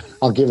Flash.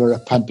 I'll give her a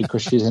punt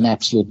because she's an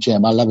absolute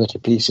gem. I love her to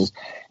pieces.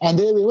 And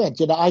there we went.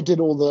 I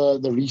did all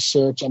the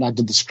research and I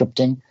did the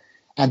scripting.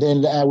 And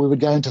then we would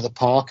go into the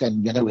park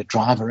and, we'd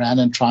drive around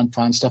and try and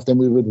find stuff. Then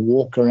we would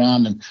walk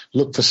around and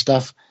look for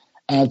stuff.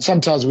 And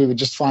sometimes we would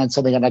just find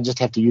something and I just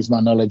have to use my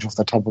knowledge off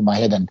the top of my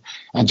head and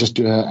just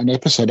do an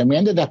episode. And we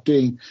ended up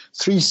doing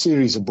 3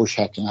 series of bush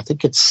hacking. I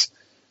think it's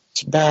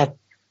about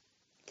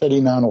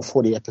 39 or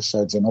 40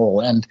 episodes in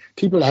all. And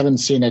people haven't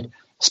seen it,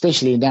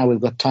 especially now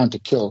we've got time to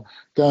kill.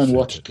 Go and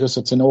watch it because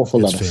it's an awful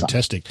lot of fun.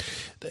 Fantastic.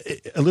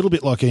 A little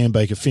bit like Ian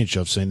Baker Finch,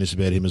 I've seen this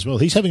about him as well.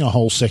 He's having a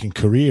whole second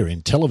career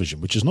in television,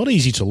 which is not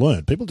easy to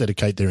learn. People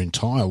dedicate their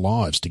entire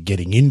lives to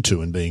getting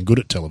into and being good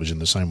at television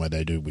the same way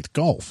they do with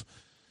golf.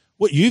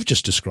 What you've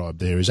just described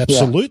there is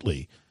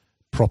absolutely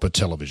proper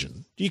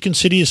television. Do you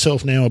consider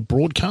yourself now a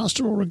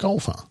broadcaster or a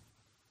golfer?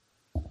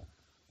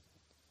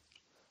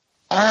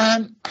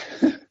 When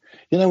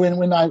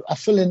I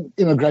fill in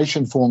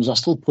immigration forms, I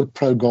still put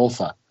pro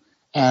golfer.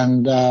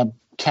 And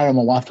Karen,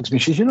 my wife, looks at me.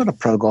 She says, "You're not a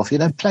pro golfer. You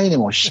don't play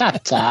anymore."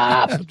 Shut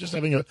up. I'm just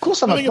having a, of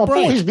course, I've break.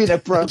 always been a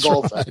pro That's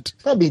golfer. Right.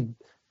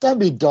 Don't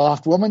be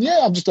daft, woman. Yeah,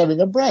 I'm just having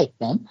a break,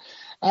 man.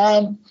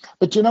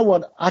 But you know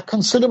what? I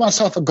consider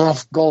myself a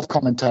golf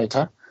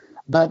commentator.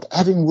 But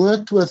having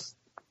worked with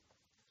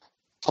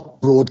top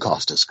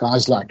broadcasters,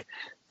 guys like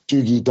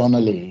Doogie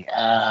Donnelly,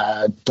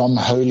 Dom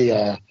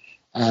Holier,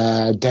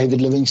 David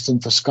Livingston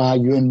for Sky,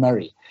 Ewan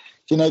Murray,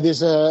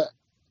 there's a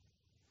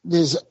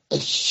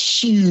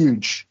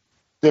huge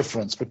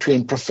difference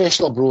between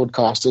professional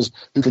broadcasters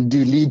who can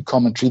do lead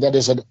commentary. That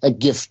is a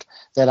gift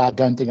that I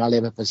don't think I'll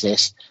ever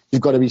possess.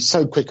 You've got to be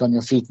so quick on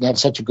your feet and have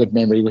such a good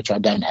memory, which I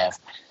don't have.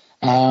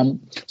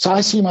 So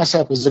I see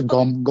myself as a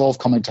golf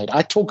commentator.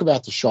 I talk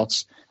about the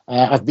shots.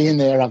 I've been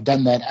there, I've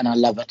done that, and I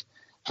love it.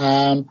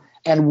 And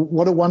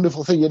what a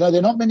wonderful thing. There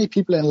are not many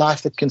people in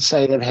life that can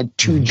say they've had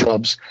 2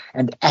 jobs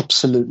and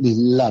absolutely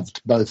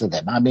loved both of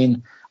them. I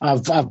mean,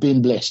 I've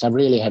been blessed. I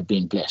really have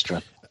been blessed,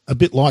 Rick. A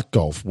bit like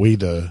golf, we,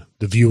 the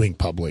viewing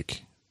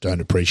public,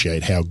 don't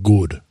appreciate how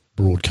good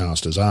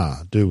broadcasters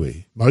are, do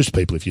we? Most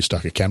people, if you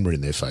stuck a camera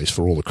in their face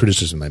for all the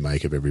criticism they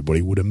make of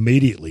everybody, would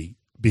immediately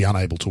be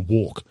unable to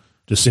walk.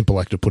 The simple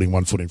act of putting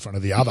one foot in front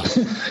of the other.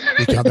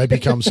 They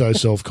become so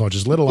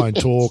self-conscious, let alone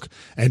talk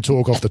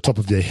off the top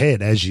of their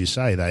head, as you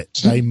say.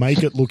 They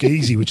make it look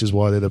easy, which is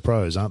why they're the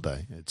pros, aren't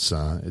they? It's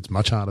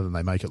much harder than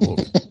they make it look.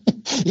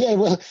 Yeah,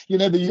 well,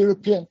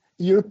 the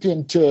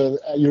European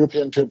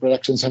tour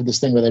productions have this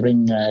thing where they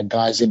bring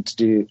guys in to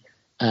do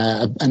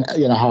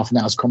half an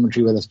hour's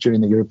commentary with us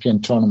during the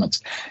European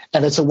tournaments,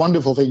 and it's a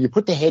wonderful thing. You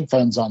put the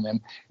headphones on them,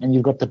 and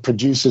you've got the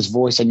producer's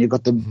voice, and you've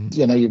got the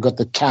you've got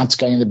the counts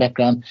going in the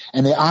background,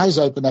 and their eyes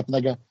open up, and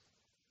they go,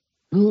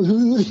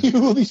 "Who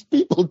are all these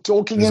people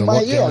talking in my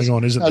ears?" There's a lot going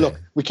on, isn't there? Look,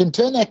 we can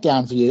turn that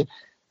down for you,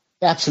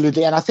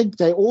 absolutely, and I think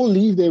they all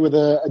leave there with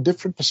a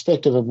different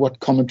perspective of what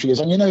commentary is,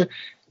 and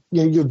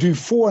you'll do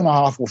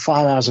 4.5 or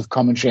 5 hours of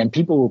commentary, and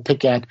people will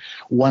pick out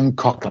one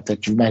cock-up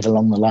that you've made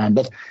along the line,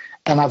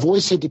 And I've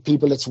always said to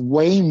people, it's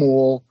way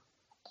more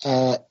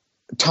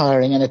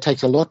tiring, and it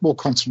takes a lot more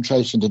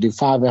concentration to do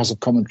 5 hours of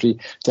commentary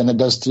than it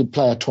does to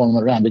play a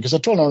tournament round. Because a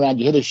tournament round,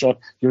 you hit a shot,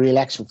 you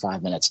relax for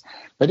 5 minutes.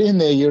 But in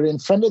there, you're in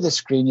front of the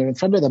screen, you're in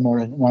front of the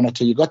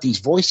monitor, you've got these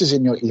voices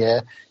in your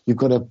ear, you've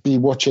got to be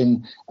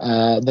watching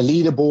the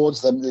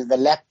leaderboards, the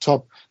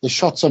laptop, the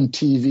shots on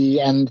TV.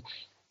 And,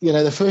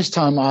 the first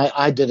time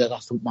I did it, I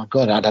thought, my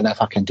God, I don't know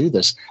if I can do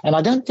this. And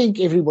I don't think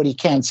everybody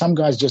can. Some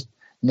guys just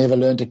never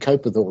learn to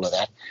cope with all of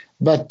that.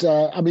 But,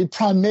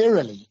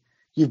 primarily,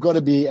 you've got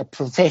to be a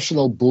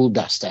professional bull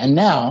duster. And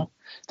now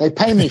they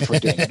pay me for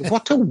doing it.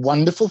 What a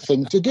wonderful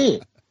thing to do.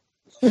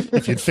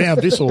 If you'd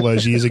found this all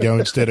those years ago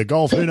instead of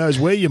golf, who knows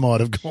where you might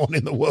have gone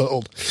in the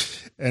world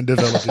and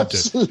developed into.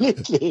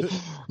 Absolutely.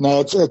 No,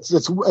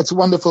 it's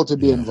wonderful to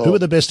be involved. Who are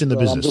the best in the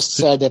business? I'm just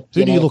sad that,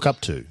 who do you look up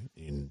to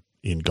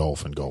in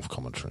golf and golf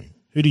commentary?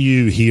 Who do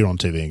you hear on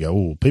TV and go,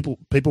 oh,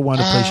 people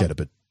won't appreciate it,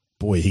 but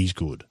boy, he's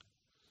good.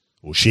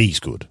 Or she's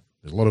good.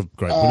 There's a lot of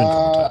great women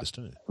commentators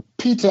too.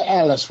 Peter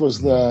Ellis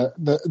was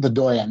the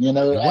doyen. You're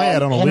way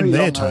out on a limb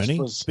there,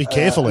 Tony. Be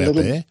careful out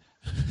there.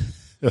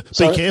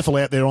 Be careful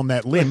out there on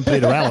that limb,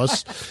 Peter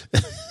Ellis.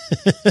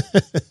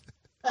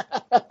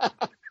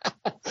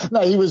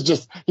 No, he was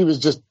just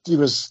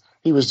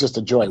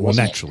a joy. Well,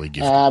 naturally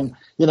gifted.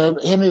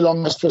 Henry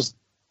Longmist was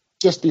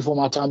just before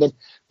my time. But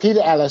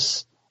Peter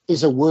Ellis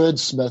is a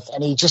wordsmith,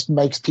 and he just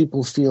makes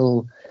people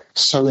feel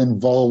so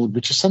involved,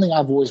 which is something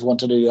I've always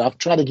wanted to do. I've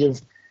tried to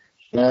give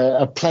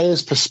a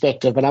player's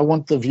perspective, but I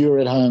want the viewer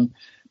at home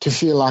to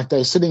feel like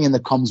they're sitting in the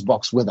comms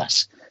box with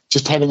us,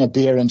 just having a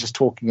beer and just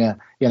talking a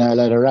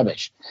load of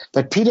rubbish.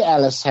 But Peter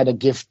Ellis had a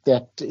gift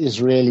that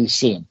is rarely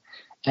seen.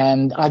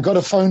 And I got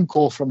a phone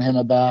call from him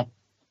about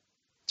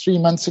 3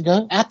 months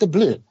ago, out the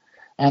blue.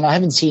 And I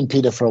haven't seen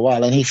Peter for a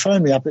while. And he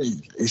phoned me up.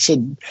 He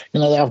said,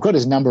 I've got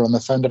his number on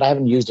the phone, but I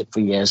haven't used it for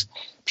years.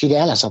 Peter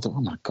Ellis. I thought,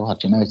 oh, my God,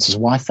 it's his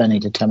wife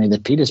phoning to tell me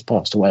that Peter's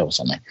passed away or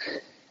something.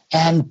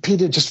 And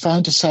Peter just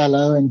phoned to say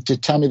hello and to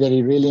tell me that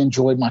he really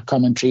enjoyed my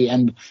commentary.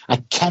 And I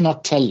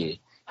cannot tell you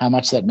how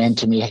much that meant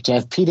to me to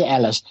have Peter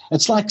Ellis.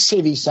 It's like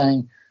Sevi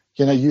saying,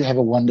 you have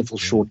a wonderful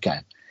short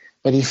game.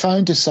 But he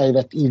phoned to say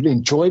that he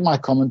enjoyed my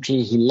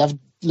commentary. He loved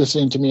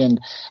listening to me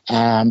and,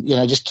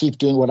 just keep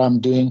doing what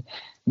I'm doing.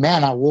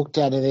 Man, I walked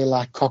out of there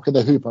like cock of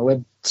the hoop. I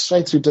went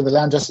straight through to the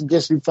lounge. I said,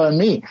 guess who phoned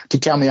me to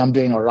tell me I'm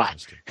doing all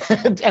right?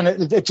 And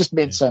it just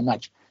meant so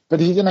much.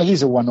 But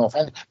he's a one-off.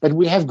 But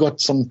we have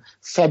got some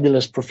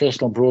fabulous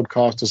professional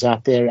broadcasters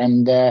out there.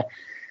 And,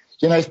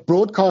 if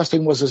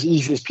broadcasting was as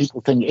easy as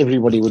people think,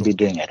 everybody would be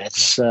doing it.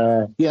 It's,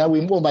 we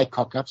all make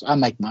cock-ups. I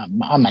make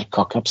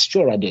cock-ups.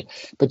 Sure I do.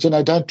 But,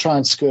 don't try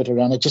and skirt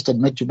around it. Just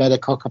admit you made a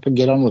cock-up and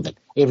get on with it.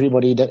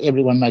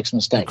 Everyone makes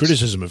mistakes. The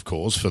criticism, of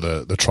course, for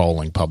the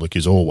trolling public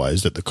is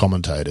always that the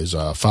commentators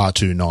are far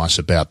too nice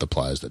about the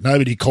players, that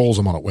nobody calls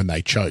them on it when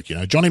they choke.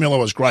 Johnny Miller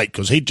was great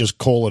because he'd just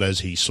call it as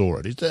he saw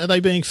it. Are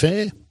they being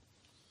fair?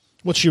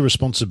 What's your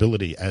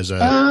responsibility as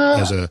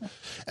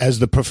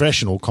the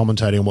professional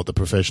commentating on what the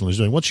professional is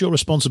doing? What's your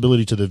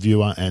responsibility to the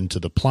viewer and to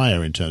the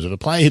player in terms of a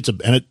player hits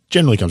and it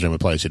generally comes around when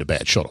players hit a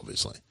bad shot,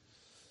 obviously.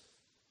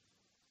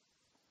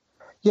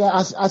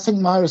 Yeah, I think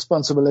my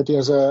responsibility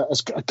as a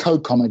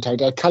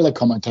co-commentator, a colour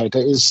commentator,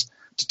 is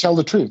to tell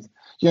the truth.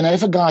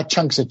 If a guy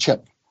chunks a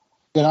chip,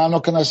 I'm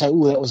not going to say,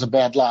 oh, that was a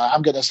bad lie.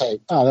 I'm going to say,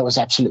 oh, that was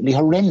absolutely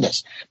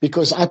horrendous,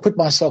 because I put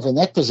myself in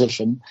that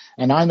position,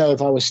 and I know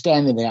if I was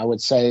standing there, I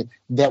would say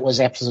that was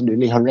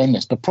absolutely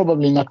horrendous, but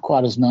probably not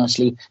quite as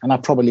nicely, and I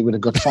probably would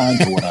have got fined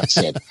for what I'd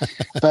said.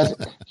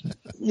 But,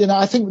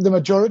 I think the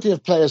majority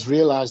of players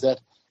realize that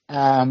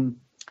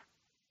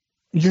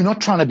you're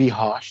not trying to be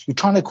harsh. You're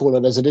trying to call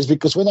it as it is,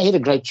 because when they hit a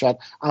great shot,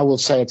 I will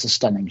say it's a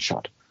stunning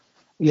shot.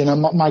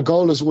 My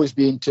goal has always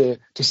been to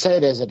say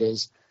it as it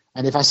is.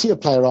 And if I see a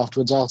player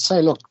afterwards, I'll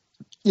say, look,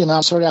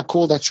 I'm sorry, I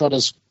called that shot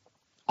as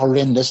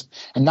horrendous.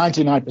 And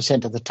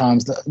 99% of the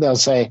times they'll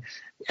say,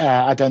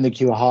 I don't think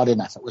you were hard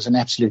enough. It was an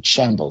absolute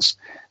shambles.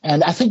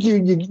 And I think you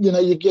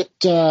get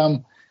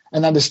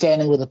an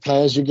understanding with the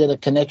players. You get a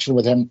connection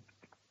with him,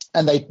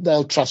 and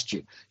they'll trust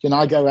you.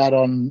 I go out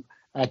on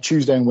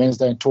Tuesday and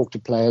Wednesday and talk to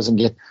players and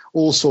get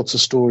all sorts of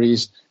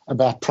stories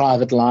about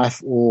private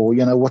life or,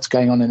 what's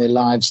going on in their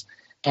lives.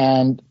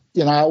 And,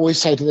 I always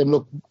say to them,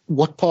 look,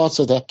 what parts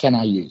of that can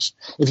I use?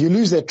 If you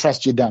lose that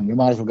trust, you're done. You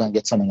might as well go and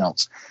get something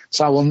else.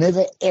 So I will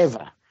never,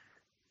 ever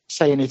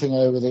say anything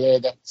over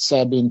there that's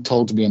being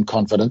told to me in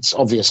confidence,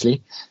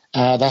 obviously.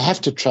 They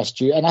have to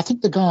trust you. And I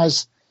think the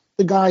guys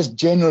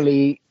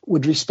generally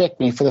would respect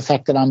me for the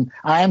fact that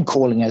I am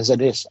calling as it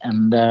is.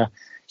 And,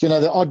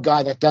 the odd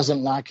guy that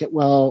doesn't like it,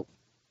 well,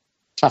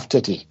 tough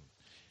titty.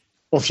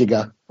 Off you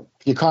go.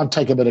 If you can't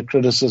take a bit of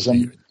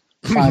criticism,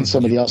 find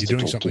somebody else to talk to. You're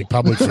doing something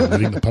public for a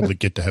living. The public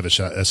get to have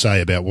a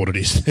say about what it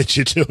is that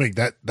you're doing.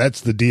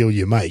 That's the deal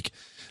you make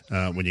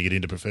when you get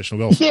into professional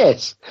golf.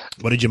 Yes.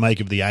 What did you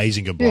make of the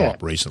Azinger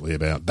blow-up recently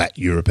about that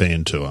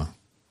European tour?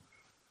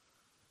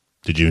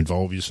 Did you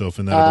involve yourself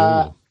in that at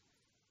all?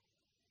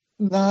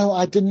 No,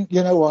 I didn't.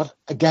 You know what?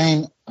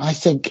 Again, I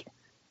played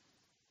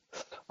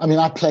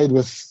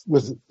with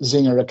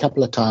Zinger a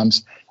couple of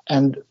times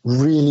and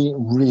really,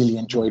 really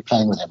enjoyed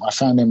playing with him. I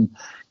found him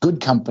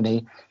good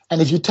company. And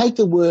if you take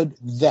the word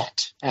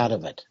 "that" out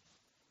of it,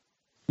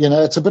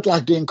 it's a bit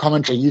like doing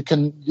commentary. You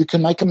can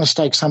make a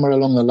mistake somewhere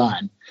along the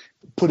line,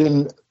 put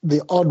in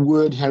the odd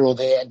word here or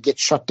there and get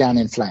shot down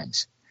in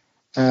flames.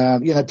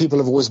 People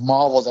have always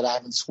marveled that I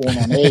haven't sworn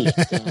on air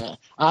yet.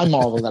 I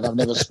marvel that I've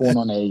never sworn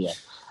on air yet.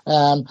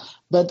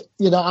 But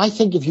I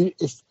think in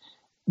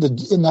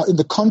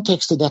the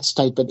context of that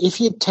statement,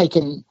 if you'd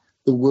taken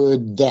the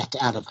word "that"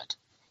 out of it,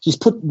 he's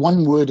put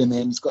one word in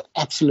there and he's got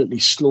absolutely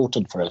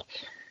slaughtered for it.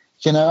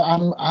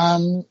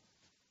 I'm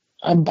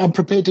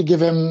prepared to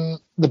give him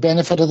the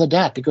benefit of the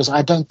doubt because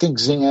I don't think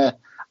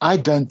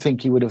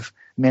he would have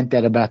meant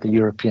that about the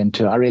European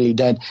Tour. I really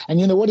don't.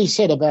 And what he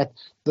said about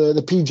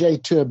the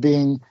PGA Tour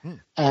being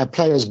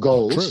players'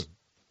 goals. True.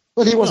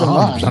 Well, he wasn't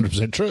lying.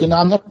 100% true.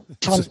 I'm not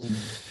trying to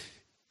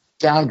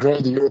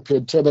downgrade the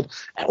European Tour, but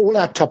all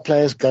our top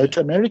players go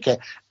to America.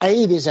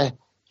 There's a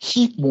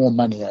heap more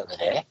money over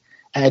there.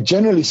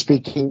 Generally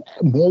speaking,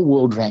 more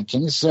world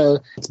rankings, so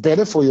it's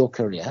better for your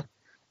career.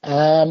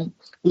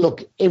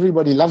 Look,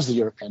 everybody loves the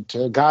European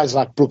Tour. Guys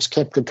like Brooks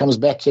Koepka comes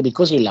back here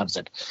because he loves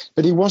it.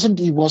 But he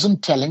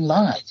wasn't telling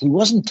lies. He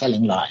wasn't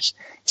telling lies.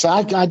 So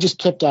I just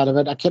kept out of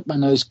it. I kept my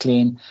nose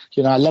clean.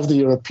 I love the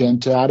European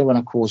Tour. I don't want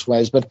to cause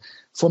waves. But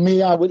for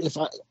me, I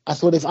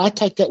thought if I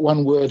take that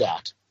one word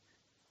out,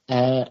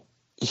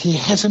 he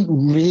hasn't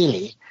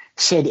really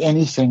said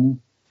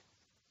anything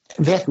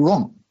that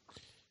wrong.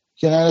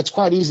 It's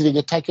quite easy to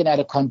get taken out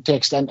of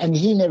context. And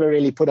he never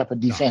really put up a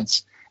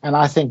defense. No. And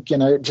I think,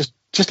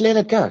 just let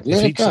it go.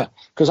 Let it go.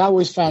 Because I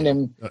always found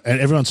him... And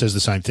everyone says the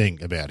same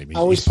thing about him.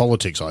 His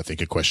politics, I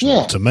think, are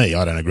questionable. Yeah. To me,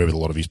 I don't agree with a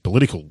lot of his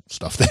political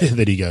stuff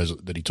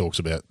that he talks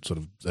about, sort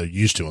of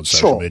used to on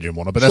social media and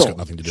whatnot, but that's got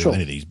nothing to do with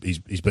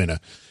anything. He's been a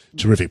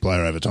terrific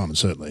player over time and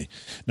certainly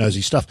knows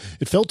his stuff.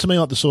 It felt to me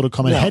like the sort of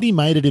comment, had he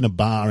made it in a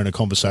bar in a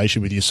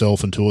conversation with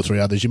yourself and two or three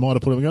others, you might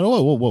have put him and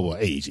go, whoa,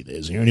 easy there.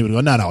 And he would go,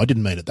 no, I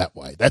didn't mean it that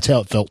way. That's how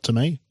it felt to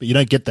me. But you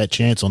don't get that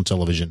chance on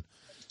television.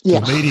 To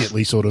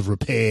immediately sort of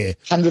repair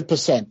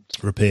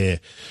 100%. Repair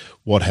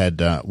what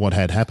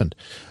had happened.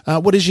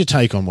 What is your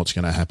take on what's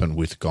going to happen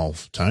with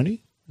golf,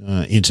 Tony?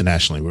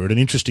 Internationally, we're at an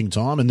interesting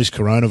time, and this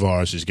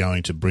coronavirus is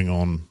going to bring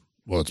on.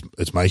 Well,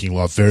 it's making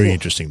life very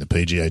interesting. The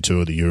PGA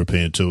Tour, the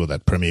European Tour,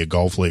 that Premier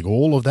Golf League,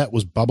 all of that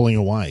was bubbling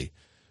away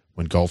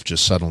when golf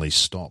just suddenly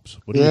stopped.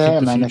 What do you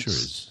think the future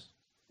is?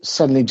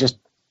 Suddenly, just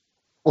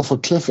off a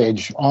cliff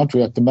edge, aren't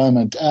we at the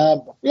moment?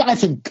 I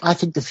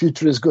think the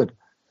future is good.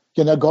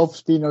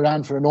 Golf's been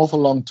around for an awful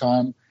long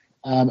time.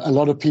 A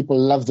lot of people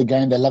love the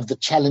game. They love the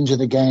challenge of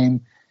the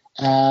game.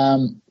 I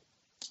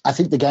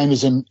think the game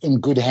is in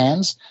good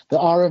hands. The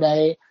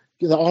R&A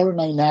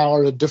now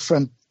are a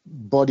different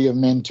body of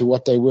men to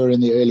what they were in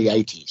the early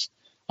 80s.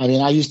 I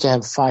mean, I used to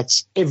have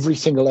fights every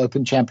single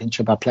Open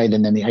Championship I played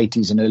in the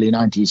 80s and early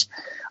 90s.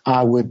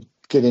 I would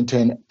get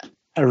into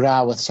a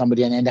row with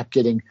somebody and end up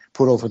getting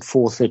put off at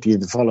 4:30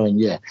 the following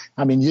year.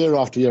 I mean, year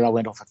after year, I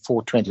went off at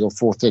 4:20 or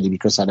 4:30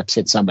 because I'd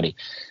upset somebody.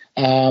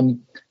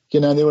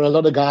 There were a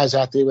lot of guys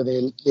out there with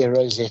their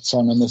rosettes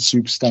on and the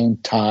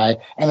soup-stained tie,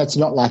 and it's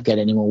not like that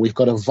anymore. We've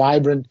got a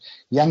vibrant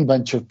young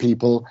bunch of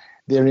people.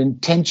 Their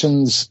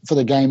intentions for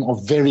the game are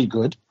very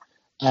good,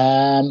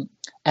 and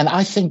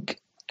I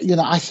think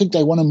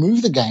they want to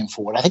move the game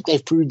forward. I think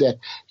they've proved that.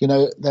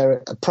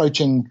 They're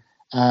approaching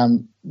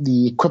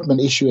the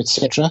equipment issue,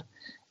 etc.,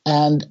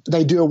 and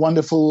they do a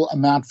wonderful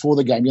amount for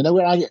the game.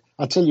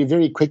 I'll tell you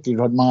very quickly,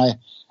 Rod, my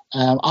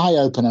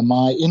eye-opener.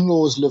 My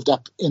in-laws lived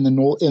up in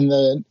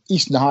the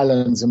Eastern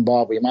Highlands in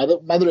Zimbabwe. My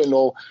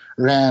mother-in-law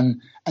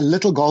ran a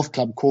little golf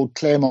club called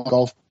Claremont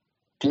Golf,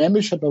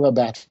 membership of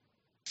about,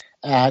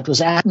 it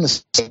was out in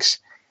the six.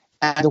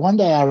 And one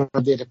day I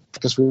arrived there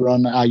because we were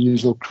on our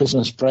usual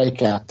Christmas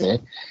break out there,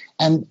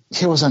 and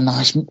here was a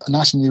nice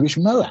newish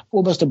mower,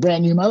 almost a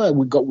brand new mower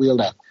we got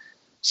wheeled out.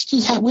 I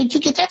said, where'd you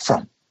get that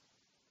from?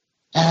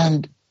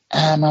 And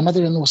my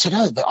mother-in-law said,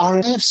 the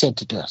RAF said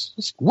to us.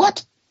 I said,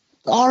 what?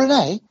 The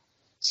RNA.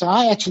 So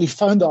I actually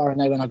phoned the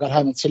RNA when I got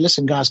home and said,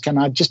 listen, guys, can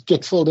I just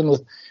get filled in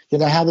with,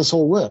 how this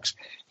all works?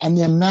 And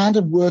the amount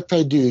of work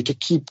they do to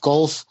keep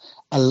golf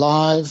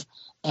alive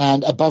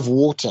and above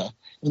water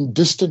in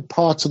distant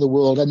parts of the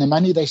world, and the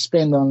money they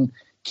spend on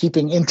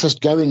keeping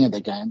interest going in the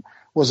game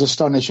was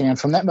astonishing. And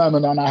from that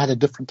moment on, I had a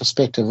different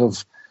perspective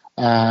of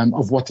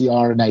what the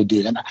RNA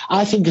do. And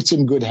I think it's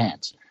in good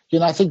hands.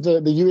 I think the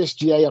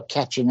USGA are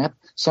catching up.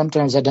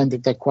 Sometimes I don't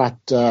think they're quite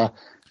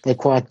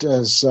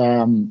as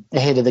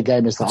ahead of the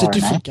game as the RNA. It's a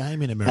different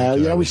game in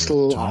America. We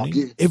still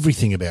argue.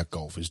 Everything about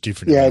golf is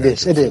different. Yeah, in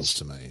America, it is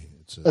to me.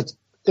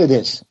 It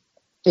is.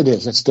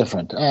 It's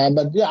different.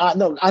 But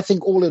I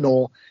think all in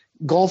all,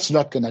 golf's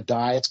not going to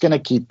die. It's going to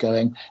keep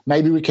going.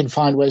 Maybe we can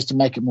find ways to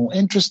make it more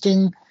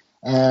interesting.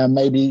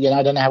 Maybe,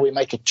 I don't know how we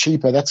make it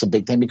cheaper. That's a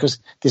big thing because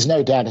there's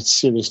no doubt it's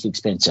seriously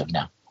expensive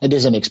now. It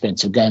is an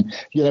expensive game.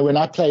 When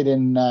I played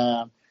in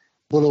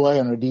Bulawayo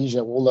and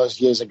Rhodesia all those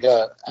years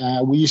ago,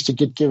 we used to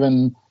get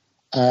given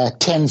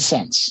 10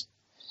 cents.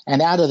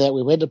 And out of that,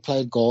 we went to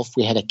play golf.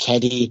 We had a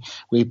caddy.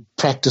 We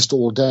practiced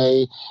all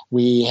day.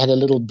 We had a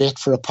little bet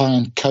for a pie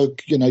and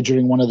Coke,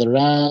 during one of the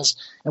rounds.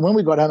 And when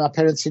we got home, our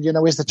parents said,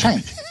 where's the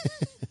change?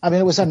 I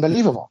mean, it was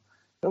unbelievable.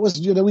 It was,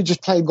 we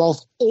just played golf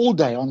all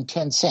day on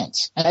 10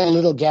 cents and had a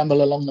little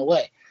gamble along the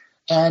way.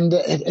 And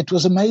it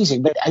was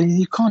amazing. But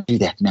you can't do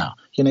that now.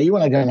 You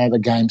want to go and have a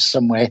game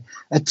somewhere.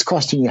 It's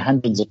costing you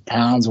hundreds of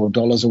pounds or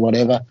dollars or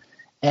whatever.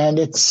 And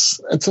it's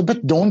a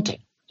bit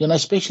daunting,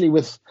 especially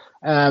with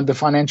the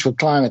financial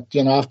climate,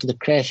 after the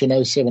crash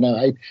in 07,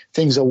 08,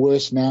 things are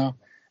worse now.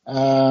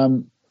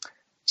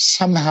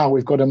 Somehow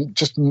we've got to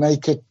just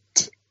make it,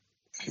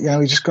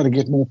 we just got to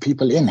get more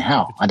people in.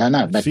 How? I don't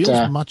know. But it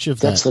feels much of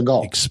that's that the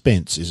goal.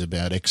 Expense is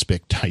about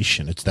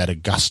expectation. It's that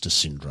Augusta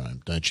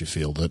syndrome, don't you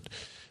feel,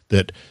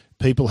 that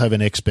people have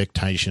an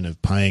expectation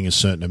of paying a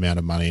certain amount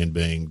of money and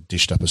being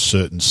dished up a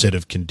certain set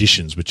of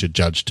conditions which are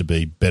judged to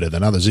be better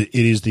than others. It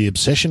is the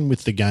obsession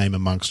with the game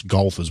amongst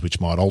golfers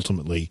which might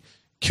ultimately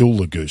kill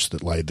the goose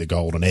that laid the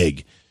golden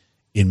egg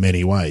in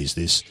many ways.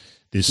 This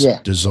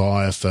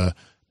desire for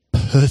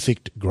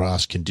perfect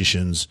grass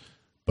conditions,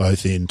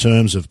 both in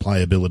terms of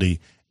playability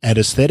and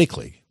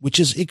aesthetically, which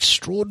is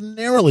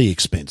extraordinarily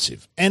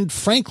expensive and,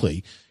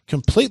 frankly,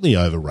 completely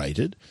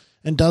overrated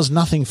and does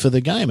nothing for the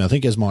game. I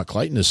think, as Mike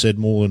Clayton has said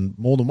more than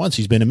once,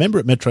 he's been a member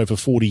at Metro for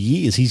 40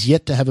 years. He's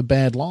yet to have a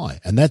bad lie,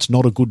 and that's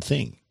not a good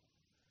thing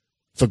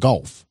for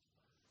golf.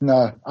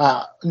 No,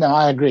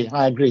 I agree.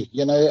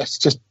 It's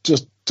just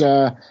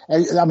the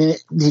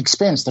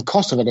expense, the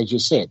cost of it, as you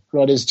said,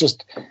 right, is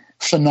just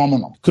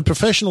phenomenal. Could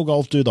professional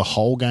golf do the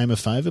whole game a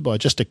favour by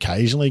just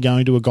occasionally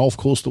going to a golf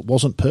course that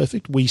wasn't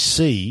perfect? We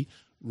see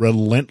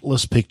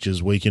relentless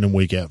pictures week in and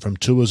week out from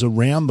tours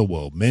around the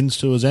world, men's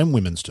tours and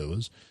women's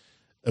tours,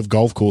 of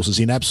golf courses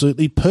in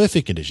absolutely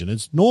perfect condition.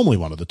 It's normally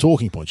one of the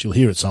talking points. You'll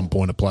hear at some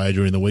point a player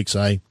during the week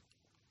say,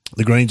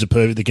 the greens are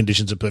perfect, the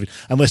conditions are perfect,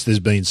 unless there's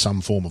been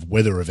some form of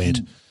weather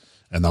event.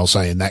 And they'll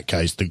say in that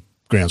case the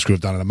grounds crew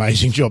have done an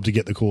amazing job to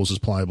get the course as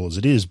playable as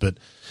it is. But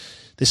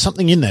there's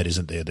something in that,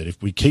 isn't there, that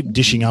if we keep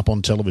dishing up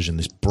on television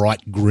this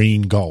bright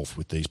green golf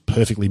with these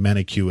perfectly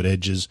manicured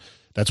edges,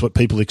 that's what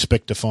people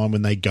expect to find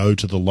when they go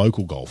to the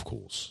local golf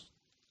course.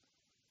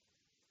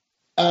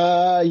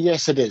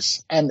 Yes, it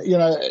is. And,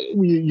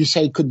 you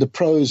say, could the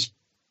pros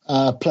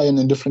play in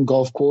a different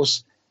golf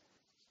course?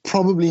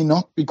 Probably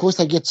not, because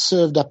they get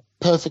served up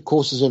perfect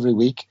courses every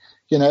week.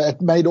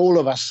 It made all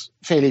of us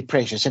fairly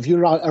precious. If you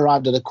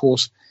arrived at a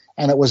course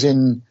and it was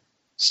in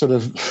sort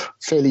of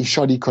fairly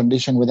shoddy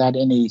condition without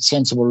any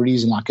sensible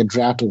reason like a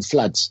drought or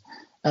floods,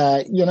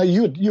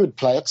 you would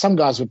play it. Some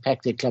guys would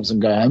pack their clubs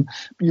and go home.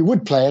 You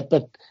would play it,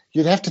 but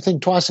you'd have to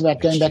think twice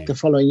about going back the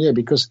following year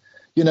because,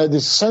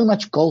 there's so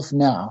much golf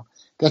now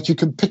that you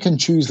can pick and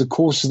choose the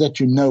courses that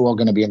are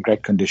going to be in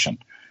great condition.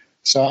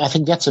 So I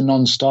think that's a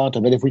non-starter.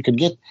 But if we could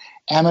get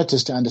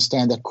amateurs to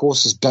understand that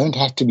courses don't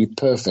have to be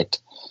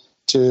perfect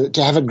to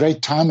have a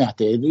great time out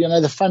there.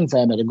 The fun for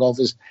amateur golf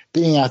is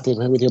being out there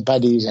with your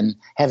buddies and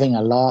having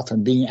a laugh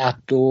and being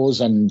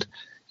outdoors and,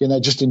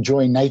 just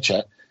enjoying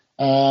nature.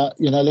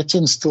 Let's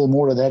instill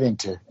more of that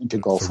into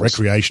golf. For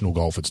recreational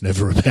golf, it's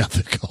never about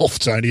the golf,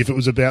 Tony. If it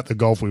was about the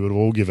golf, we would have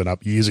all given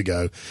up years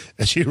ago.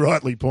 As you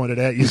rightly pointed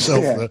out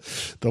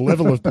yourself, the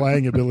level of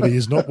playing ability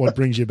is not what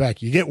brings you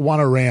back. You get one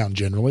around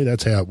generally.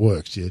 That's how it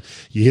works. You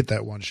hit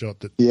that one shot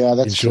that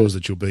ensures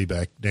that you'll be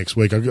back next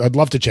week. I'd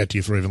love to chat to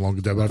you for even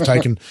longer, but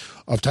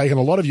I've taken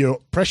a lot of your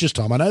precious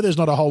time. I know there's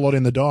not a whole lot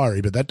in the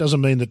diary, but that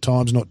doesn't mean that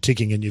time's not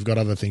ticking and you've got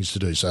other things to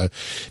do. So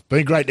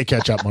been great to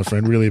catch up, my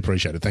friend. Really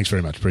appreciate it. Thanks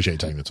very much. Appreciate you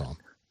taking the time.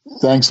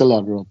 Thanks a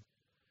lot, Rob.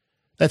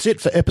 That's it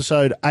for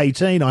episode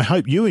 18. I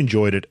hope you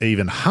enjoyed it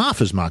even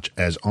half as much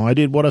as I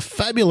did. What a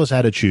fabulous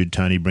attitude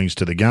Tony brings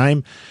to the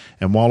game.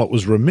 And while it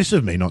was remiss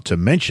of me not to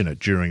mention it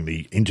during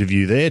the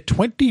interview there,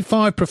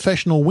 25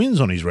 professional wins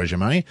on his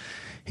resume.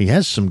 He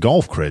has some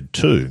golf cred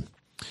too.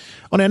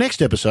 On our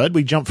next episode,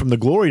 we jump from the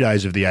glory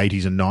days of the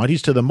 80s and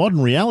 90s to the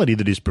modern reality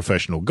that is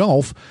professional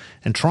golf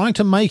and trying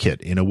to make it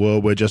in a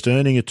world where just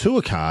earning a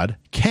tour card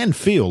can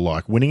feel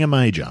like winning a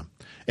major.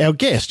 Our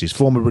guest is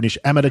former British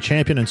amateur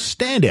champion and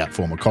standout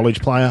former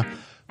college player,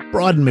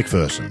 Bryden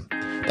McPherson.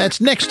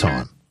 That's next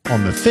time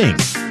on The Thing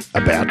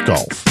About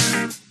Golf.